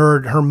kind of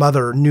nerd her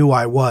mother knew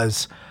I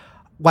was.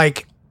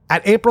 Like,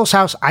 at April's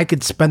house, I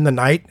could spend the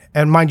night,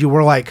 and mind you,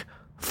 we're, like,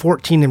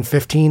 14 and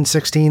 15,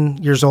 16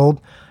 years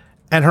old,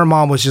 and her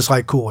mom was just,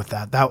 like, cool with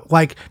that. That,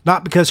 like,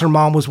 not because her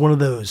mom was one of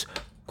those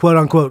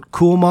quote-unquote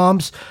cool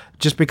moms,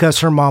 just because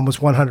her mom was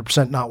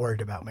 100% not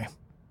worried about me.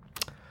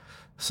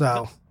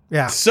 So,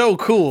 yeah. So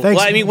cool. Thanks.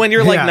 Well, I mean, when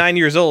you're like 9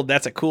 years old,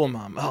 that's a cool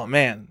mom. Oh,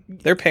 man.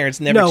 Their parents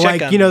never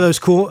check on them. Those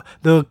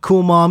the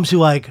cool moms who,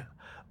 like,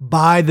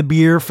 buy the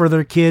beer for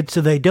their kids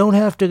so they don't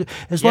have to,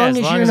 as long as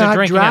you're not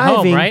drinking driving. at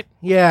home, right?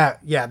 Yeah,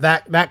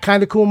 that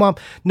kind of cool mom.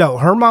 No,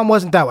 her mom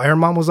wasn't that way. Her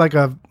mom was like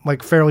a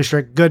fairly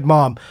strict, good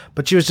mom,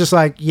 but she was just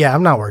like, yeah,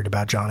 I'm not worried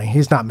about Johnny.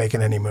 He's not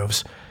making any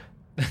moves.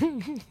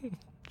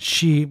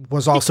 She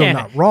was also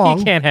not wrong.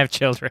 He can't have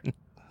children.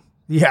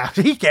 Yeah,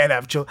 he can't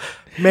have children.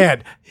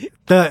 Man,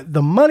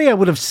 the money I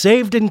would have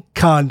saved in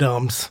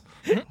condoms,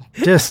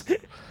 just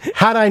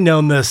had I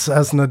known this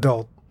as an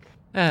adult.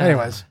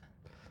 Anyways.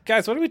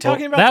 Guys, what are we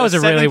talking about? That was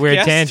a really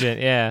weird tangent,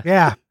 yeah.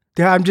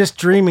 Yeah, I'm just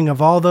dreaming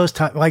of all those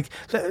times. Like,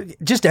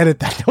 just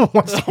edit that. No one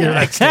wants to hear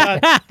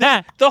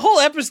that. The whole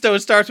episode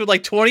starts with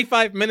like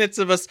 25 minutes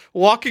of us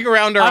walking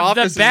around our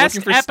offices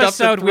looking for stuff to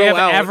throw out. The best episode we have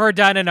ever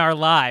done in our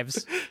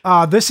lives.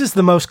 This is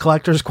the most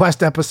Collector's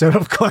Quest episode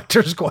of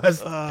Collector's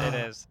Quest. It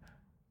is.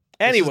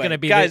 Anyway,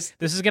 guys,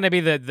 this is going to be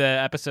the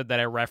episode that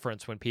I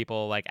reference when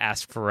people like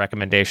ask for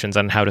recommendations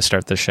on how to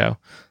start the show.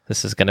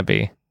 This is going to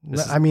be.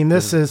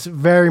 This is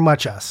very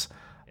much us.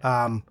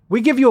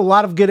 We give you a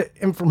lot of good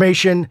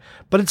information,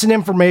 but it's an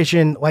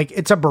information, like,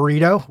 it's a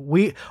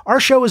burrito. Our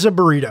show is a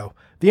burrito.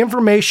 The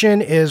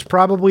information is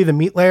probably the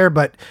meat layer,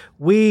 but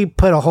we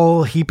put a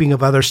whole heaping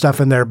of other stuff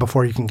in there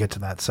before you can get to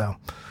that. So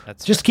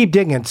just keep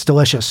digging. It's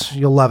delicious.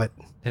 You'll love it.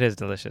 It is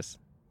delicious.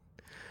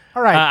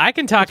 All right. I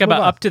can talk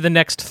about up to the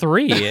next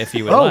 3 if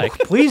you would like.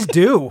 Please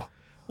do.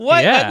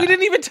 What? Yeah. We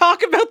didn't even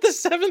talk about the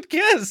seventh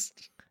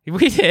guest.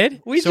 We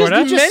did. We just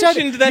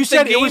mentioned that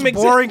the game was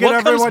boring and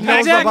everyone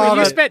knows about it.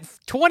 You spent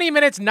 20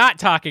 minutes not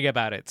talking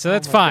about it, so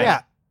that's fine.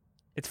 Yeah.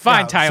 It's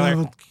fine,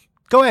 Tyler. So,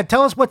 go ahead.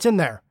 Tell us what's in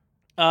there.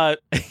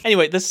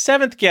 Anyway, the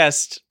seventh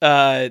guest,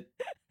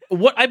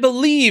 what I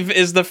believe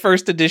is the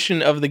first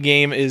edition of the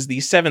game is the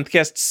Seventh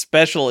Guest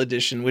Special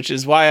Edition, which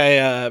is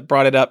why I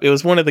brought it up. It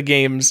was one of the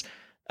games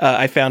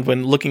I found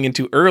when looking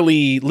into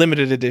early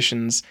limited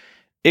editions.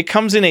 It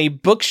comes in a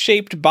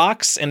book-shaped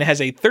box, and it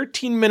has a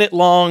 13-minute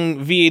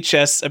long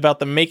VHS about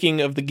the making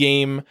of the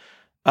game.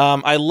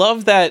 I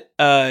love that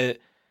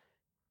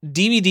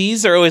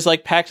DVDs are always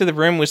like packed to the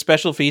brim with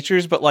special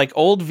features, but like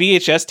old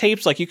VHS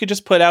tapes, like you could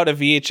just put out a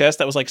VHS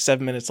that was like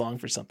 7 minutes long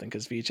for something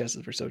because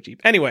VHSs were so cheap.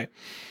 Anyway,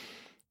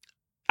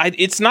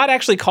 it's not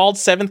actually called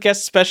Seventh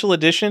Guest Special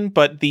Edition,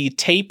 but the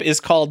tape is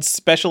called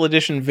Special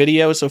Edition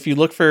Video. So if you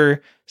look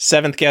for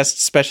Seventh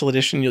Guest Special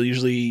Edition, you'll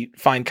usually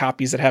find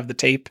copies that have the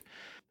tape.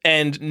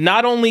 And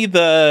not only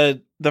the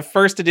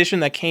first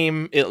edition that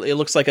came, it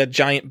looks like a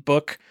giant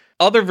book.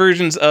 Other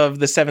versions of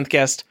the Seventh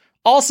Guest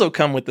also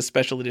come with the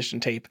special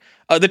edition tape.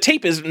 The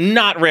tape is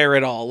not rare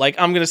at all. Like,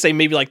 I'm going to say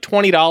maybe like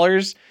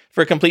 $20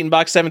 for a complete in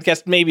box Seventh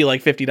Guest, maybe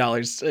like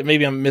 $50.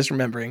 Maybe I'm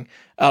misremembering.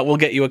 We'll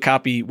get you a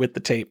copy with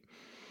the tape.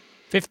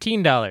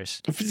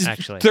 $15,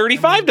 actually.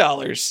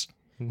 $35.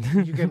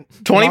 You can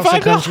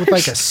 $25 comes with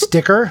like a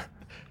sticker.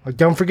 Like,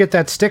 don't forget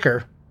that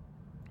sticker.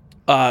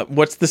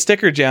 What's the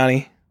sticker,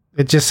 Johnny?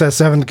 It just says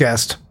Seventh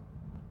Guest.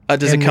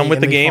 Does it come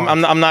with the game?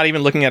 font. I'm not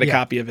even looking at a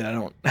copy of it. I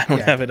don't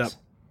have it up.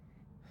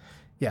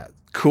 Yeah.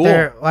 Cool.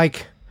 They're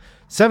like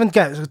Seventh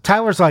Guest.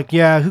 Tyler's like,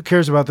 yeah, who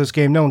cares about this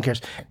game? No one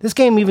cares. This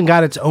game even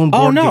got its own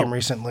board game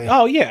recently.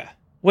 Oh yeah.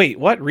 Wait,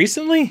 what?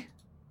 Recently?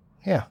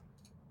 Yeah.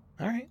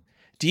 All right.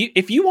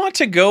 If you want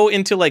to go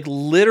into like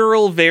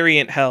literal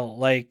variant hell,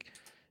 like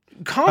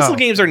console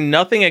games are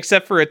nothing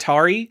except for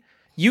Atari.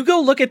 You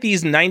go look at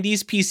these 90s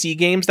PC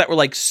games that were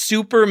like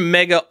super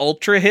mega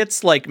ultra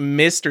hits like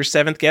Myst or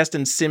Seventh Guest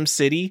and Sim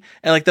City,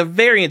 and like the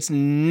variants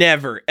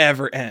never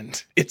ever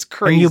end. It's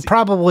crazy. And you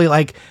probably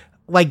like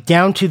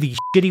down to the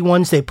shitty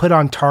ones they put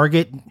on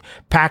Target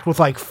packed with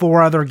like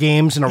 4 other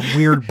games in a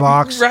weird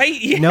box. Right?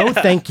 Yeah. No,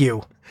 thank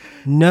you.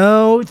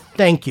 No,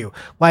 thank you.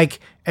 Like,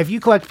 if you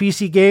collect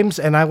PC games,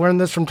 and I learned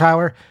this from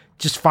Tyler,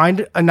 just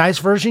find a nice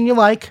version you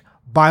like,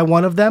 buy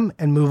one of them,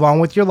 and move on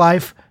with your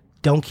life.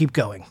 Don't keep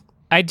going.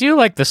 I do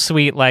like the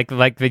sweet, like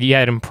the you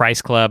had in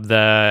Price Club,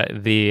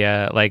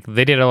 the like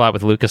they did a lot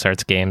with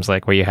LucasArts games,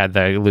 like where you had the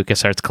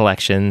LucasArts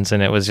collections,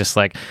 and it was just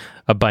like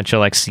a bunch of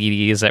like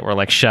CDs that were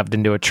like shoved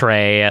into a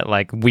tray at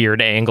like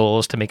weird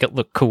angles to make it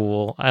look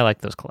cool. I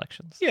like those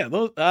collections. Yeah,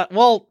 those.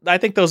 Well, I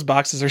think those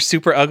boxes are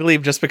super ugly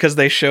just because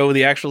they show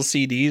the actual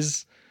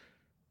CDs.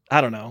 I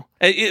don't know.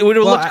 It would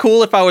have looked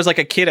cool if I was like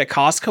a kid at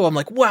Costco. I'm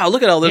like, wow,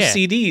 look at all those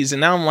CDs,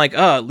 and now I'm like,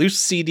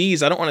 loose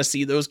CDs. I don't want to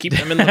see those. Keep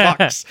them in the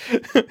box.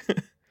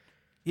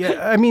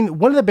 Yeah, I mean,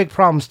 one of the big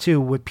problems too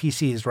with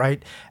PCs,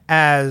 right?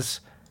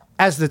 As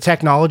the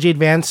technology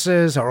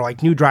advances or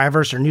like new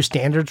drivers or new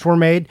standards were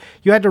made,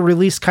 you had to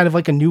release kind of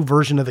like a new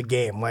version of the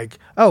game. Like,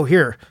 oh,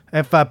 here,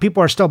 if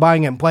people are still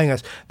buying it and playing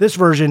us, this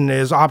version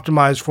is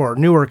optimized for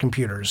newer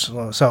computers.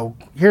 So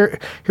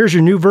here's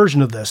your new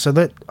version of this. So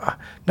that,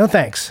 no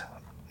thanks.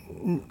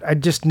 I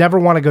just never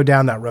want to go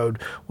down that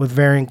road with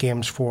variant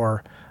games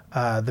for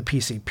the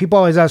PC. People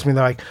always ask me,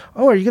 they're like,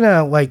 oh, are you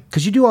gonna like,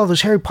 because you do all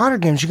those Harry Potter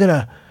games, you're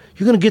gonna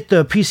get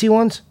the PC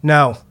ones?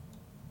 No.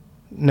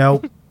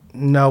 Nope.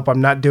 Nope.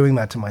 I'm not doing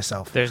that to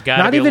myself. There's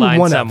got to be a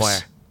line somewhere.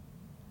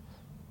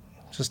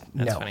 Just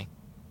That's no. funny.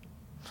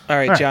 All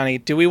right, Johnny.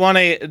 Do you want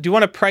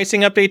a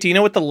pricing update? Do you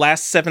know what the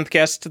last Seventh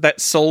Guest that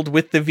sold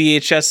with the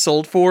VHS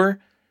sold for?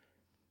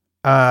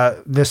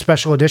 The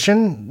special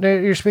edition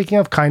that you're speaking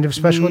of, kind of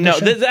special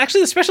edition? No,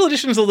 actually, the special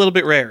edition is a little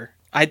bit rare.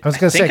 I was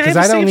going to say, because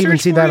I don't even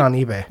see that on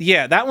eBay.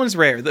 Yeah, that one's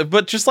rare.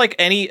 But just like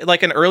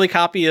an early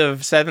copy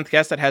of Seventh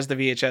Guest that has the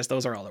VHS,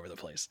 those are all over the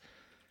place.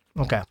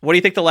 Okay. What do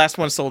you think the last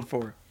one sold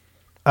for?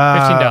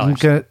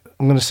 $15.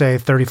 I'm going to say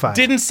 35.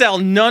 Didn't sell.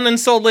 None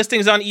unsold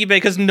listings on eBay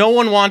because no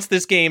one wants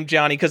this game,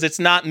 Johnny, because it's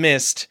not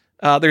Myst.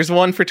 There's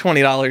one for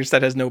 $20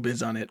 that has no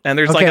bids on it, and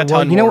there's like a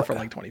ton more for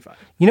like $25.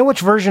 You know which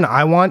version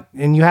I want,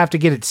 and you have to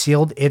get it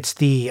sealed. It's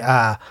the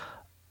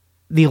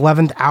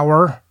 11th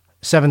Hour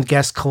Seventh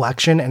Guest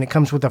collection, and it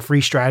comes with a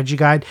free strategy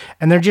guide,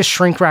 and they're just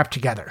shrink wrapped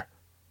together.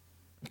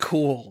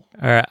 Cool.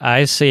 All right,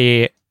 I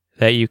see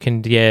that you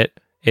can get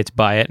it's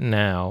buy it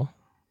now.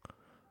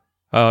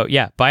 Oh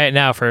yeah, buy it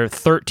now for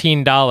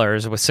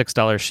 $13 with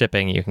 $6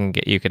 shipping.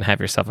 You can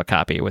have yourself a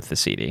copy with the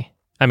CD.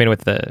 I mean,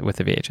 with the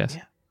VHS.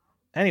 Yeah.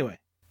 Anyway.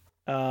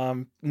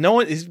 No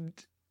one is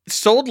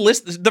sold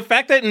list. The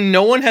fact that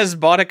no one has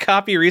bought a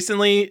copy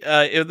recently,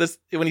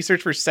 when you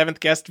search for Seventh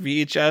Guest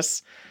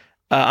VHS,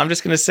 I'm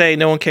just going to say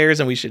no one cares,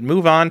 and we should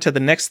move on to the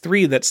next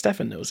 3 that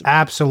Stefan knows about.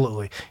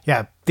 Absolutely.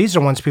 Yeah, these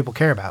are ones people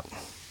care about.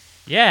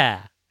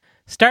 Yeah.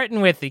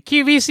 Starting with the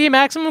QVC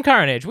Maximum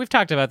Carnage. We've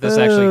talked about this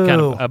actually kind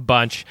of a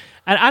bunch.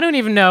 And I don't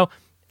even know.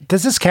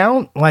 Does this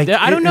count? Like,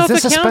 I don't know if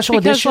this it a counts special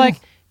edition?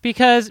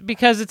 Because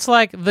it's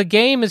like the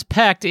game is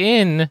packed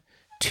in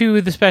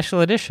to the special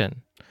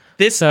edition.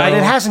 But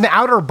it has an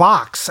outer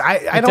box.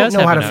 I don't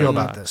know how to feel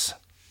about this.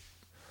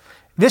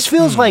 This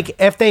feels like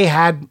if they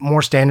had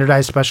more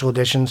standardized special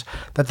editions,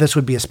 that this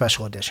would be a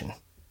special edition.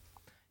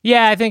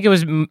 Yeah, I think it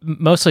was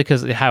mostly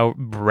because how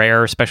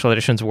rare special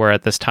editions were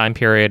at this time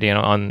period. You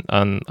know,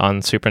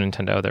 on Super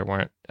Nintendo, there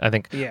weren't. I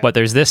think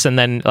there's this, and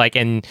then like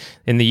in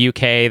the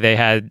UK they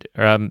had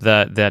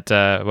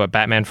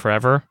Batman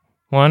Forever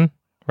one,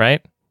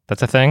 right?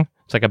 That's a thing.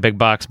 It's like a big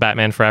box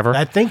Batman Forever.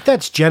 I think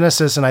that's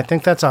Genesis, and I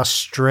think that's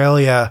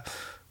Australia.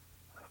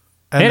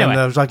 And then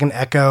there's like an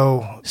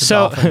Echo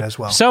Dolphin as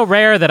well. So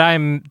rare that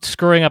I'm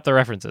screwing up the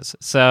references.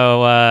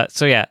 So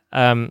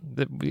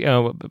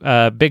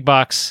big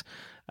box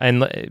in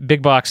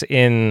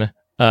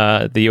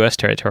the U.S.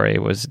 territory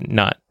was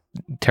not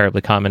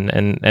terribly common,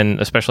 and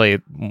especially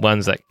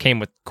ones that came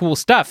with cool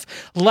stuff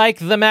like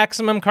the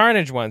Maximum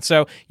Carnage one.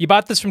 So you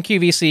bought this from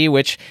QVC,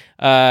 which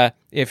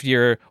if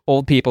you're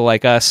old people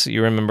like us,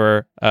 you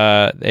remember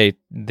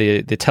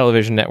the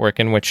television network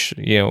in which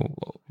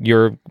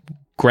your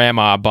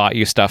grandma bought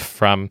you stuff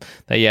from,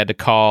 that you had to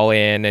call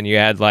in, and you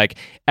had like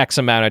X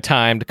amount of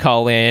time to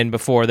call in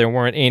before there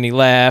weren't any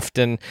left,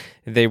 and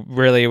it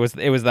was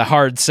the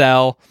hard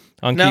sell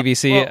on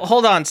QVC. Well,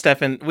 hold on,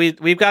 Stefan.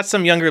 We've got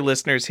some younger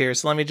listeners here,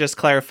 so let me just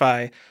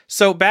clarify.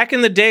 So back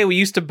in the day, we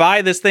used to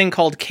buy this thing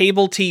called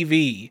cable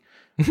TV,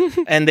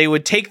 and they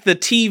would take the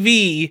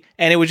TV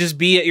and it would just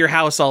be at your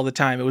house all the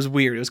time. It was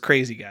weird. It was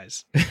crazy,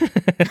 guys.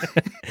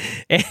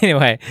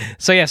 Anyway,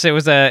 so yes, it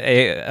was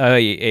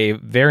a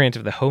variant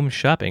of the Home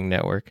Shopping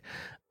Network.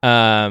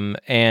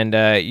 And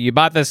you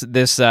bought this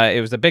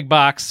it was a big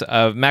box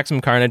of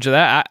Maximum Carnage.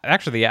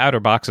 Actually, the outer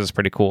box is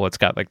pretty cool. It's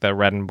got like the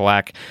red and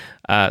black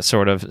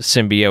sort of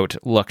symbiote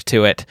look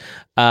to it,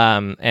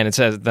 and it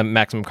says the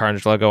Maximum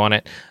Carnage logo on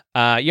it.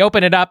 You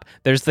open it up,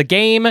 there's the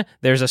game,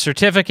 there's a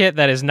certificate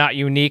that is not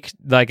unique,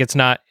 like it's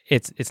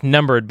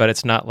numbered, but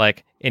it's not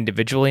like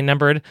individually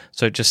numbered,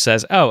 so it just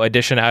says, oh,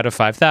 edition out of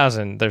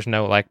 5,000. There's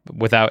no like,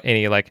 without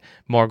any like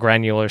more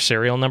granular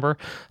serial number.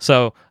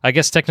 So I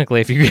guess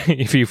technically if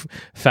you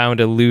found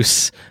a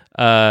loose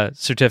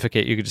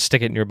certificate, you could just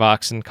stick it in your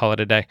box and call it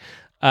a day.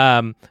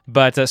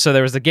 But so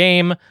there was the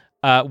game,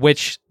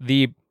 which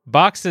the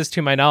boxes,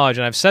 to my knowledge,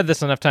 and I've said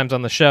this enough times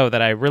on the show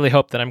that I really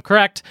hope that I'm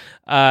correct,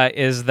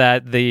 is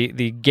that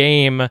the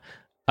game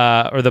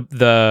or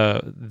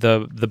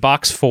the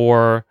box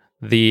for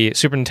the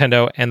Super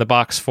Nintendo and the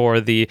box for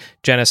the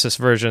Genesis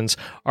versions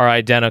are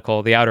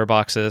identical, the outer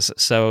boxes,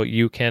 so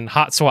you can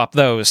hot swap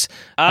those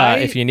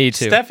if you need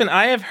to. Stefan,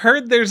 I have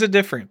heard there's a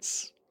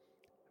difference.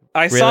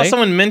 I saw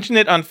someone mention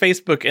it on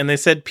Facebook and they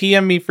said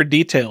PM me for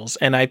details,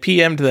 and I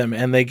PM'd them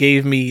and they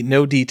gave me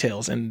no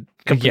details and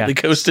completely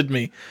ghosted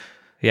me.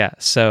 Yeah,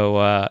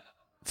 so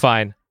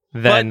fine.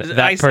 Then but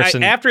that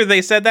person... after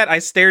they said that, I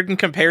stared and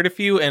compared a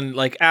few, and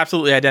like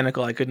absolutely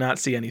identical. I could not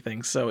see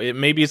anything. So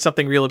maybe it's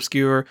something real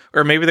obscure,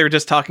 or maybe they were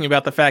just talking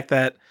about the fact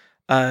that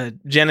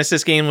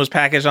Genesis game was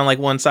packaged on like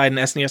one side and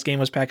SNES game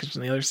was packaged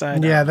on the other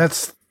side. Yeah,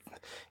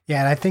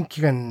 and I think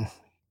you can...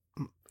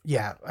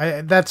 Yeah,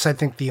 that's, I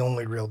think, the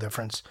only real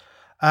difference.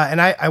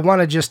 And I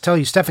want to just tell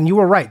you, Stefan, you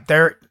were right.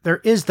 There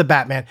is the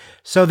Batman.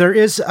 So there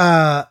is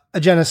a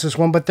Genesis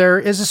one, but there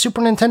is a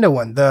Super Nintendo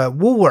one, the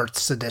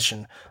Woolworths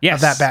edition of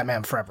that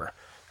Batman Forever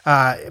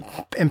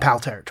in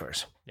PAL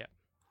territories. Yeah,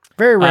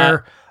 very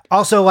rare.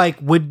 Also, like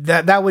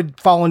that would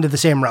fall into the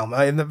same realm.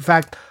 In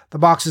fact, the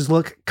boxes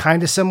look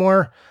kind of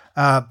similar,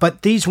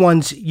 but these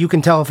ones you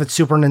can tell if it's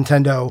Super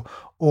Nintendo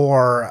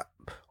or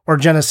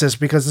Genesis,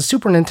 because the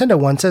Super Nintendo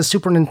one says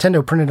Super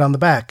Nintendo printed on the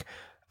back.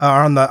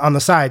 On the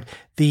side,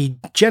 the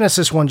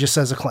Genesis one just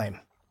says Acclaim.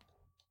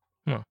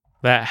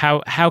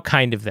 How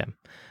kind of them.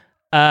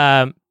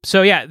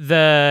 So yeah,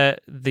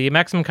 the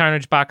Maximum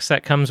Carnage box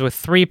set comes with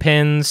 3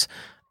 pins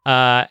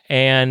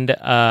and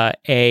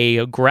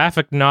a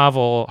graphic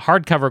novel,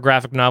 hardcover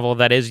graphic novel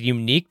that is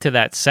unique to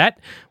that set,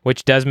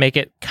 which does make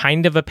it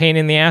kind of a pain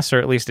in the ass, or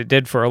at least it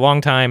did for a long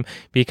time,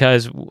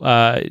 because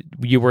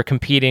you were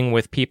competing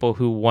with people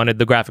who wanted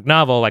the graphic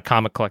novel, like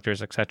comic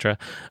collectors, etc.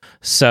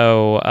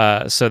 So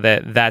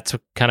that's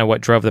kind of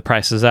what drove the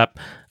prices up.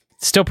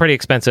 Still pretty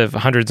expensive,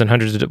 hundreds and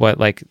hundreds of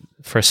like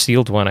for a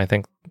sealed one, I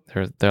think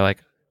they're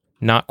like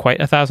not quite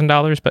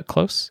 $1,000, but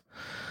close.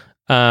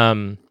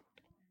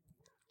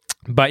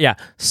 But yeah,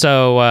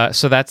 so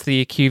that's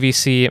the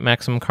QVC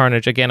Maximum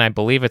Carnage. Again, I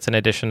believe it's an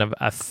edition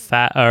of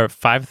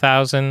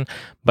 5,000,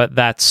 but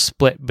that's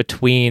split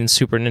between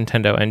Super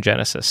Nintendo and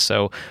Genesis.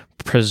 So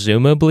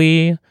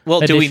presumably, well,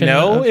 do we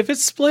know if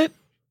it's split?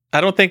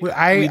 I don't think.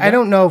 I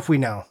don't know if we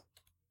know.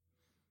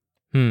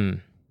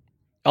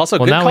 Also,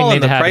 good call on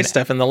the price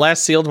stuff. And the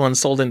last sealed one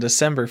sold in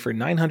December for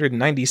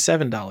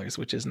 $997,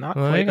 which is not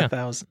quite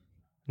 1,000.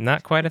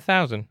 Not quite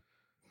 1,000.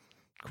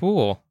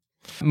 Cool.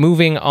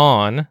 Moving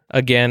on,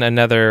 again,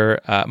 another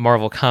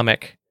Marvel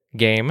comic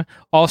game,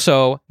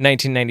 also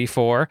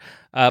 1994,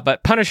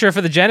 but Punisher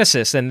for the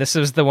Genesis, and this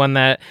was the one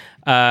that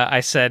I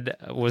said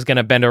was going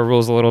to bend our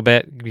rules a little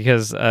bit,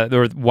 because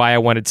or why I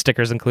wanted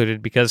stickers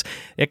included, because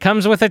it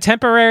comes with a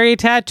temporary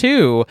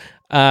tattoo,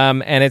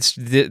 and it's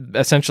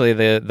essentially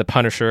the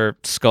Punisher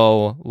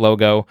skull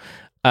logo.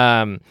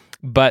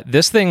 But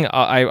this thing,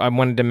 I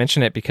wanted to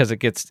mention it because it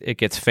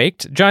gets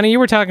faked. Johnny, you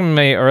were talking to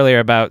me earlier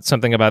about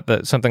something on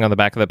the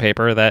back of the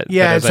paper that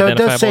so it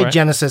does say right?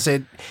 Genesis.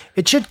 It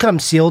should come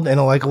sealed in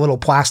like a little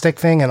plastic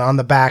thing, and on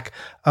the back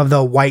of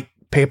the white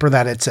paper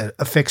that it's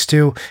affixed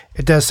to,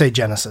 it does say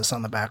Genesis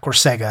on the back, or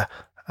Sega.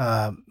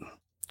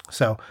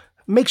 So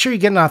make sure you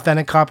get an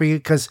authentic copy,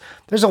 because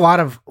there's a lot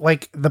of,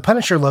 like, the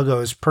Punisher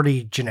logo is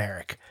pretty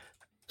generic.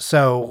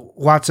 So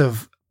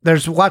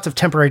there's lots of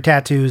temporary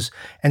tattoos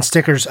and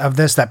stickers of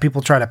this that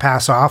people try to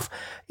pass off.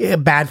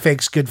 Bad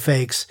fakes, good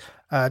fakes.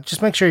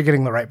 Just make sure you're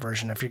getting the right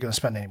version if you're going to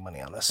spend any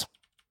money on this.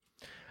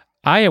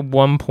 I, at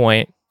one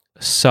point,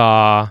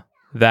 saw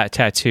that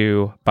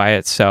tattoo by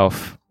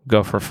itself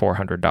go for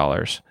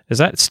 $400. Is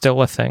that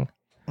still a thing?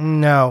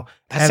 No.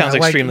 That sounds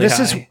extremely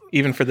high,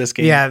 even for this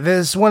game. Yeah,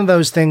 this is one of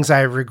those things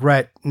I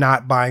regret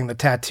not buying the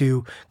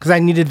tattoo, because I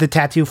needed the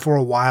tattoo for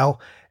a while,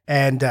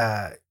 and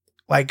I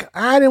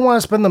didn't want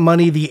to spend the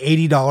money, the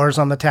 $80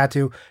 on the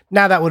tattoo.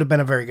 Now that would have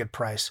been a very good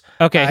price.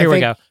 Okay, here we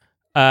go.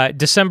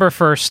 December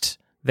 1st,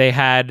 they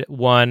had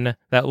one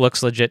that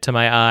looks legit to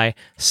my eye.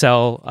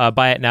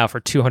 Buy it now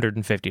for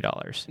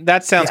 $250.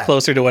 That sounds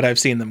closer to what I've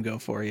seen them go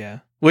for, yeah.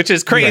 Which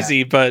is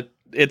crazy, but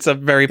it's a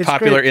very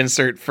popular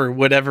insert for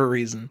whatever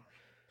reason.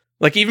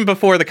 Like, even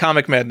before the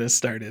Comic Madness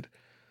started.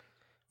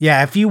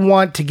 yeah, if you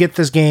want to get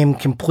this game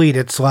complete,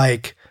 it's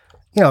like,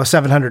 a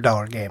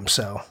 $700 game.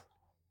 So,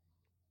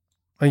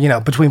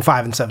 between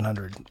 $500 and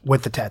 $700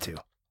 with the tattoo.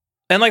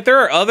 And like there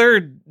are other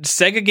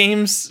Sega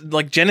games,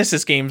 like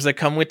Genesis games, that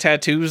come with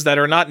tattoos that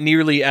are not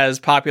nearly as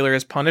popular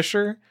as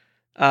Punisher.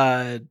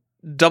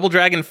 Double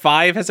Dragon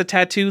 5 has a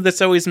tattoo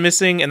that's always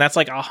missing, and that's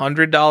like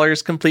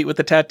 $100 complete with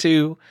the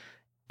tattoo.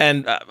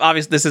 And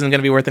obviously this isn't going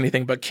to be worth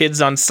anything, but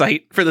Kids on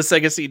Sight for the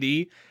Sega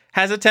CD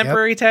has a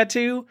temporary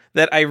tattoo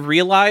that I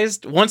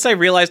realized, once I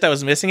realized I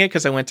was missing it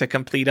because I went to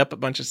complete up a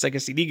bunch of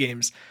Sega CD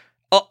games,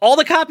 all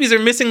the copies are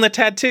missing the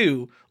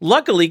tattoo.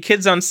 Luckily,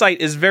 Kids on Sight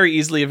is very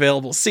easily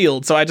available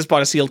sealed, so I just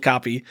bought a sealed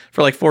copy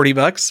for like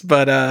 $40.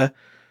 But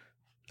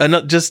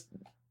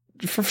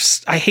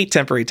I hate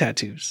temporary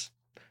tattoos.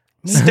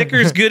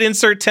 Stickers, good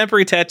insert.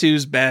 Temporary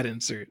tattoos, bad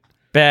insert.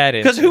 Bad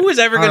insert. Because who is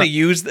ever going to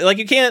use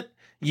you can't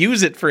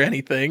use it for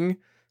anything.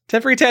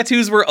 Temporary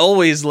tattoos were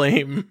always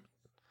lame.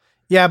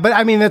 Yeah, but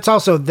I mean, it's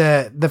also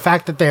the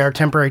fact that they are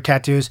temporary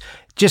tattoos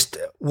just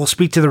will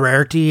speak to the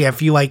rarity.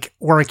 If you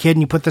were a kid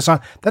and you put this on,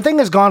 that thing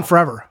is gone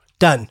forever.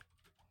 Done.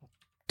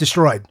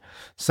 Destroyed.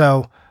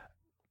 So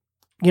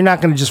you're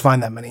not going to just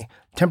find that many.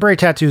 Temporary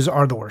tattoos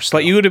are the worst.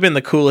 But you would have been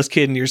the coolest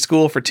kid in your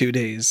school for 2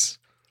 days.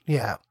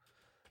 Yeah.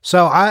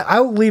 So I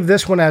will leave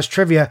this one as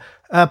trivia.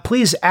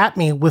 Please at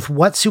me with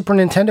what Super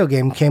Nintendo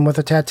game came with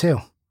a tattoo.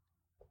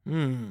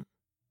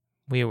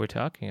 We were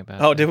talking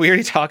about. Oh, did we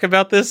already talk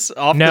about this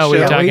off the show? No, we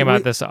were talking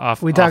about this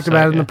off. We talked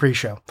about it in the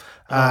pre-show.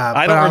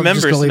 I don't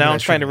remember, so now I'm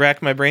trying to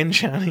rack my brain,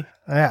 Johnny.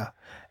 Yeah.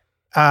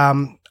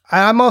 I'm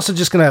also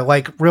just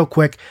going to, real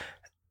quick,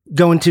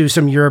 go into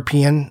some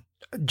European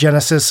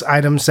Genesis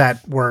items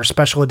that were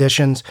special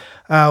editions.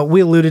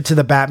 We alluded to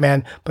the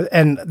Batman,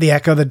 and the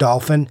Echo the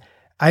Dolphin.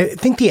 I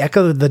think the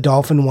Echo the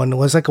Dolphin one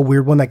was a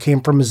weird one that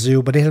came from a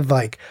zoo, but it had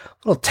a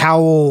little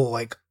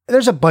towel,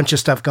 there's a bunch of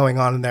stuff going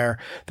on in there.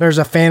 There's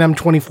a Phantom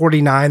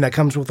 2049 that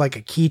comes with a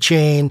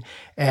keychain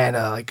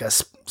and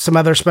some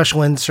other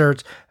special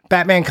inserts.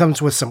 Batman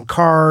comes with some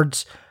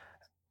cards.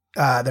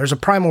 There's a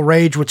Primal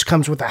Rage, which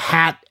comes with a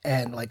hat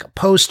and a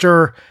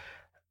poster.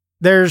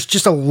 There's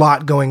just a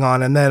lot going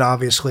on. And then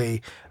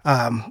obviously,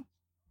 you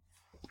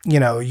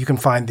can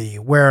find the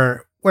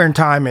Where in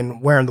Time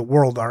and Where in the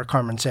World Are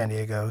Carmen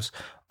Sandiego's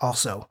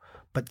also.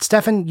 But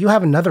Stefan, you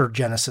have another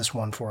Genesis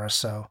one for us.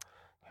 So,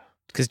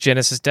 because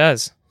Genesis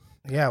does.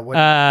 Yeah,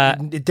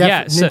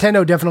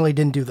 Nintendo definitely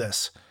didn't do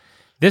this.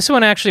 This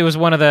one actually was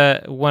one of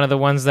the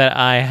ones that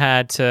I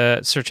had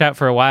to search out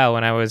for a while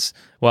when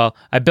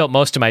I built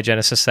most of my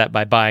Genesis set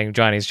by buying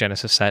Johnny's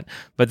Genesis set,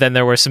 but then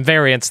there were some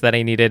variants that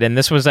I needed, and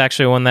this was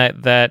actually one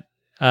that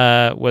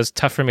was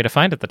tough for me to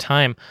find at the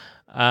time.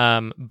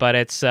 But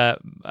it's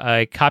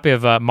a copy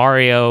of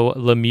Mario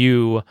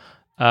Lemieux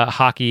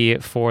hockey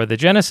for the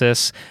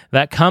Genesis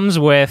that comes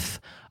with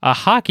a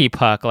hockey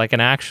puck,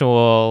 an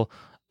actual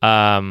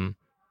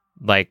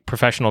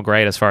professional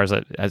grade as far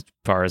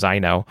as I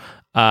know,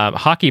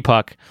 hockey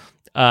puck,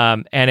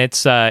 and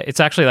it's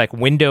actually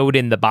windowed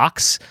in the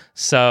box,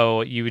 so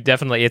you would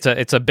definitely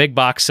it's a big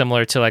box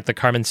similar to the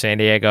Carmen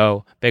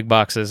Sandiego big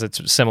boxes.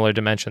 It's similar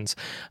dimensions,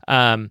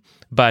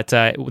 but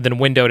then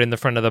windowed in the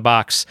front of the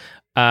box.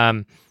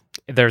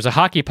 There's a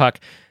hockey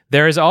puck.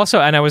 There is also,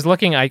 and I was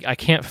looking, I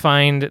can't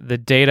find the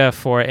data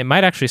for it. It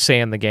might actually say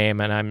in the game,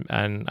 and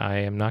I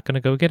am not going to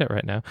go get it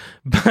right now.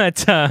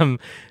 But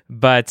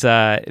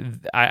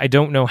I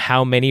don't know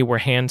how many were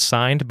hand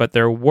signed, but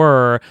there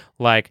were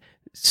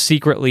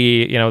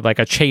secretly,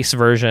 a chase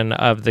version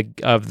of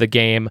the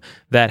game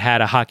that had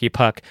a hockey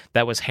puck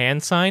that was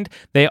hand signed.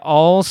 They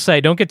all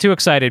say, don't get too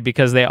excited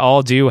because they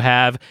all do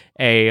have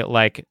a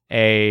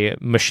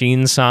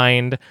machine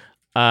signed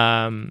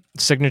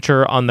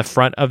signature on the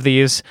front of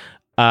these.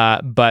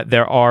 But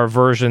there are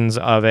versions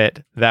of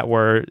it that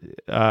were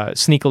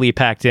sneakily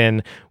packed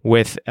in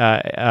with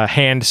a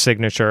hand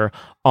signature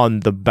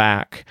on the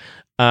back.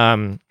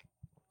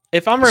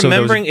 If I'm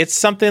remembering, it's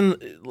something.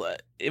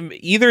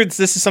 Either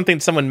this is something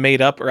someone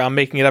made up, or I'm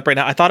making it up right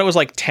now. I thought it was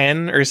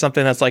 10 or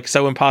something that's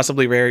so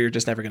impossibly rare you're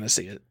just never going to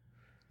see it.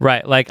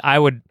 Right, I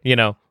would,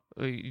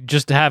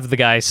 just have the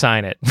guy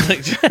sign it.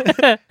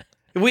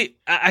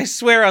 I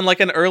swear on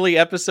an early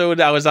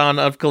episode I was on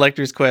of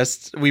Collector's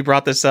Quest, we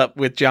brought this up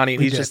with Johnny,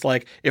 and he's just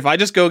if I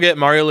just go get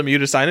Mario Lemieux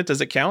to sign it,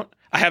 does it count?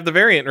 I have the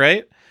variant,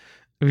 right?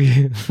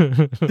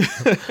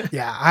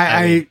 Yeah,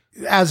 I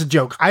as a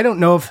joke, I don't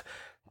know if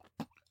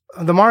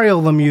the Mario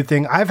Lemieux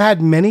thing, I've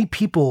had many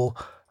people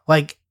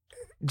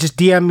just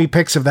DM me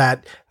pics of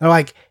that. They're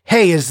like,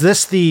 hey, is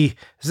this the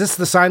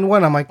signed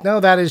one? I'm like, no,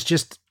 that is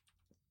just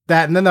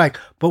that. And then they're like,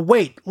 but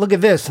wait, look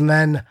at this. And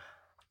then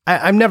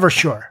I'm never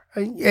sure.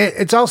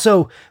 It's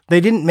also,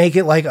 they didn't make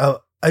it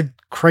a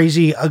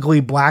crazy,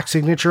 ugly black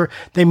signature.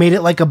 They made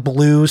it a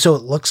blue, so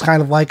it looks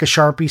kind of like a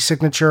Sharpie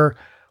signature.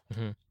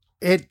 Mm-hmm.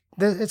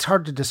 It's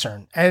hard to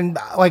discern. And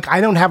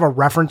I don't have a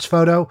reference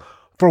photo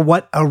for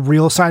what a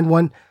real signed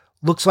one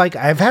looks like.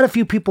 I've had a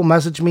few people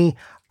message me.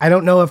 I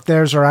don't know if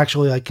theirs are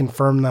actually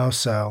confirmed though.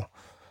 So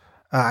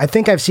I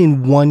think I've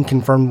seen one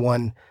confirmed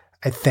one,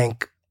 I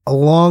think, a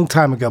long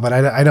time ago, but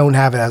I don't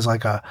have it as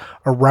like a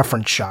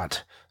reference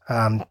shot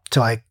to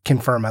like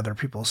confirm other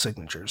people's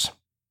signatures.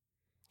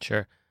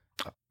 Sure.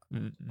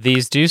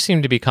 These do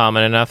seem to be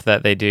common enough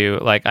that they do,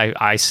 like,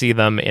 I see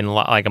them in,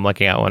 like, I'm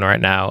looking at one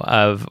right now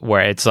of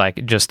where it's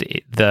like just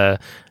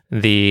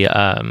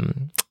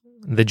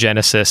the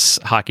Genesis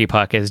hockey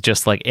puck is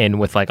just like in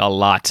with like a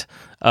lot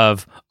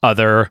of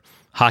other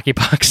hockey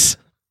pucks.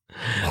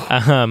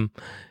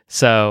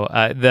 So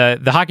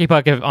the hockey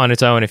puck on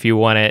its own, if you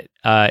want it,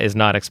 is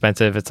not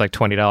expensive. It's like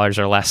 $20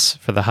 or less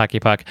for the hockey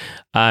puck.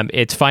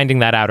 It's finding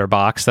that outer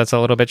box that's a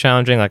little bit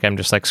challenging. Like, I'm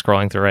just like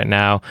scrolling through it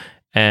now,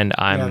 and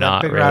I'm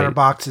not big really. Outer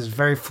box is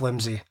very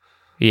flimsy.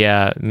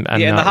 Yeah, and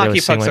the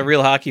hockey puck's a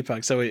real hockey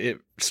puck, so it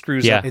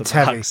screws up. It's the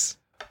heavy, pucks.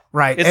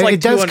 Right? It's and like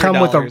it does come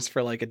with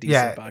for like a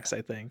decent box,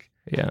 I think.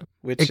 Yeah,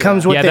 it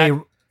comes with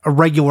a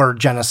regular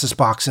Genesis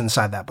box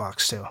inside that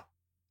box too.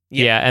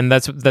 Yeah, and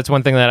that's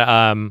one thing that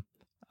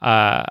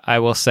I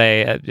will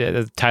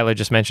say. Tyler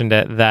just mentioned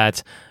it,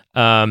 that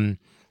the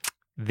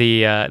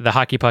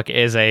hockey puck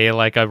is a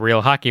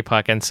real hockey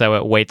puck, and so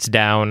it weights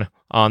down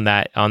on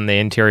the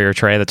interior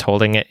tray that's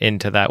holding it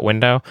into that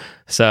window.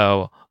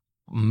 So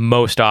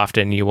most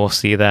often you will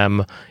see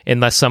them,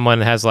 unless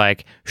someone has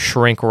like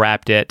shrink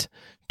wrapped it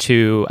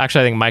to.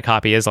 Actually, I think my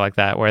copy is like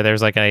that, where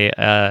there's like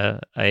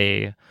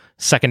a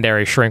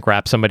secondary shrink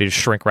wrap, somebody to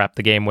shrink wrap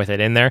the game with it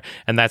in there,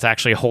 and that's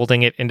actually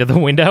holding it into the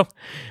window.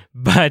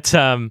 But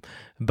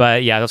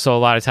yeah, so a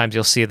lot of times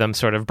you'll see them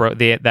sort of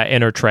that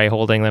inner tray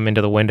holding them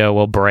into the window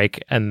will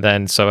break, and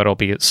then so it'll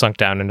be sunk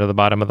down into the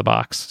bottom of the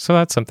box. So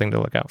that's something to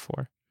look out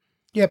for.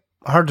 Yep,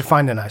 hard to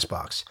find a nice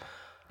box.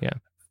 Yeah.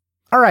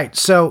 All right,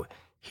 so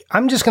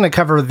I'm just going to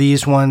cover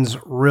these ones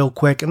real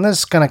quick, and this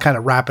is going to kind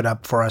of wrap it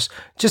up for us,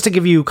 just to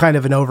give you kind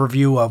of an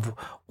overview of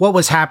what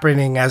was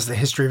happening as the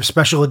history of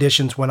special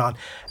editions went on.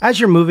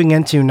 As you're moving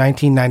into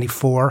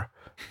 1994,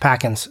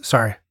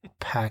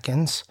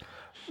 Packins.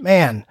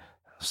 Man,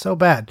 so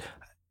bad.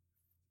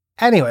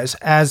 Anyways,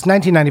 as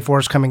 1994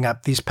 is coming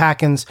up, these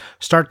pack-ins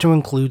start to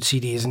include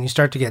CDs, and you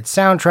start to get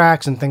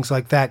soundtracks and things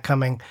like that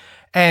coming,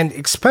 and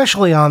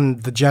especially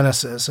on the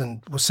Genesis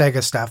and with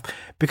Sega stuff,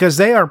 because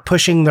they are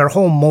pushing their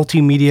whole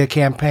multimedia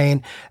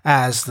campaign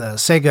as the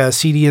Sega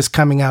CD is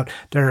coming out.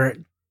 They're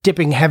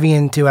dipping heavy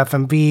into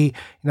FMV.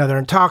 They're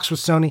in talks with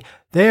Sony.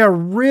 They are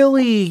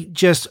really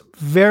just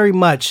very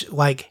much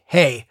like,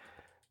 hey,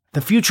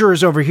 the future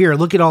is over here.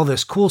 Look at all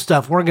this cool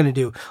stuff we're going to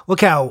do.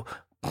 Look how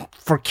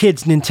for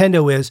kids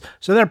Nintendo is.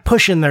 So they're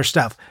pushing their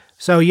stuff.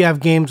 So you have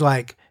games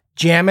like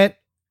Jam It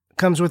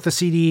comes with the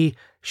CD,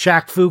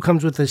 Shaq Fu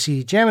comes with the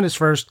CD. Jam It is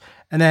first,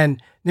 and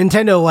then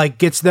Nintendo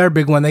gets their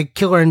big one.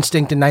 Killer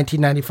Instinct in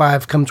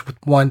 1995 comes with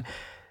one.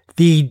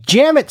 The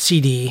Jam It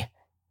CD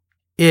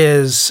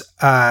is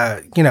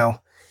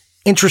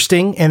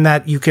interesting in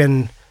that you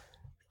can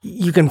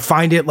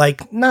find it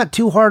not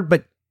too hard,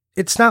 but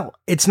it's not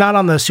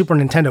on the Super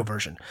Nintendo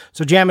version.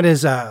 So Jam It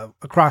is a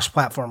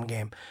cross-platform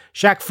game.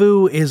 Shaq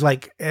Fu is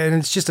and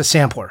it's just a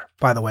sampler,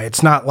 by the way.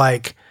 It's not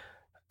like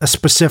a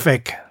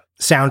specific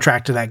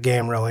soundtrack to that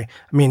game, really.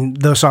 I mean,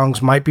 those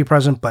songs might be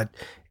present, but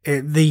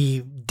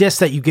the disc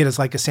that you get is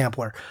like a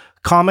sampler.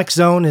 Comic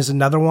Zone is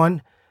another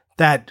one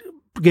that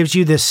gives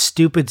you this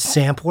stupid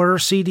sampler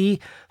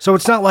CD. So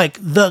it's not like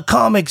the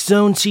Comic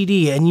Zone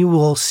CD, and you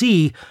will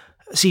see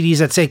CDs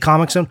that say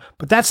Comic Zone,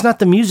 but that's not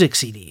the music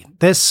CD.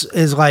 This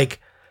is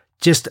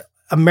just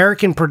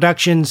American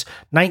Productions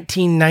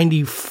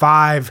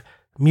 1995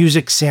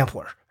 music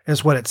sampler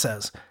is what it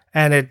says.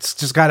 And it's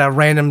just got a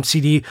random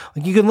CD.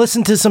 You can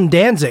listen to some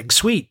Danzig,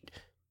 sweet.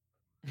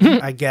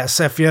 I guess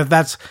if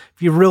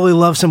you really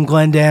love some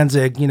Glenn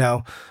Danzig,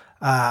 jam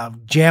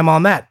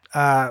on that.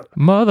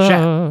 Mother.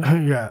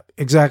 Yeah,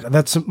 exactly.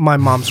 That's my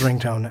mom's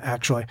ringtone,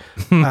 actually.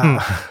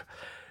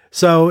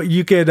 So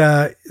you could,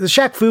 the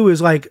Shaq Fu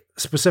is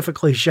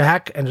specifically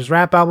Shaq and his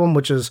rap album,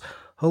 which is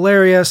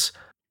hilarious.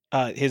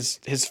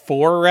 His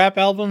 4 rap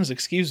albums,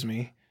 excuse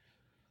me.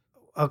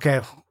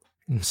 Okay.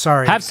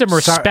 Sorry. Have some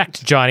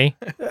respect, Johnny.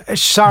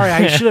 Sorry,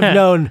 I should have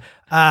known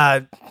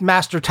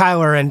Master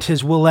Tyler and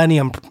his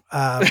Millennium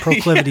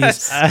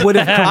proclivities would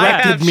have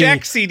corrected me. I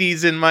have Shaq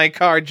CDs in my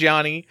car,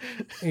 Johnny.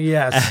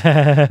 Yes.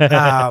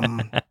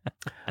 I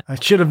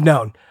should have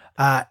known.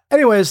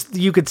 Anyways,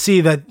 you could see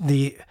that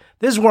this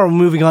is where we're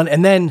moving on.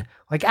 And then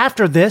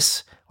after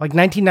this,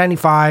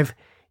 1995,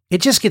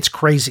 it just gets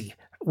crazy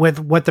with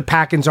what the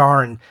pack-ins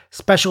are and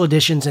special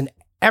editions and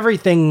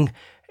everything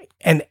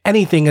and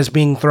anything is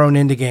being thrown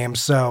into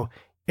games. So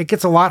it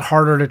gets a lot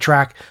harder to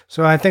track.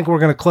 So I think we're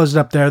going to close it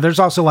up there. There's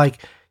also you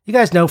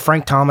guys know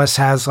Frank Thomas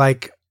has a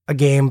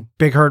game,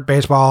 Big Hurt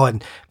Baseball,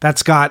 and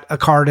that's got a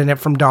card in it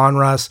from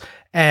Donruss.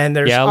 And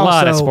there's a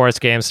lot of sports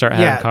games start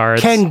having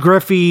cards. Ken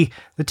Griffey,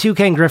 the 2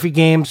 Ken Griffey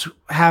games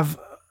have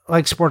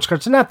sports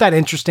cards. They're not that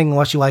interesting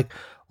unless you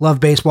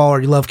love baseball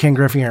or you love Ken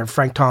Griffey or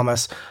Frank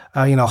Thomas,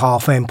 Hall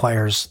of Fame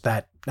players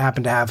that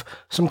happen to have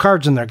some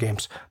cards in their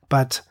games.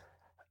 But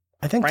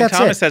I think Frank that's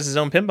Thomas it. has his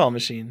own pinball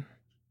machine.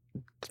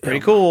 It's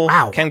pretty cool.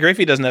 Wow. Ken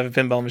Griffey doesn't have a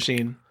pinball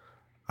machine.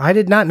 I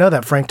did not know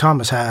that Frank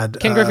Thomas had.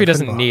 Ken Griffey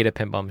doesn't need a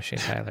pinball machine,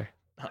 Tyler.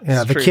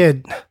 Yeah, the true.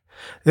 kid.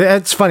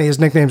 It's funny. His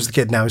nickname's the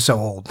kid now. He's so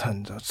old,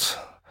 and it's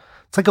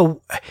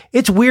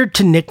it's weird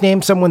to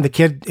nickname someone the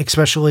kid,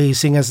 especially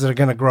seeing as they're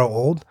going to grow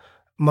old.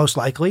 Most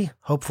likely,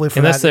 hopefully for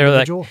Unless that they're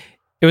individual.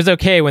 it was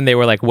okay when they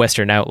were like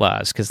Western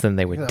outlaws, because then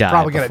they would They're die.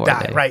 probably going to before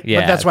die, right?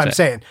 Yeah, but that's what I'm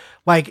saying.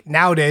 Like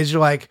nowadays,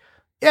 you're like,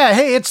 yeah,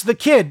 hey, it's the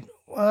kid.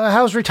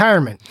 How's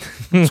retirement?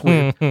 It's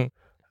weird.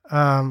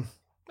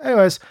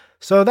 Anyways,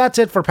 so that's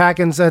it for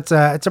Packins. It's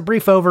a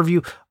brief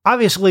overview.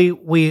 Obviously,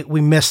 we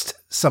missed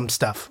some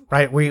stuff,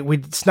 right? We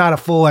it's not a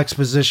full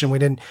exposition. We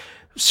didn't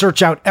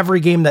search out every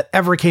game that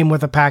ever came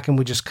with a pack, and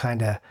we just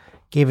kind of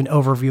gave an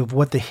overview of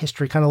what the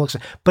history kind of looks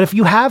like. But if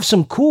you have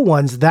some cool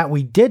ones that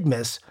we did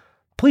miss,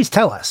 please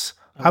tell us.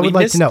 I would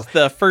like to know.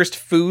 The first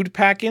food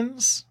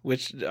pack-ins,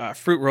 which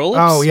fruit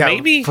roll-ups. Oh yeah,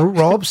 maybe fruit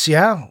roll-ups.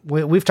 Yeah,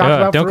 we've talked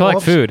about. Don't fruit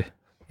collect roll-ups. food.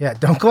 Yeah,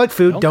 don't collect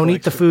food. Don't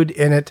eat the food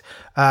in it.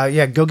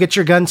 Yeah, go get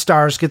your gun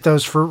stars. Get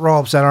those fruit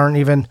roll-ups that aren't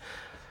even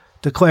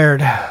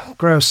declared.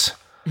 Gross.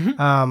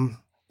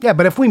 Yeah,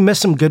 but if we miss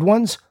some good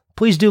ones,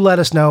 please do let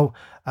us know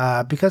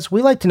because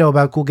we like to know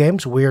about cool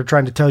games. We are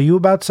trying to tell you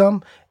about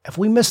some. If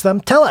we miss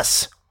them, tell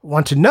us. We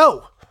want to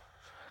know,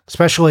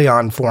 especially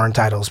on foreign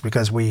titles,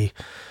 because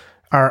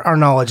our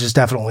knowledge is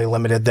definitely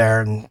limited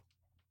there. And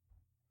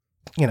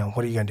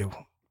what are you gonna do,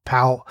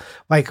 pal?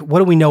 Like, what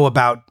do we know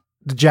about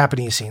the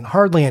Japanese scene?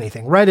 Hardly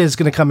anything. Red is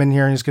going to come in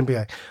here and he's going to be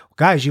like,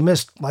 guys, you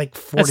missed like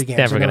 40 games.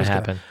 Never going to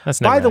happen.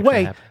 That's never. By the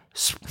way, happen.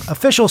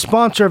 Official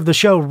sponsor of the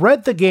show,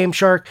 Red the Game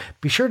Shark.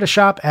 Be sure to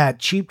shop at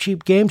Cheap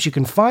Cheap Games. You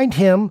can find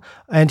him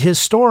and his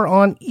store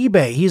on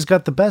eBay. He's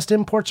got the best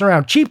imports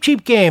around. Cheap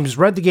Cheap Games,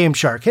 Red the Game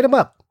Shark. Hit him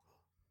up.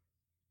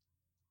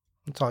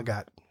 That's all I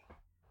got.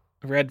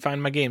 Red,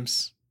 find my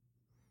games.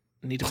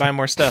 I need to buy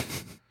more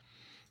stuff.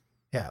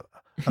 Yeah.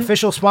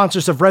 Official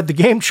sponsors of Red the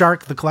Game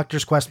Shark, the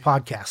Collector's Quest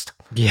podcast.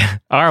 Yeah,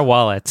 our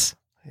wallets.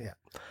 Yeah.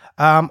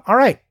 All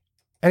right.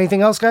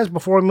 Anything else, guys,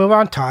 before we move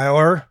on?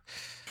 Tyler?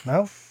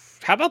 No?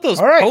 How about those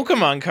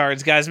Pokemon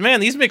cards, guys? Man,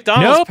 these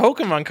McDonald's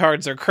Pokemon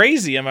cards are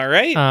crazy. Am I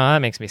right? That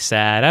makes me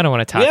sad. I don't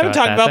want to talk. We haven't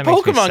talked about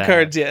Pokemon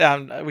cards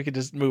yet. We could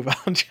just move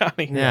on,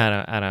 Johnny.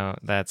 Yeah, I don't.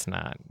 That's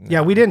not. No.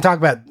 Yeah, we didn't talk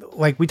about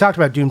we talked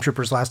about Doom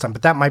Troopers last time,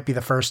 but that might be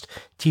the first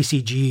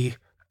TCG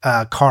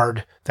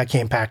card that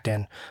came packed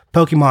in.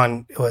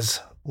 Pokemon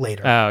was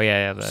later. Oh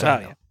yeah.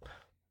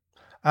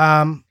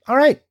 All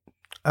right.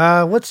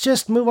 Let's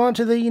just move on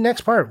to the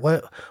next part.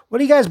 What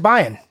are you guys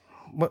buying?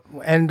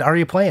 And are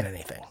you playing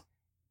anything?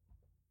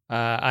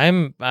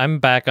 I'm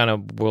back on a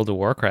World of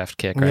Warcraft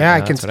kick right yeah,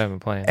 now. That's what I've been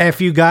playing. If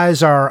you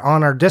guys are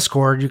on our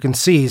Discord, you can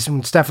see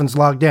when Stefan's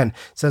logged in. It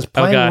says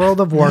playing World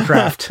of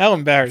Warcraft. How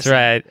embarrassing.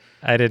 That's right.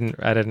 I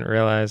didn't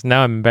realize.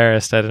 Now I'm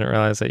embarrassed. I didn't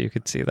realize that you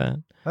could see that.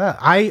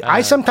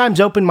 I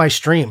sometimes open my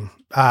stream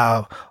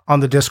on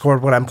the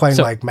Discord when I'm playing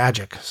like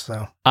Magic.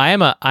 So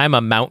I'm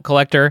a mount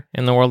collector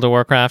in the World of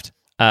Warcraft.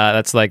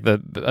 That's like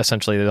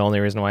essentially the only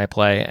reason why I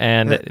play,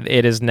 and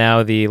it is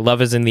now the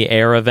Love is in the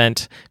Air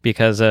event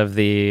because of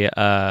the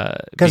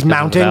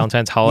mounting,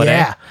 Valentine's holiday.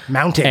 Yeah,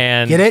 mounting.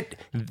 And get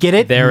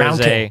it.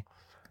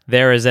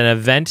 There is an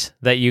event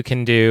that you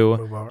can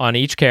do on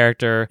each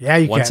character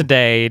once a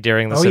day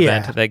during this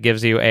event that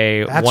gives you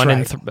a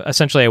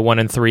essentially a 1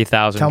 in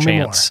 3,000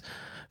 chance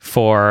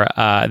for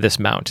this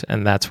mount,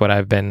 and that's what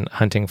I've been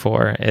hunting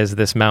for. Is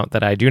this mount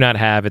that I do not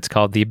have? It's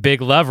called the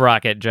Big Love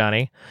Rocket,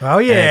 Johnny. Oh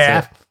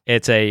yeah.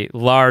 It's a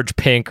large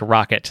pink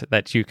rocket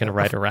that you can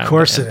ride around. Of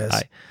course it is.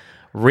 I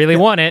really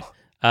want it.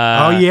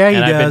 Oh yeah, he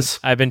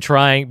does. I've been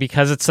trying,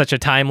 because it's such a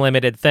time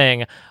limited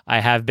thing. I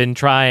have been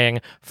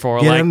trying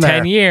for like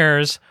 10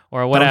 years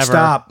or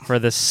whatever for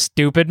this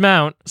stupid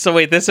mount. So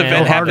wait, this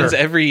event happens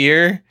every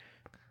year?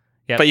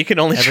 Yep. But you can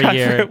only try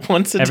for it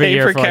once a day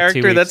per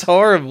character? Like that's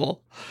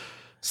horrible.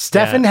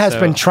 Stefan has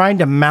been trying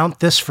to mount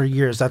this for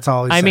years. That's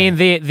all he's saying. I mean,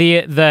 the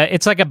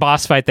it's like a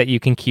boss fight that you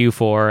can queue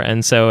for,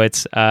 and so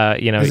it's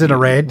Is it a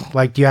raid?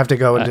 Like, do you have to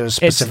go into a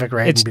specific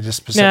raid and be just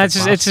specific?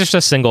 No, it's just a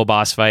single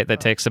boss fight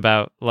that takes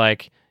about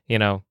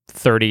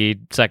 30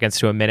 seconds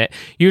to a minute.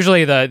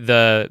 Usually,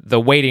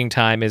 the waiting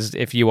time is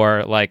if you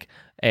are like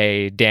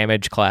a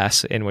damage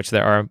class, in which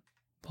there are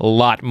a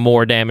lot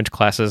more damage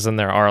classes than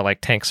there are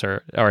like tanks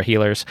or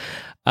healers.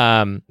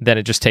 Then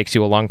it just takes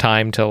you a long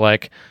time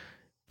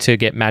to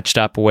get matched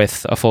up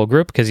with a full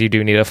group, because you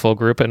do need a full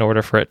group in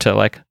order for it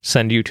to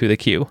send you to the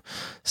queue.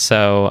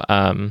 So,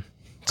 and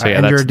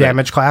you're a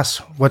damage class.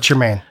 What's your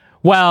main?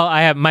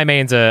 Well, my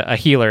main's a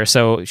healer,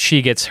 so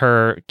she gets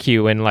her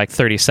queue in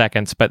 30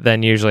 seconds, but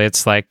then usually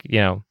it's 5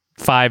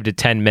 to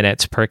 10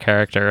 minutes per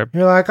character.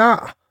 You're like,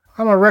 I'm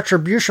a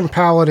Retribution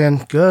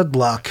Paladin. Good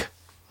luck.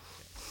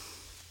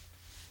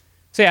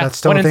 So yeah, that's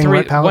still a thing,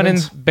 right,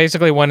 Paladins?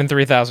 Basically 1 in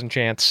 3,000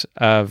 chance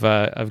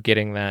of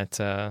getting that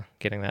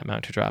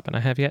mount to drop, and I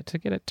have yet to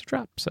get it to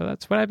drop. So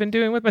that's what I've been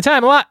doing with my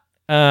time a lot.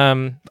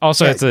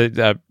 Also, it's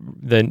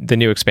the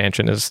new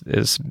expansion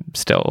is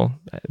still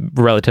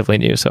relatively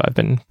new, so I've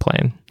been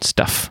playing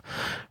stuff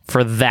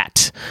for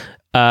that.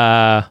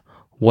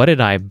 What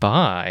did I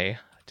buy?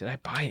 Did I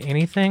buy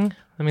anything?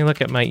 Let me look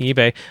at my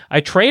eBay.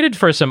 I traded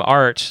for some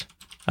art.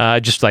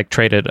 Just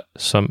traded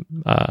some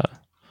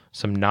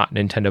some not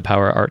Nintendo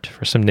Power art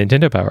for some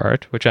Nintendo Power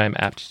art, which I'm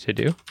apt to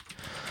do.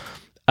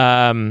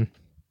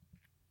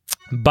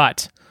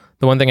 But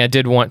the one thing I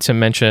did want to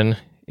mention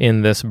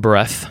in this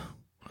breath,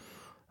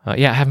 I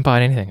haven't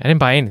bought anything. I didn't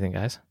buy anything,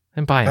 guys. I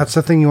didn't buy anything. That's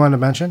the thing you wanted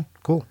to mention?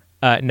 Cool.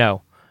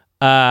 No.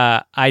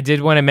 I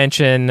did want to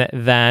mention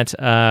that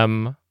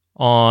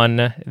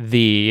on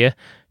the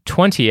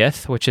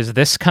 20th, which is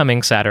this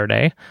coming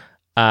Saturday,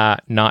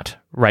 not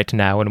right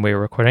now when we were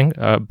recording,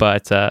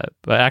 but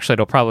actually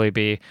it'll probably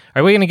be...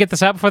 Are we going to get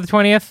this out before the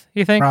 20th,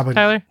 you think, Probably.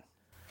 Tyler?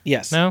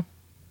 Yes. No?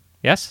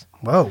 Yes?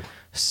 Whoa.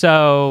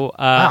 So,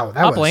 Wow,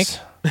 that Uplink,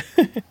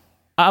 was...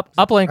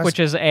 Uplink,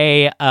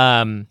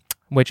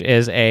 which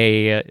is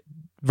a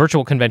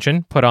virtual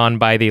convention put on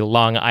by the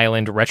Long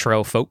Island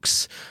Retro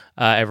folks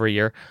every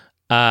year,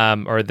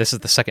 or this is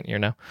the second year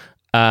now.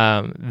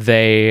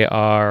 They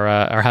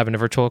are having a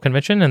virtual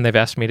convention, and they've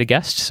asked me to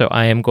guest. So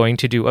I am going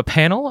to do a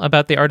panel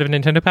about the art of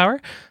Nintendo Power.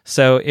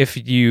 So if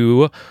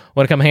you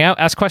want to come hang out,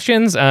 ask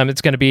questions, I'm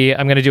going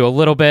to do a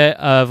little bit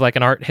of like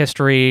an art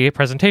history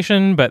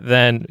presentation, but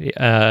then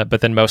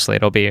mostly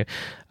it'll be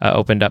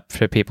opened up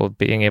to people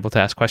being able to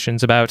ask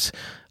questions about,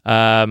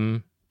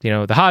 the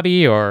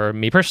hobby, or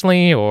me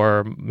personally,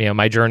 or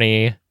my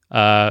journey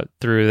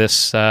through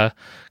this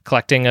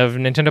collecting of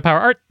Nintendo Power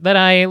art that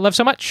I love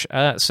so much.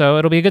 So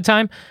it'll be a good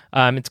time.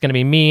 It's going to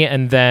be me,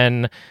 and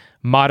then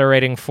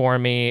moderating for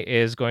me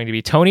is going to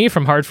be Tony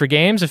from Hard for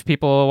Games. If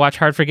people watch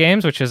Hard for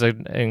Games, which is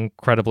an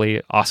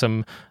incredibly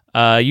awesome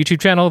YouTube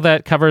channel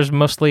that covers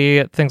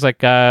mostly things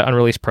like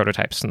unreleased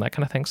prototypes and that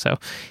kind of thing. So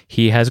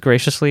he has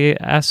graciously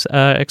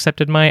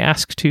accepted my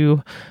ask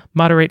to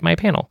moderate my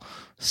panel.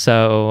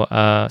 So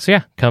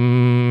yeah,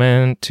 come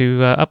into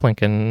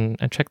Uplink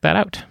and check that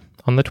out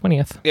on the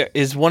 20th. Yeah,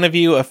 is one of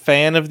you a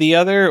fan of the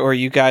other, or are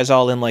you guys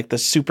all in like the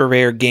super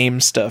rare game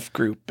stuff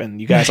group,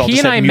 and you guys all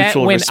just have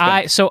mutual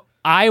respect?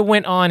 I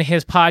went on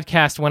his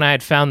podcast when I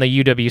had found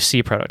the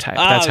UWC prototype.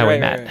 That's how we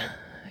met. Right.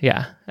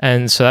 Yeah,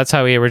 and so that's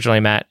how we originally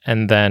met,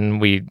 and then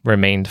we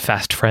remained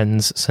fast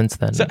friends since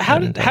then. So how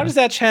does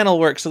that channel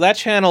work? So that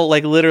channel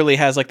like literally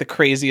has like the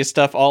craziest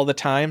stuff all the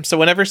time. So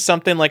whenever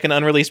something like an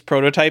unreleased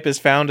prototype is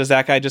found, does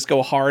that guy just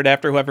go hard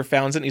after whoever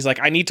founds it? And he's like,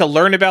 I need to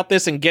learn about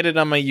this and get it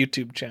on my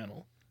YouTube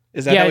channel.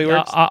 Is that how he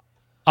works?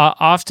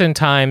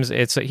 Oftentimes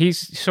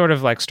he's sort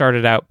of like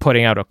started out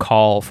putting out a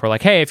call for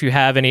like, hey, if you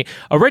have any.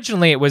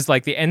 Originally, it was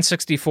like the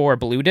N64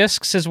 blue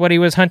discs is what he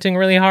was hunting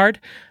really hard.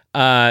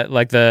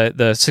 Like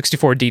the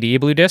 64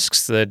 DD blue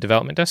discs, the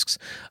development discs,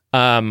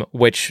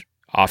 which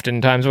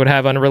oftentimes would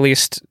have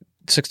unreleased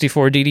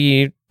 64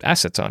 DD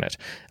assets on it.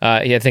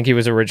 I think he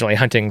was originally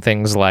hunting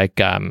things like,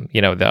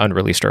 the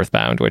unreleased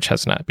Earthbound, which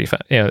has not been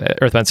found,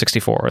 Earthbound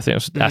 64,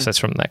 assets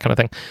from that kind of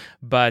thing.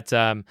 But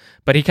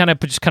he kind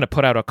of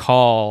put out a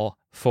call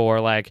for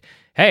like,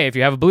 hey, if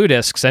you have a blue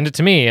disc, send it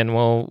to me and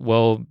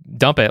we'll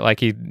dump it. Like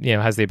he,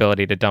 has the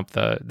ability to dump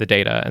the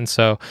data. And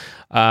so,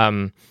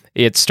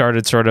 it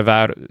started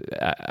out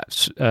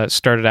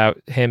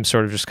him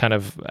sort of just kind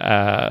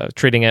of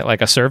treating it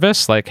like a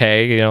service, like,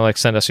 hey, like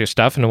send us your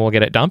stuff and we'll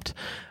get it dumped.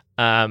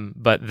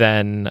 But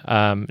then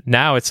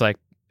now it's like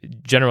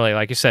generally,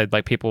 like you said,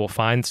 like people will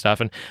find stuff,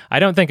 and I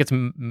don't think it's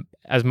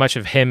as much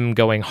of him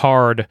going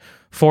hard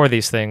for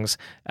these things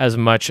as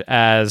much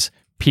as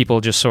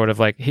people just sort of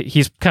like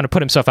he's kind of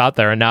put himself out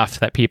there enough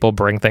that people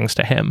bring things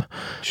to him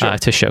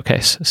to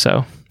showcase.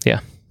 So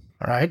yeah.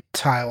 All right,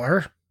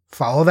 Tyler,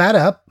 follow that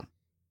up.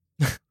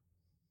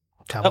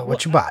 Tell me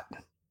what you bought.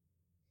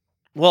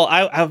 Well,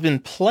 I've been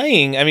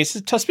playing. I mean,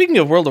 speaking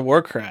of World of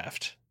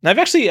Warcraft,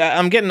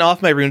 I'm getting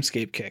off my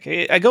RuneScape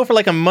kick. I go for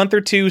like a month or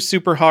two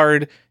super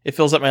hard. It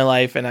fills up my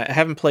life, and I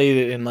haven't played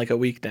it in like a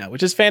week now,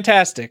 which is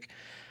fantastic.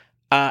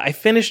 I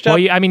finished up. Well,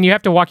 you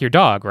have to walk your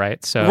dog,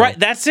 right? So right,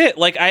 that's it.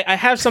 Like I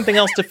have something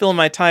else to fill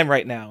my time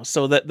right now,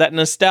 so that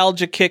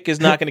nostalgia kick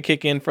is not going to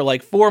kick in for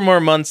like 4 more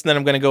months, and then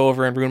I'm going to go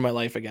over and ruin my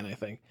life again. I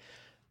think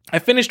I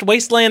finished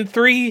Wasteland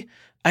 3.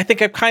 I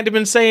think I've kind of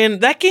been saying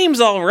that game's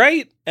all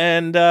right,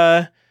 and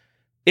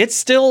it's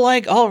still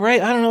like all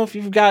right. I don't know if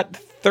you've got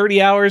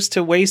 30 hours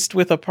to waste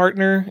with a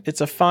partner.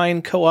 It's a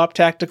fine co-op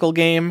tactical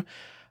game.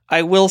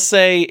 I will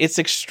say it's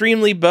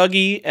extremely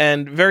buggy,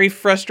 and very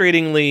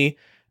frustratingly,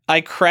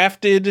 I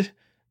crafted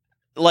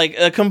like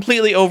a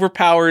completely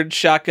overpowered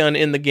shotgun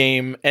in the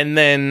game, and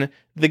then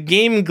the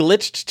game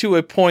glitched to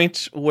a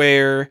point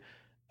where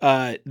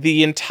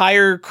the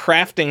entire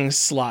crafting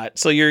slot,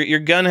 so your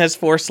gun has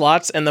 4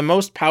 slots, and the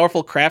most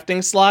powerful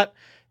crafting slot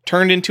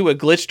turned into a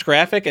glitched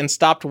graphic and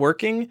stopped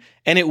working.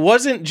 And it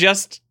wasn't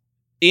just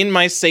in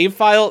my save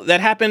file, that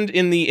happened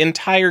in the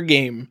entire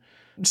game.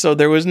 So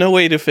there was no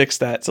way to fix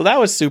that. So that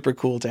was super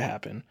cool to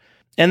happen.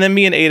 And then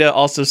me and Ada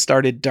also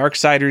started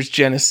Darksiders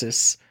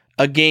Genesis,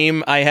 a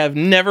game I have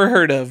never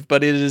heard of,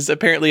 but it is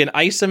apparently an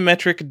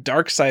isometric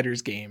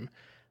Darksiders game.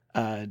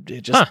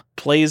 It just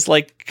plays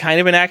like kind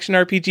of an action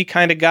RPG,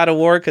 kind of God of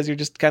War, because you're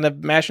just kind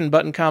of mashing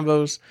button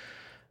combos.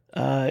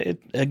 It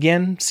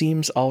again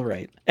seems all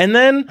right. And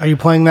then, are you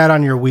playing that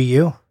on your Wii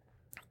U?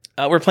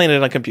 We're playing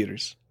it on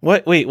computers.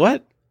 What? Wait,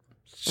 what?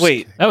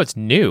 Wait. Oh, it's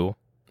new.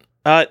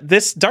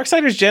 This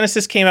Darksiders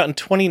Genesis came out in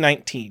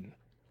 2019.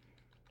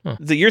 Huh.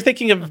 You're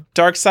thinking of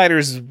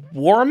Darksiders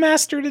War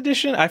Mastered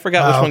Edition? I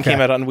forgot which one came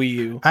out on Wii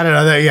U. I don't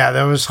know.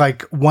 There was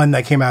like one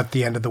that came out at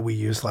the end of the Wii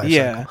U's life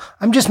cycle.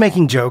 I'm just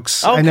making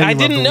jokes. Oh, I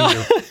didn't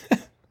know.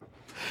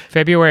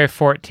 February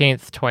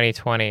 14th,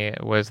 2020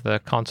 was the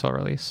console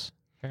release,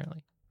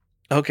 apparently.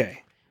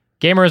 Okay.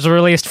 Gamers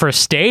released for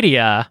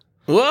Stadia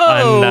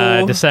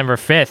on December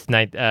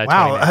 5th.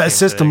 Wow, a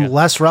system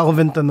less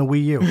relevant than the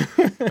Wii U.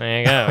 There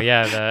you go.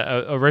 Yeah,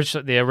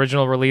 the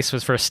original release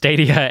was for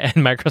Stadia and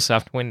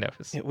Microsoft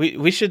Windows.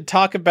 We should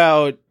talk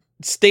about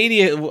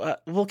Stadia.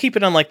 We'll keep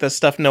it on like the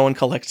Stuff No One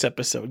Collects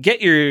episode.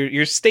 Get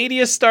your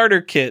Stadia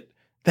starter kit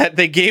that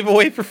they gave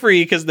away for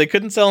free because they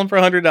couldn't sell them for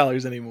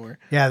 $100 anymore.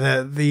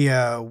 Yeah,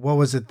 the what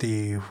was it?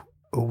 The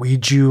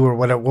Ouija or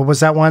what was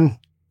that one?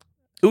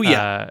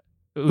 Ouya.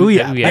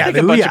 Ouya. I think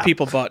a bunch of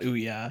people bought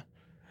Ouya.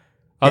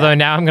 Although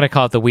now I'm going to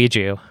call it the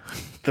Ouija.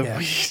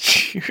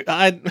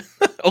 Ouija.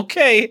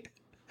 Okay.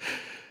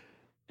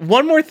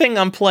 One more thing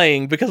I'm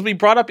playing, because we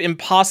brought up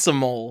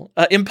Impossible.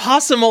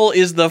 Impossible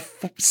is the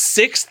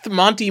sixth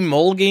Monty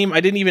Mole game.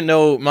 I didn't even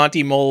know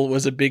Monty Mole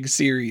was a big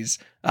series.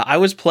 I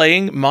was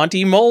playing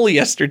Monty Mole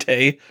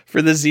yesterday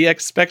for the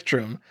ZX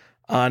Spectrum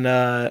on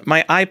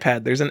my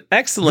iPad. There's an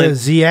excellent...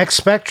 The ZX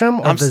Spectrum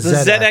or the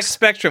ZX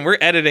Spectrum. We're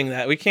editing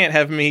that. We can't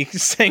have me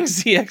saying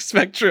ZX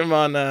Spectrum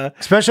on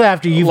especially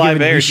after you've live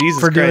given air. me Jesus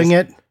for Christ. doing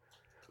it.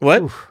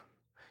 What? Oof.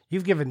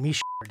 You've given me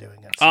for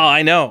doing it. So. Oh,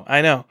 I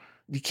know.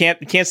 You can't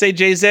say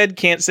JZ,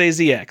 can't say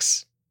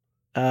ZX.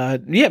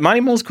 Monty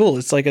Mole's cool.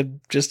 It's like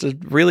just a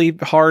really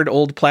hard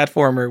old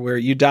platformer where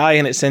you die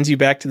and it sends you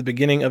back to the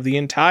beginning of the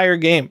entire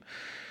game.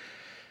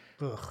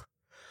 Ugh.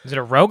 Is it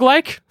a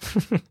roguelike?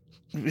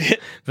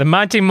 The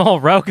Monty Mole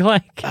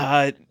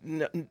roguelike?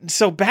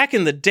 So back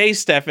in the day,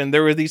 Stefan,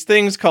 there were these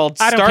things called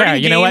I don't starting care.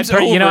 You know what? games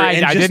over I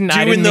and didn't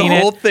doing the mean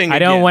whole it. thing I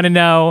again. don't want to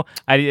know.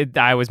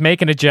 I was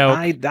making a joke.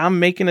 I'm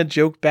making a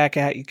joke back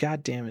at you.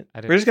 God damn it.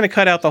 We're just going to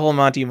cut out the whole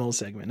Monty Mole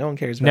segment. No one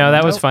cares about No,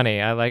 that was Mole. funny.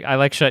 I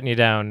like shutting you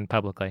down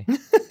publicly.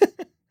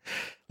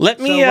 What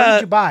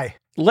did you buy?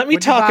 Let me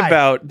talk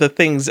about the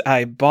things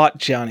I bought,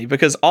 Johnny,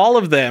 because all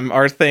of them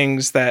are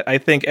things that I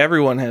think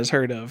everyone has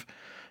heard of.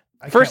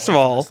 First of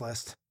all,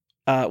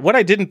 what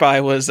I didn't buy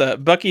was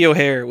Bucky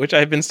O'Hare, which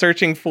I've been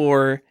searching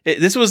for.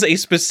 This was a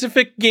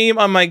specific game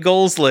on my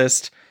goals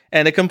list,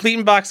 and a complete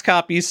in box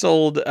copy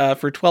sold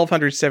for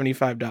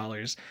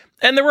 $1,275.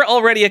 And there were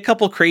already a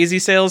couple crazy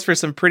sales for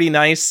some pretty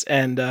nice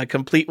and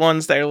complete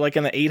ones that are like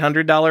in the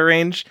 $800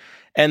 range.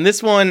 And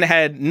this one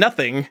had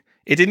nothing.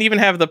 It didn't even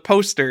have the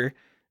poster.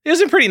 It was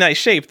in pretty nice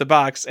shape, the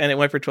box, and it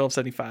went for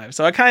 $1,275.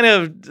 So I kind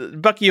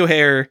of, Bucky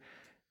O'Hare,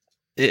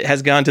 it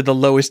has gone to the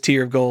lowest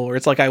tier of goal, where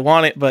it's like, I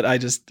want it, but I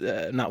just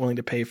not willing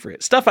to pay for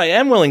it. Stuff I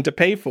am willing to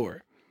pay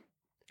for.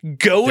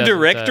 Go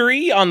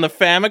Directory on the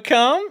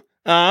Famicom.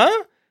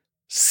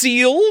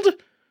 Sealed.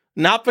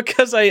 Not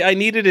because I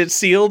needed it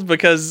sealed,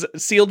 because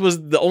sealed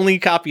was the only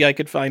copy I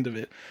could find of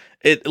it.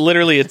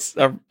 It's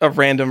a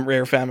random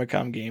rare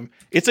Famicom game.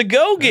 It's a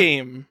Go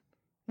game.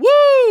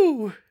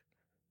 Woo!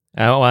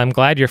 Oh, well, I'm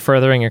glad you're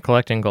furthering your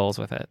collecting goals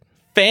with it.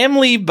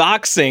 Family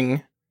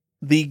Boxing.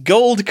 The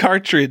gold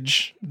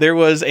cartridge. There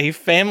was a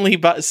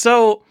family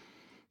so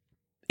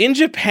in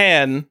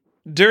Japan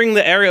during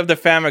the era of the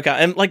Famicom,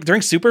 and like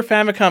during Super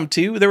Famicom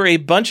 2, there were a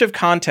bunch of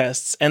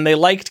contests, and they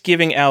liked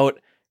giving out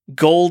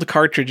gold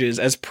cartridges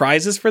as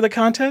prizes for the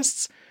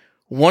contests.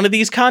 One of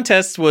these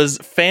contests was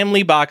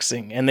Family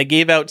Boxing, and they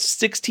gave out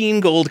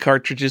 16 gold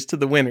cartridges to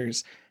the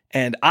winners.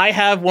 And I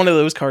have one of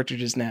those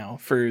cartridges now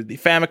for the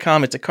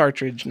Famicom. It's a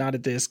cartridge, not a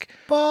disc.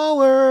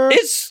 Baller.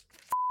 It's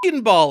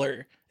fucking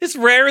baller. It's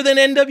rarer than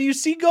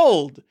NWC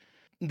Gold.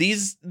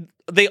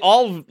 They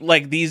all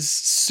like these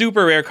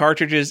super rare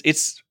cartridges.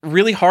 It's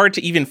really hard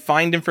to even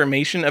find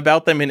information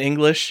about them in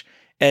English.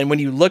 And when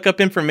you look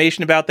up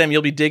information about them,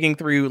 you'll be digging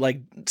through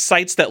like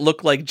sites that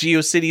look like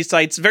GeoCity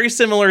sites, very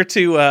similar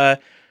to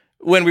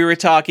when we were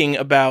talking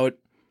about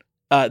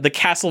the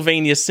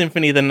Castlevania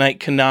Symphony of the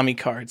Night Konami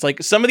cards.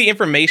 Like some of the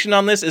information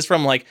on this is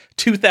from like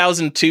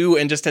 2002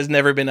 and just has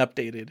never been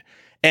updated.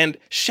 And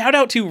shout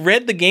out to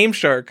Red the Game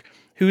Shark,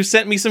 who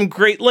sent me some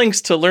great links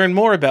to learn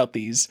more about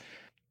these.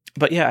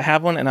 But yeah, I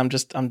have one, and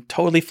I'm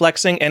totally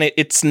flexing, and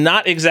it's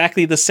not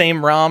exactly the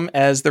same ROM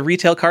as the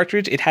retail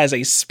cartridge. It has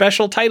a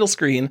special title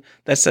screen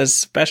that says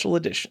Special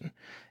Edition,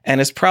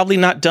 and it's probably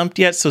not dumped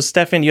yet, so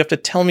Stefan, you have to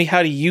tell me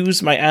how to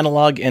use my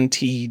Analog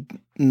NT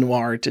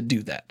Noir to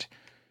do that.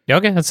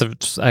 Okay,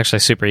 that's actually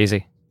super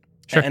easy.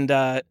 Sure.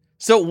 And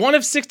so one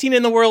of 16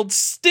 in the world,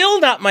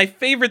 still not my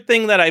favorite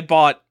thing that I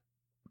bought,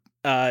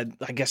 I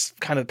guess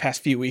kind of the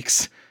past few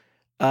weeks.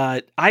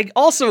 I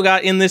also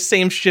got in this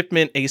same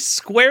shipment a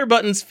Square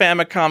Buttons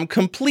Famicom,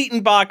 complete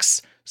in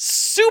box,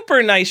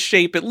 super nice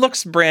shape. It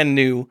looks brand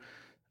new.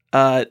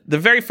 The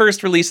very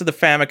first release of the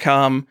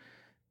Famicom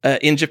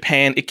in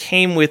Japan, it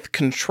came with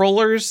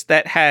controllers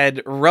that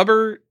had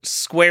rubber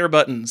square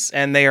buttons,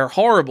 and they are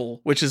horrible,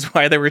 which is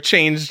why they were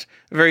changed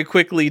very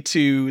quickly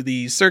to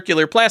the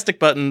circular plastic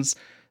buttons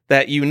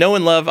that you know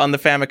and love on the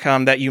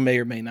Famicom that you may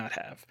or may not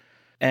have.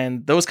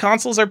 And those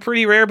consoles are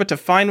pretty rare, but to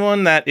find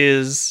one that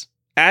is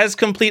as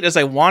complete as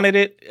I wanted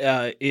it,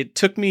 it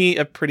took me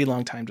a pretty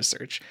long time to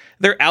search.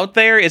 They're out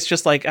there. It's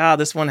just like,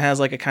 this one has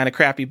like a kind of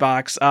crappy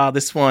box.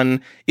 This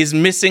one is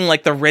missing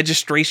like the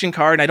registration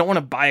card. And I don't want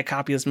to buy a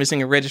copy that's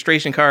missing a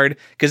registration card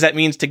because that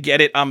means to get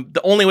it,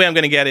 the only way I'm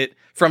going to get it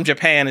from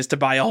Japan is to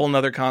buy a whole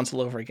nother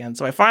console over again.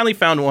 So I finally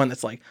found one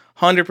that's like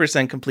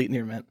 100% complete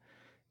near mint.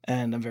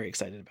 And I'm very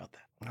excited about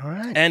that. All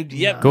right. And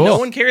Cool. No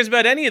one cares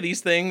about any of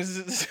these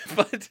things,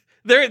 but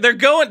they're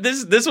going.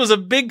 This was a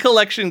big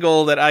collection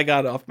goal that I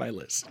got off my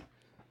list.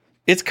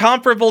 It's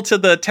comparable to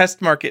the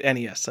test market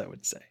NES, I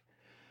would say.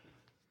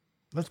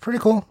 That's pretty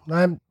cool.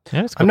 I'm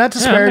That's I'm not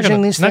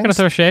disparaging these Not going to things.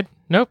 throw shade.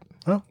 Nope.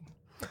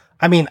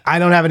 I mean, I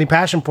don't have any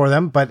passion for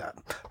them, but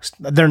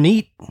they're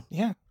neat.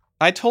 Yeah,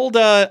 I told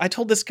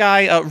this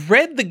guy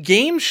Red the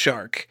Game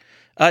Shark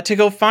to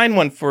go find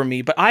one for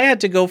me, but I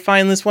had to go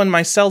find this one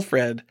myself.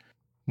 Red,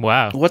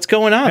 Wow. what's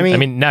going on? I I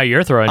mean, now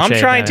you're throwing I'm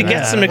shade. trying to get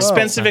Yeah. some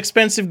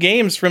expensive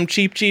games from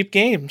cheap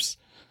games.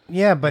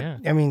 Yeah, but Yeah.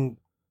 I mean,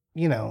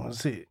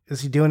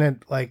 is he doing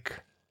it like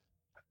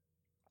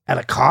at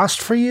a cost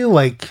for you?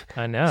 Like,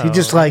 I know. is he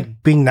just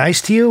like being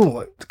nice to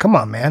you? Come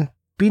on, man,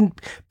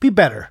 be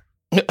better.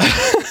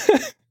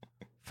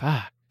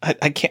 Fuck.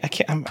 I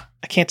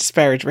can't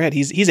disparage Red.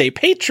 He's a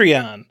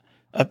Patreon,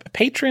 a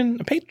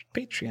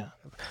Patreon.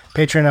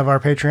 Patron of our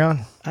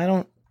Patreon. I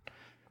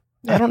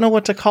don't know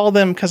what to call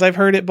them because I've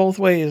heard it both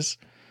ways.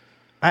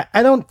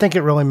 I don't think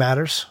it really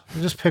matters.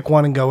 You just pick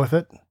one and go with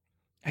it.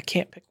 I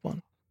can't pick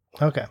one.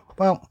 Okay.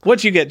 Well,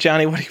 What'd you get,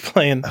 Johnny? What are you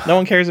playing? No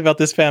one cares about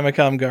this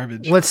Famicom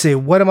garbage. let's see.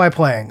 What am I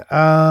playing?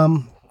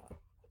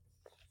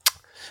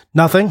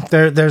 Nothing.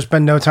 There's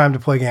been no time to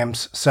play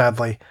games,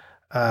 sadly.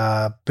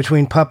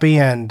 Between puppy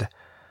and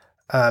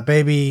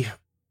baby,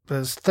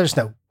 there's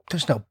no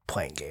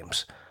playing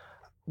games.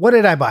 What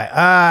did I buy?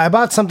 I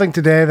bought something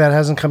today that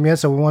hasn't come yet,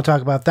 so we won't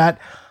talk about that.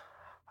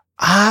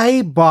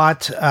 I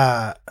bought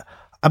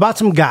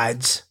some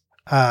guides.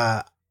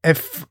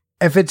 If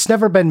it's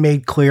never been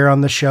made clear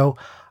on the show,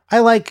 I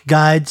like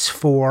guides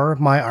for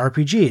my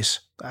RPGs.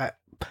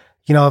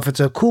 If it's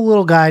a cool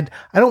little guide,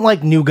 I don't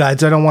like new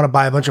guides. I don't want to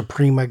buy a bunch of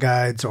Prima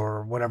guides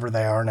or whatever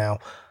they are now.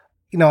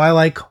 I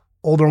like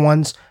older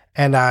ones,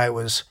 and I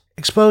was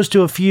exposed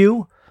to a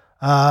few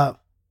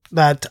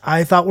that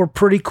I thought were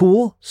pretty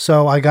cool.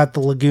 So I got the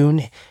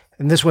Lagoon,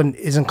 and this one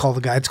isn't called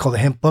a guide, it's called a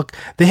hint book.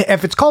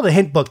 If it's called a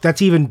hint book,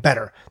 that's even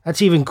better.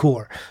 That's even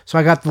cooler. So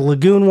I got the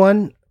Lagoon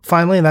one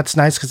finally, and that's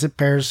nice because it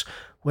pairs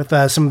with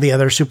some of the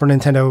other Super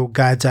Nintendo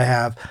guides I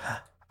have.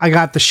 I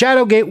got the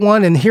Shadowgate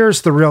one, and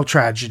here's the real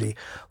tragedy.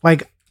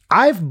 Like,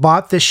 I've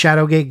bought this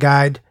Shadowgate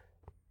guide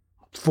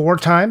 4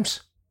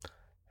 times.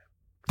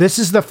 This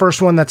is the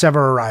first one that's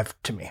ever arrived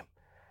to me.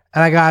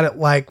 And I got it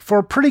like for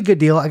a pretty good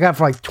deal. I got it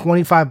for like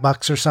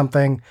 $25 or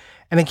something.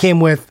 And it came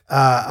with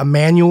a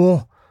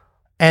manual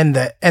and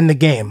the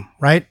game,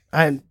 right?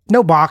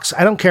 No box.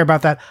 I don't care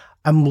about that.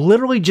 I'm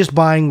literally just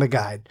buying the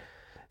guide.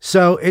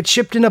 So it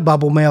shipped in a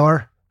bubble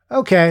mailer.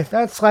 Okay,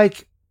 that's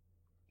like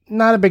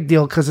not a big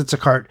deal because it's a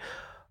cart.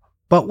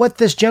 But what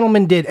this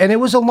gentleman did, and it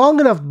was a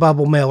long enough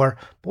bubble mailer,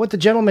 but what the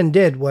gentleman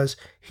did was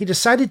he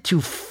decided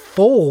to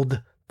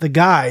fold the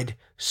guide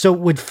so it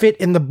would fit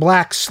in the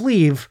black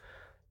sleeve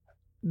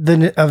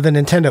of the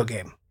Nintendo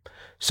game.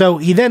 So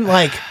he then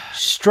like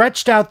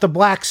stretched out the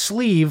black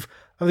sleeve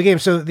of the game.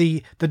 So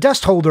the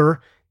dust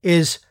holder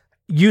is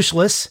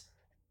useless,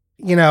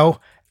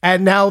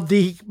 and now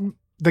the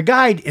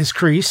guide is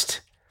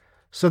creased.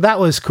 So that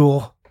was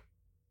cool.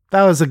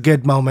 That was a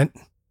good moment.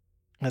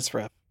 That's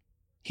rough.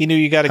 He knew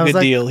you got a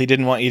good deal. He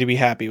didn't want you to be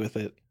happy with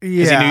it.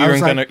 Yeah,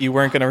 he knew you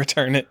weren't gonna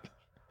return it.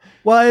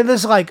 Well, it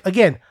was like,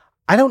 again,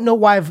 I don't know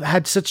why I've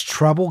had such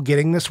trouble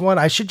getting this one.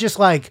 I should just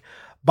like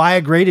buy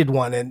a graded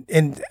one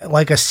in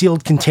like a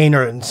sealed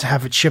container and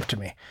have it shipped to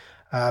me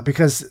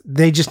because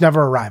they just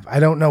never arrive. I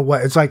don't know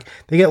what it's like.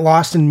 They get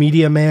lost in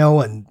media mail,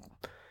 and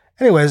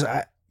anyways,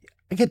 I've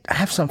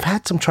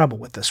had some trouble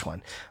with this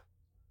one.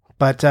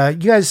 But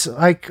you guys,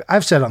 like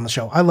I've said on the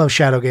show, I love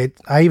Shadowgate.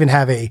 I even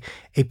have a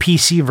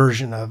PC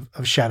version of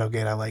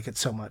Shadowgate. I like it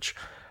so much.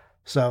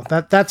 So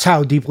that's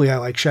how deeply I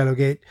like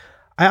Shadowgate.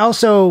 I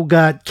also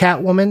got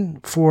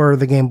Catwoman for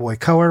the Game Boy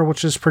Color,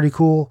 which is pretty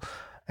cool.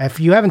 If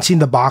you haven't seen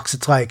the box,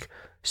 it's like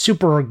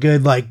super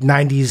good, like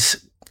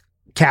 90s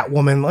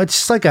Catwoman. It's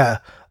just like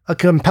a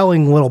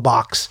compelling little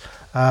box.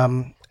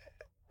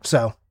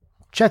 So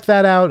check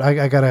that out.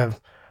 I got a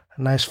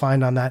nice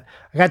find on that.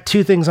 I got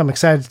 2 things I'm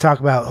excited to talk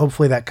about.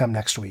 Hopefully that come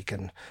next week,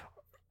 and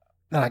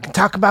then I can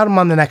talk about them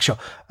on the next show.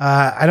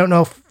 I don't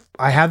know if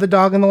I had the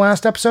dog in the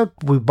last episode.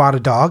 We bought a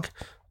dog.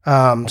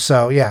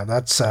 So yeah,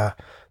 that's a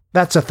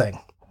thing.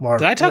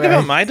 Did I talk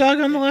about my dog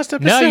on the last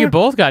episode? No, you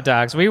both got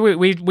dogs. We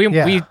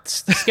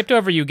skipped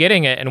over you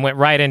getting it and went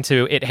right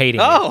into it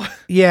hating you. Oh,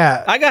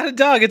 yeah. I got a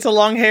dog. It's a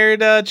long-haired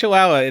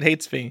Chihuahua. It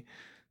hates me.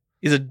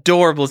 He's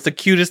adorable. It's the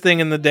cutest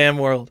thing in the damn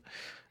world.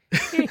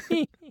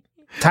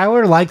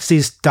 Tyler likes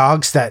these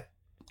dogs that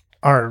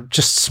are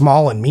just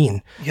small and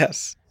mean.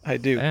 Yes, I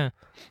do. Yeah.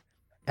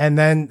 and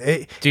then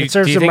it Do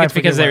serves you him think right it's for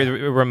because getting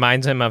it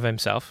reminds him of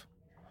himself?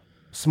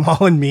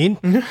 small and mean.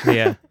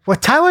 Yeah. Well,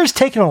 Tyler's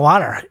taking a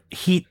lot of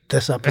heat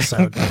this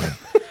episode.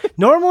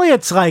 Normally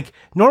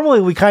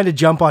we kind of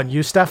jump on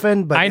you,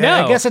 Stefan, but I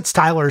know. I guess it's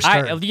Tyler's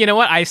turn. You know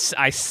what? I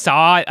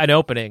saw an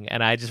opening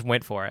and I just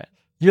went for it.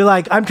 You're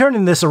like, I'm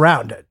turning this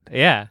around.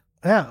 Yeah.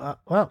 Yeah.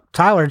 Well,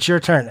 Tyler, it's your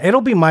turn.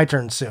 It'll be my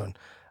turn soon.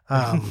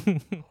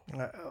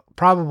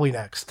 Probably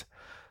next.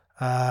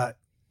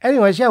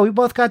 Anyways, yeah, we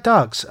both got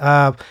dogs.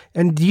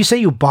 And you say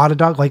you bought a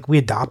dog, like we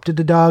adopted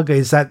a dog?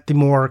 Is that the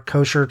more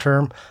kosher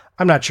term?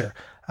 I'm not sure.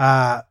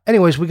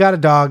 Anyways, we got a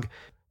dog.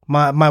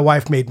 My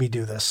wife made me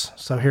do this,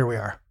 so here we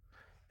are.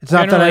 It's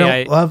not that I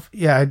don't love.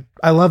 Yeah,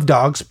 I love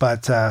dogs,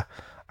 but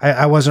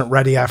I wasn't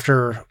ready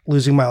after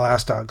losing my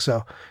last dog.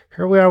 So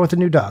here we are with a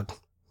new dog.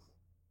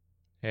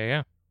 There you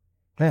go.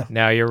 Yeah.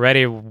 Now you're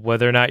ready,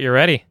 whether or not you're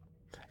ready.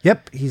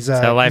 Yep,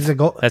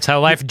 That's how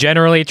life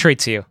generally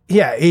treats you.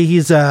 Yeah,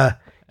 he's a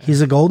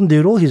golden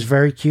doodle. He's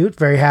very cute,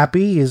 very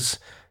happy. He's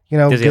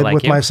good like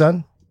with you? my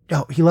son.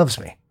 Oh, he loves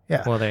me.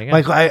 Yeah. Well, there you go.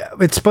 Like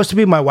it's supposed to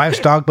be my wife's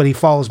dog, but he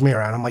follows me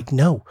around. I'm like,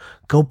 no,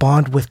 go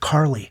bond with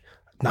Carly,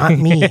 not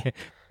me.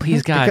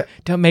 Please, God,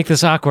 don't make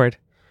this awkward.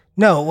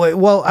 No,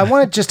 well, I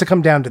want it just to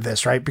come down to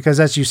this, right? Because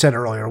as you said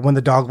earlier, when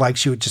the dog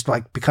likes you, it just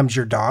like becomes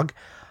your dog.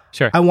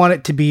 Sure. I want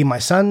it to be my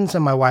son's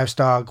and my wife's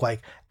dog,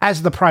 like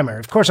as the primary.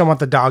 Of course, I want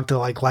the dog to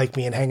like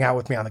me and hang out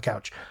with me on the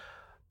couch.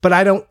 But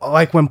I don't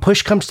like when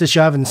push comes to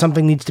shove and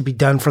something needs to be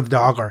done for the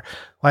dog, or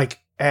like,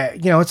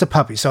 it's a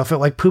puppy. So if it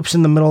like poops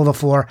in the middle of the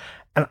floor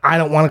and I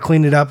don't want to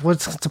clean it up, well,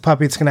 it's a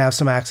puppy. It's going to have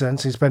some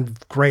accidents. He's been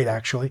great,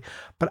 actually.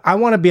 But I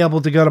want to be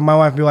able to go to my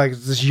wife and be like,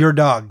 this is your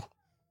dog.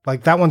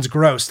 Like, that one's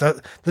gross.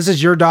 This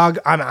is your dog.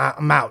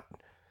 I'm out.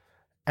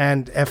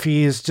 And if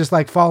he is just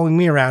like following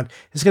me around,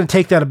 he's going to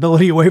take that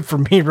ability away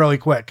from me really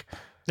quick.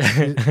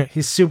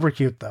 He's super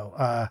cute,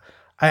 though.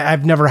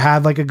 I've never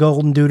had like a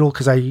golden doodle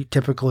because I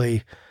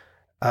typically,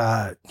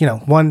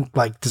 one,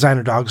 like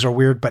designer dogs are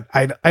weird, but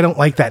I don't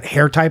like that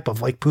hair type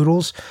of like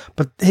poodles.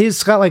 But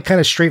he's got like kind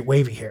of straight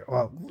wavy hair.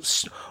 Well,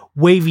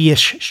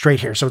 wavy-ish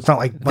straight hair, so it's not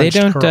like bunched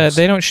curls.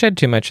 They don't shed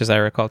too much, as I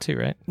recall, too,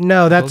 right?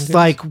 No, that's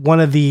like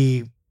one of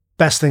the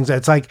best things.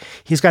 It's like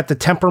he's got the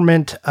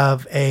temperament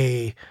of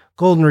a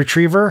golden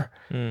retriever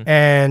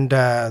and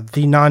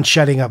the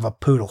non-shedding of a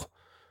poodle.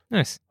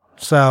 Nice.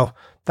 So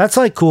that's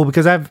like cool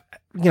because I've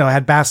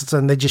had Bassets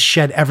and they just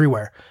shed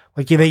everywhere.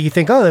 Like you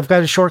think, oh, they've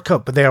got a short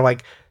coat, but they're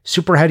like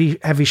super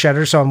heavy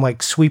shedders. So I'm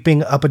like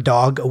sweeping up a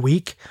dog a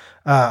week.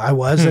 I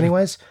was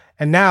anyways,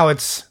 and now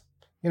it's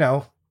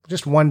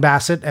just one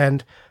Basset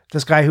and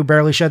this guy who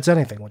barely sheds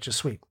anything, which is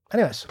sweet.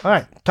 Anyways, all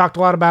right. Talked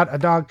a lot about a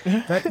dog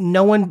that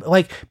no one,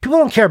 like, people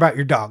don't care about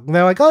your dog. And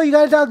they're like, oh, you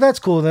got a dog? That's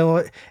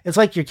cool. It's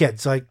like your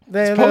kids. Like,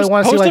 they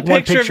want to see like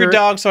one picture of your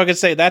dog so I could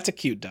say, that's a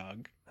cute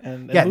dog.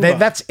 And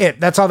that's it.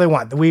 That's all they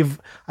want.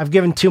 I've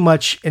given too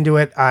much into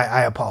it.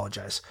 I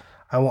apologize.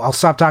 I'll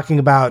stop talking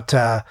about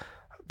the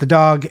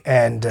dog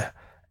and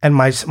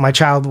my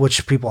child,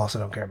 which people also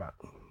don't care about.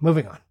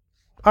 Moving on.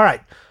 All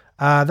right.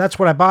 That's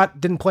what I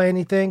bought. Didn't play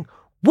anything.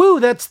 Woo,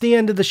 that's the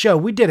end of the show.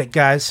 We did it,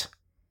 guys.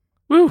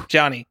 Woo.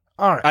 Johnny.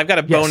 All right. I've got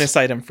a bonus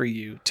item for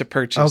you to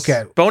purchase.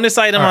 Okay. Bonus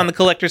item on the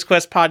Collector's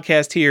Quest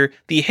podcast here.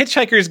 The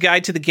Hitchhiker's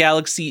Guide to the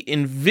Galaxy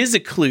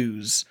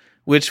Invisiclues,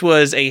 which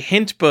was a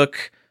hint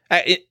book.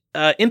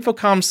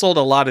 Infocom sold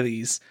a lot of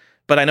these,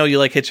 but I know you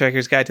like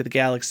Hitchhiker's Guide to the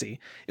Galaxy.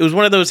 It was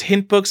one of those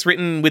hint books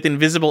written with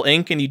invisible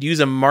ink, and you'd use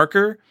a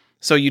marker.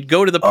 So you'd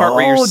go to the part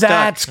where you're stuck. Oh,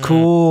 that's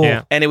cool.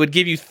 Yeah. And it would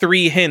give you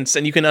 3 hints,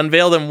 and you can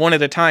unveil them one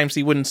at a time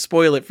so you wouldn't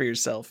spoil it for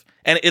yourself.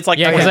 And it's like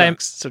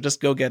books, so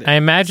just go get it. I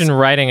imagine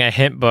writing a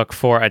hint book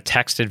for a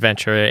text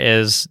adventure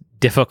is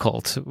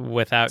difficult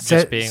without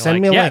just being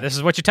like, yeah, this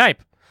is what you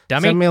type,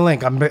 dummy. Send me a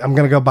link. I'm going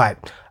to go buy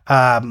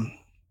it.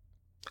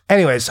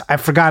 Anyways, I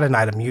forgot an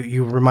item.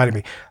 You reminded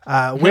me.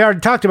 We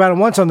already talked about it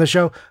once on the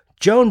show.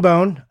 Joan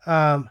Bone,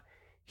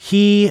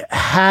 he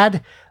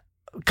had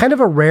kind of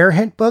a rare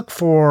hint book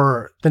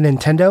for the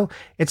Nintendo.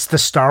 It's the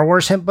Star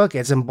Wars hint book.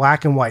 It's in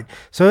black and white.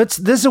 So this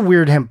is a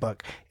weird hint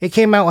book. It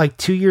came out like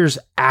 2 years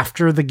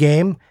after the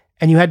game,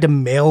 and you had to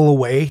mail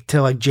away to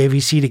like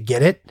JVC to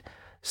get it.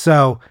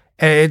 So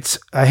it's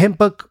a hint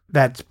book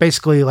that's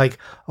basically like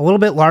a little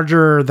bit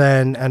larger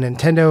than a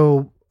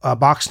Nintendo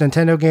boxed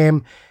Nintendo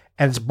game,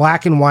 and it's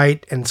black and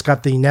white, and it's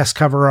got the NES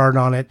cover art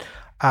on it.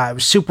 I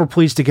was super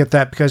pleased to get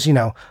that because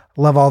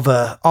love all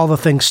the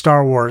things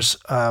Star Wars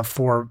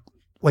for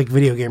like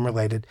video game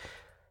related.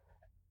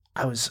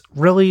 I was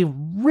really,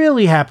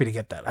 really happy to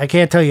get that. I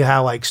can't tell you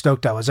how like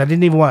stoked I was. I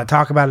didn't even want to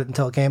talk about it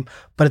until it came,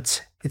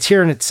 but it's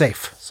here and it's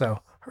safe. So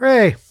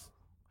hooray!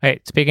 Hey,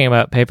 speaking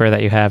about paper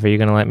that you have, are you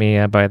going to let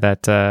me buy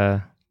that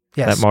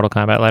that Mortal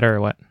Kombat letter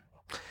or what?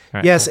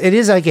 Right, yes, cool. It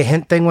is like a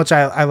hint thing, which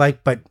I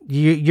like, but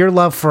your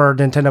love for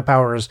Nintendo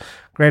Power is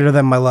greater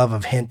than my love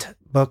of hint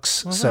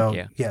books. Well,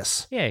 so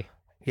yes, yay.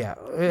 Yeah,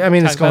 I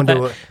mean, it's going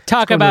to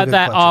talk about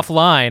that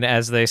offline,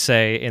 as they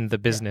say in the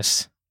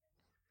business.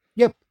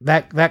 Yep,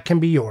 that can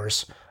be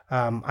yours.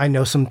 I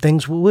know some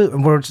things.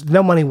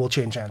 No money will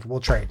change hands.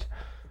 We'll trade.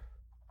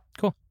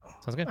 Cool.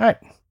 Sounds good. All right.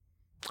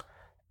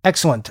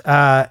 Excellent.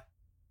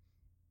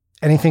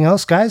 Anything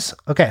else, guys?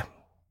 Okay.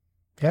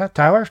 Yeah,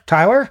 Tyler?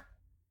 Tyler?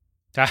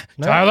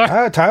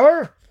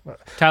 Tyler?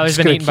 Tyler's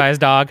been eaten by his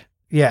dog.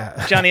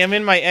 Yeah. Johnny, I'm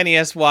in my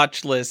NES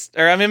watch list,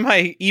 or I'm in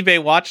my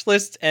eBay watch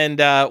list, and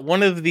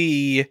one of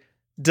the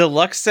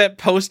deluxe set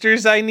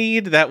posters I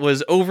need that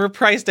was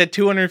overpriced at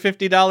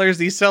 $250,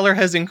 the seller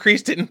has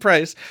increased it in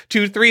price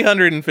to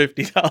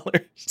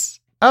 $350.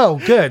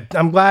 Oh, good.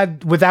 I'm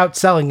glad without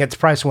selling, its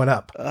price went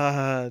up.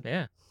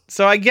 Yeah.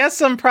 So I guess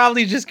I'm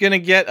probably just going to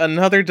get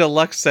another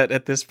deluxe set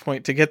at this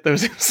point to get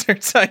those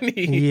inserts I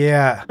need.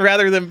 Yeah.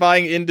 Rather than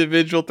buying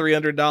individual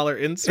 $300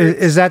 inserts.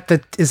 Is that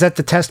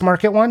the test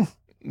market one?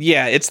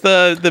 Yeah, it's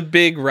the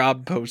big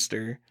Rob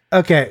poster.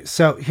 Okay,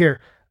 so here,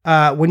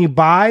 when you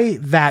buy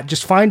that,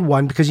 just find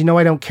one because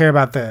I don't care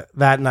about that,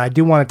 and I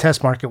do want a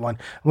test market one.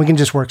 We can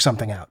just work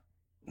something out.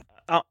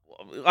 All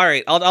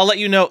right, I'll let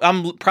you know.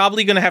 I'm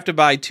probably going to have to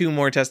buy 2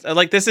 more tests.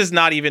 Like, this is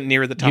not even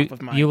near the top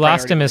of my You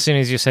lost him priority as soon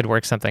as you said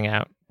work something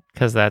out,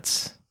 because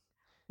that's...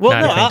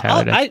 Well, not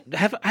no,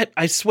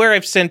 I swear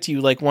I've sent you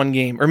like one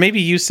game, or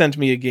maybe you sent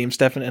me a game,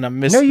 Stefan, and I'm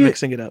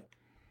mixing it up.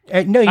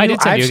 No, I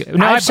did send you.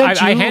 No,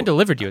 I hand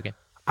delivered you a game.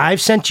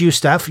 I've sent you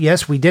stuff.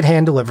 Yes, we did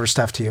hand deliver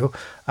stuff to you.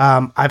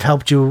 I've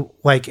helped you,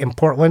 like in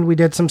Portland, we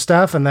did some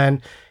stuff, and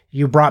then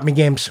you brought me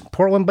games in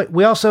Portland, but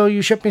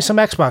you shipped me some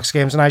Xbox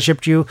games, and I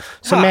shipped you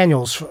some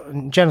manuals,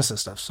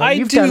 Genesis stuff. So I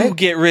do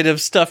get rid of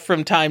stuff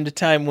from time to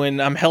time when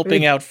I'm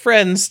helping out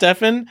friends,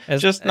 Stefan.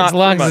 Just not as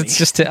long for as money. it's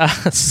just to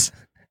us.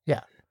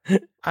 Yeah.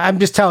 I'm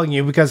just telling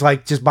you because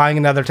like just buying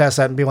another test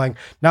set and be like,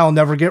 no, I'll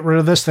never get rid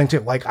of this thing too.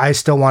 Like I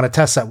still want a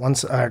test set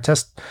once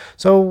test.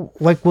 So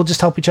like we'll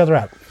just help each other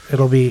out.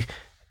 It'll be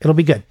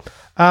good.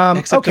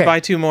 Except okay. to buy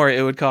 2 more,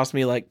 it would cost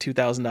me like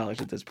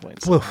 $2,000 at this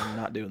point. So I'm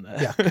not doing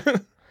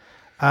that.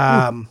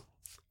 Yeah.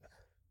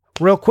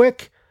 Real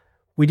quick,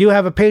 we do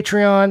have a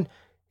Patreon.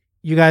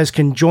 You guys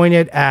can join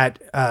it at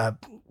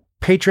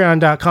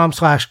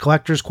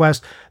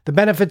patreon.com/collectorsquest. The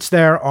benefits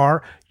there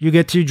are you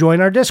get to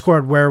join our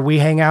Discord where we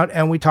hang out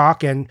and we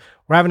talk and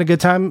we're having a good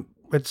time.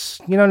 It's,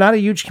 not a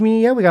huge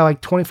community yet. We got like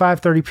 25,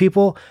 30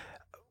 people.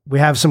 We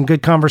have some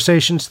good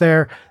conversations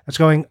there that's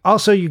going.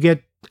 Also, you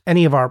get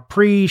any of our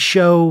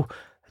pre-show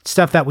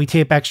stuff that we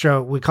tape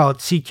extra. We call it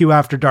CQ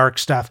After Dark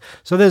stuff.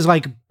 So there's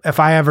like, if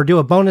I ever do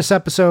a bonus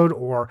episode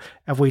or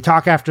if we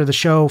talk after the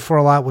show for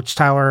a lot, which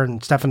Tyler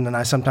and Stefan and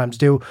I sometimes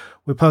do,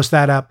 we post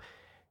that up.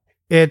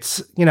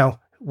 It's,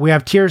 we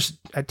have tiers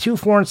at $2,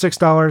 $4, and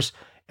 $6.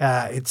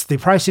 It's the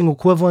pricing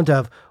equivalent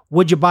of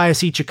would you buy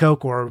us each a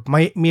Coke or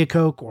me a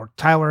Coke or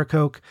Tyler a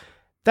Coke.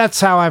 That's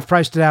how I've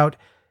priced it out.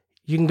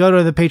 You can go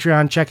to the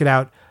Patreon, check it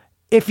out.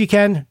 If you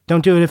can,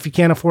 don't do it if you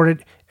can't afford it.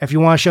 If you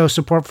want to show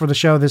support for the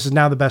show, this is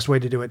now the best way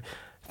to do it.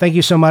 Thank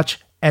you so much.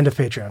 End of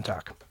Patreon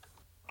talk.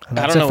 And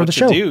I that's don't know it for what the to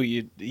show. do.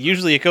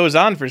 Usually it goes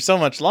on for so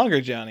much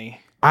longer, Johnny.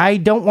 I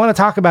don't want to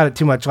talk about it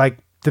too much. Like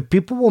the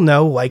people will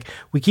know, like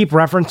we keep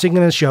referencing in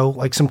the show,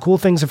 like some cool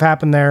things have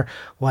happened there.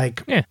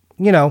 Like,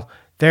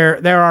 there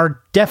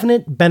are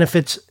definite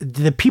benefits.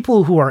 The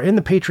people who are in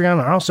the Patreon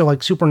are also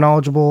like super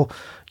knowledgeable.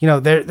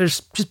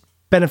 There's just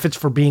benefits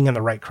for being in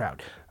the right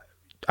crowd.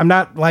 I'm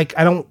not like,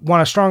 I don't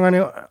want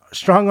to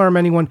strong arm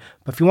anyone,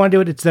 but if you want to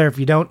do it, it's there. If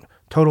you don't,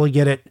 totally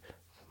get it.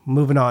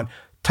 Moving on.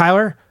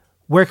 Tyler,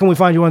 where can we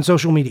find you on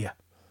social media?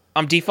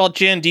 I'm Default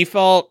Gen,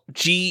 Default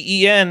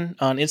GEN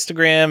on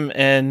Instagram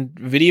and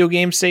Video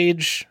Game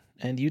Sage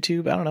and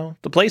YouTube. I don't know.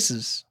 The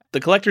places. The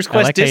Collector's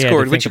Quest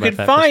Discord, which you can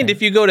find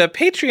if you go to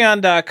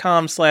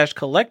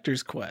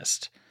patreon.com/Collector's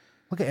Quest.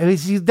 Okay,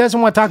 he doesn't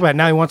want to talk about it.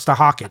 Now he wants to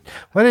hawk it.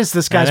 What is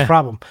this guy's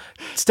problem?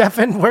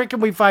 Stefan, where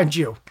can we find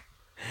you?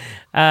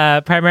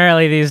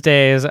 Primarily these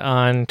days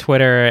on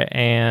Twitter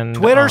and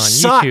Twitter on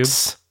sucks.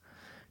 YouTube.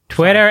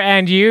 Twitter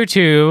and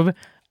YouTube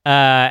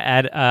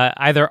at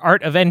either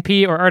Art of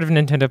NP or Art of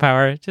Nintendo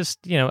Power. Just,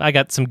 I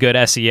got some good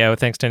SEO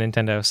thanks to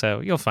Nintendo,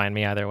 so you'll find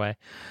me either way.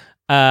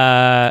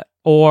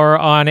 Or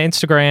on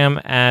Instagram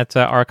at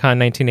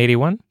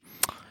Archon1981.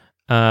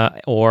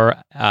 Or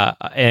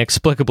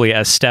inexplicably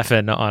as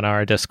Stefan on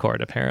our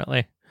Discord,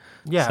 apparently.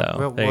 Yeah,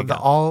 So,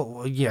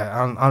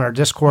 on our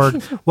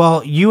Discord.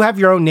 Well, you have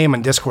your own name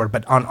on Discord,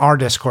 but on our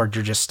Discord,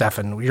 you're just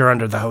Stefan. You're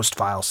under the host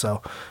file,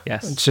 so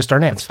yes, it's just our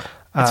names.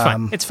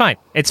 It's fine.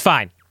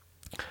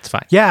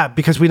 Yeah,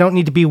 because we don't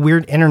need to be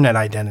weird internet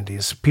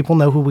identities. People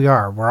know who we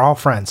are. We're all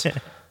friends.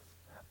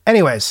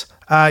 Anyways,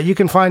 you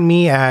can find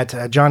me at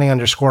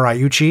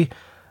Johnny_Iucci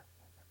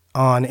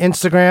on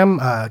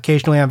Instagram,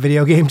 occasionally on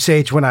Video Game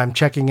Sage when I'm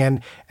checking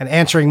in and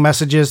answering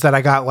messages that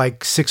I got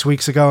like 6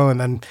 weeks ago and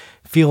then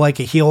feel like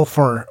a heel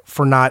for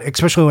not,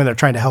 especially when they're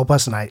trying to help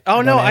us and I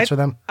don't answer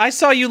them. I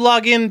saw you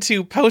log in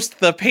to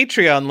post the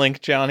Patreon link,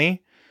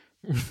 Johnny.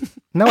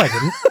 No, I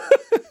didn't.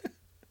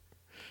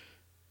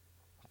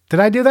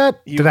 Did I do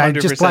that? You did 100% I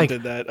just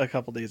did that a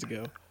couple days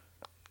ago.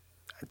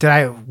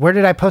 Where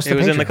did I post It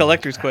was in the Patreon?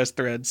 Collector's Quest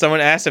thread.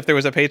 Someone asked if there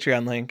was a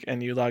Patreon link,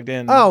 and you logged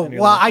in. Oh, and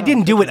you're well, like, I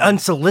didn't do it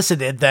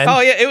unsolicited then. Oh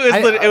yeah,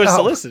 it was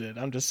solicited.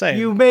 I'm just saying.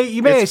 You may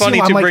It's funny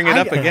assume to I'm bring like,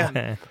 it up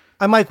again.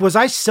 I'm like, was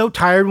I so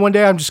tired one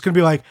day? I'm just going to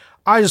be like,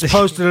 I just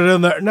posted it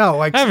in there. No,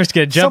 like I'm just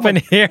gonna jump in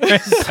here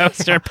and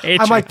post our Patreon.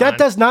 I'm like, that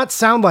does not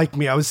sound like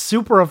me. I was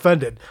super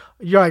offended.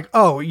 You're like,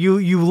 oh,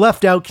 you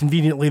left out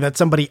conveniently that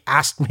somebody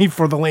asked me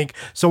for the link,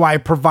 so I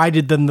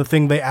provided them the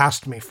thing they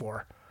asked me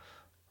for.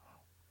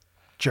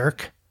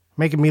 Jerk.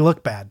 Making me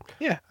look bad.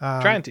 Yeah,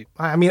 trying to.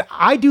 I mean,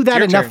 I do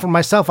that enough for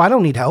myself. I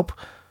don't need help.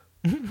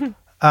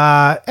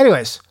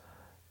 Anyways,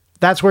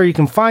 that's where you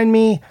can find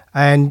me.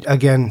 And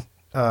again,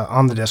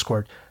 on the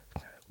Discord.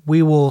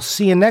 We will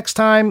see you next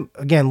time.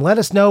 Again, let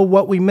us know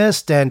what we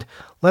missed and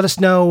let us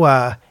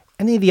know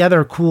any of the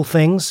other cool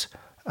things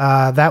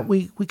that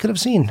we could have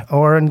seen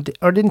or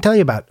didn't tell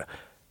you about.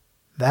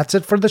 That's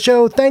it for the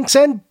show. Thanks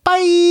and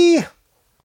bye.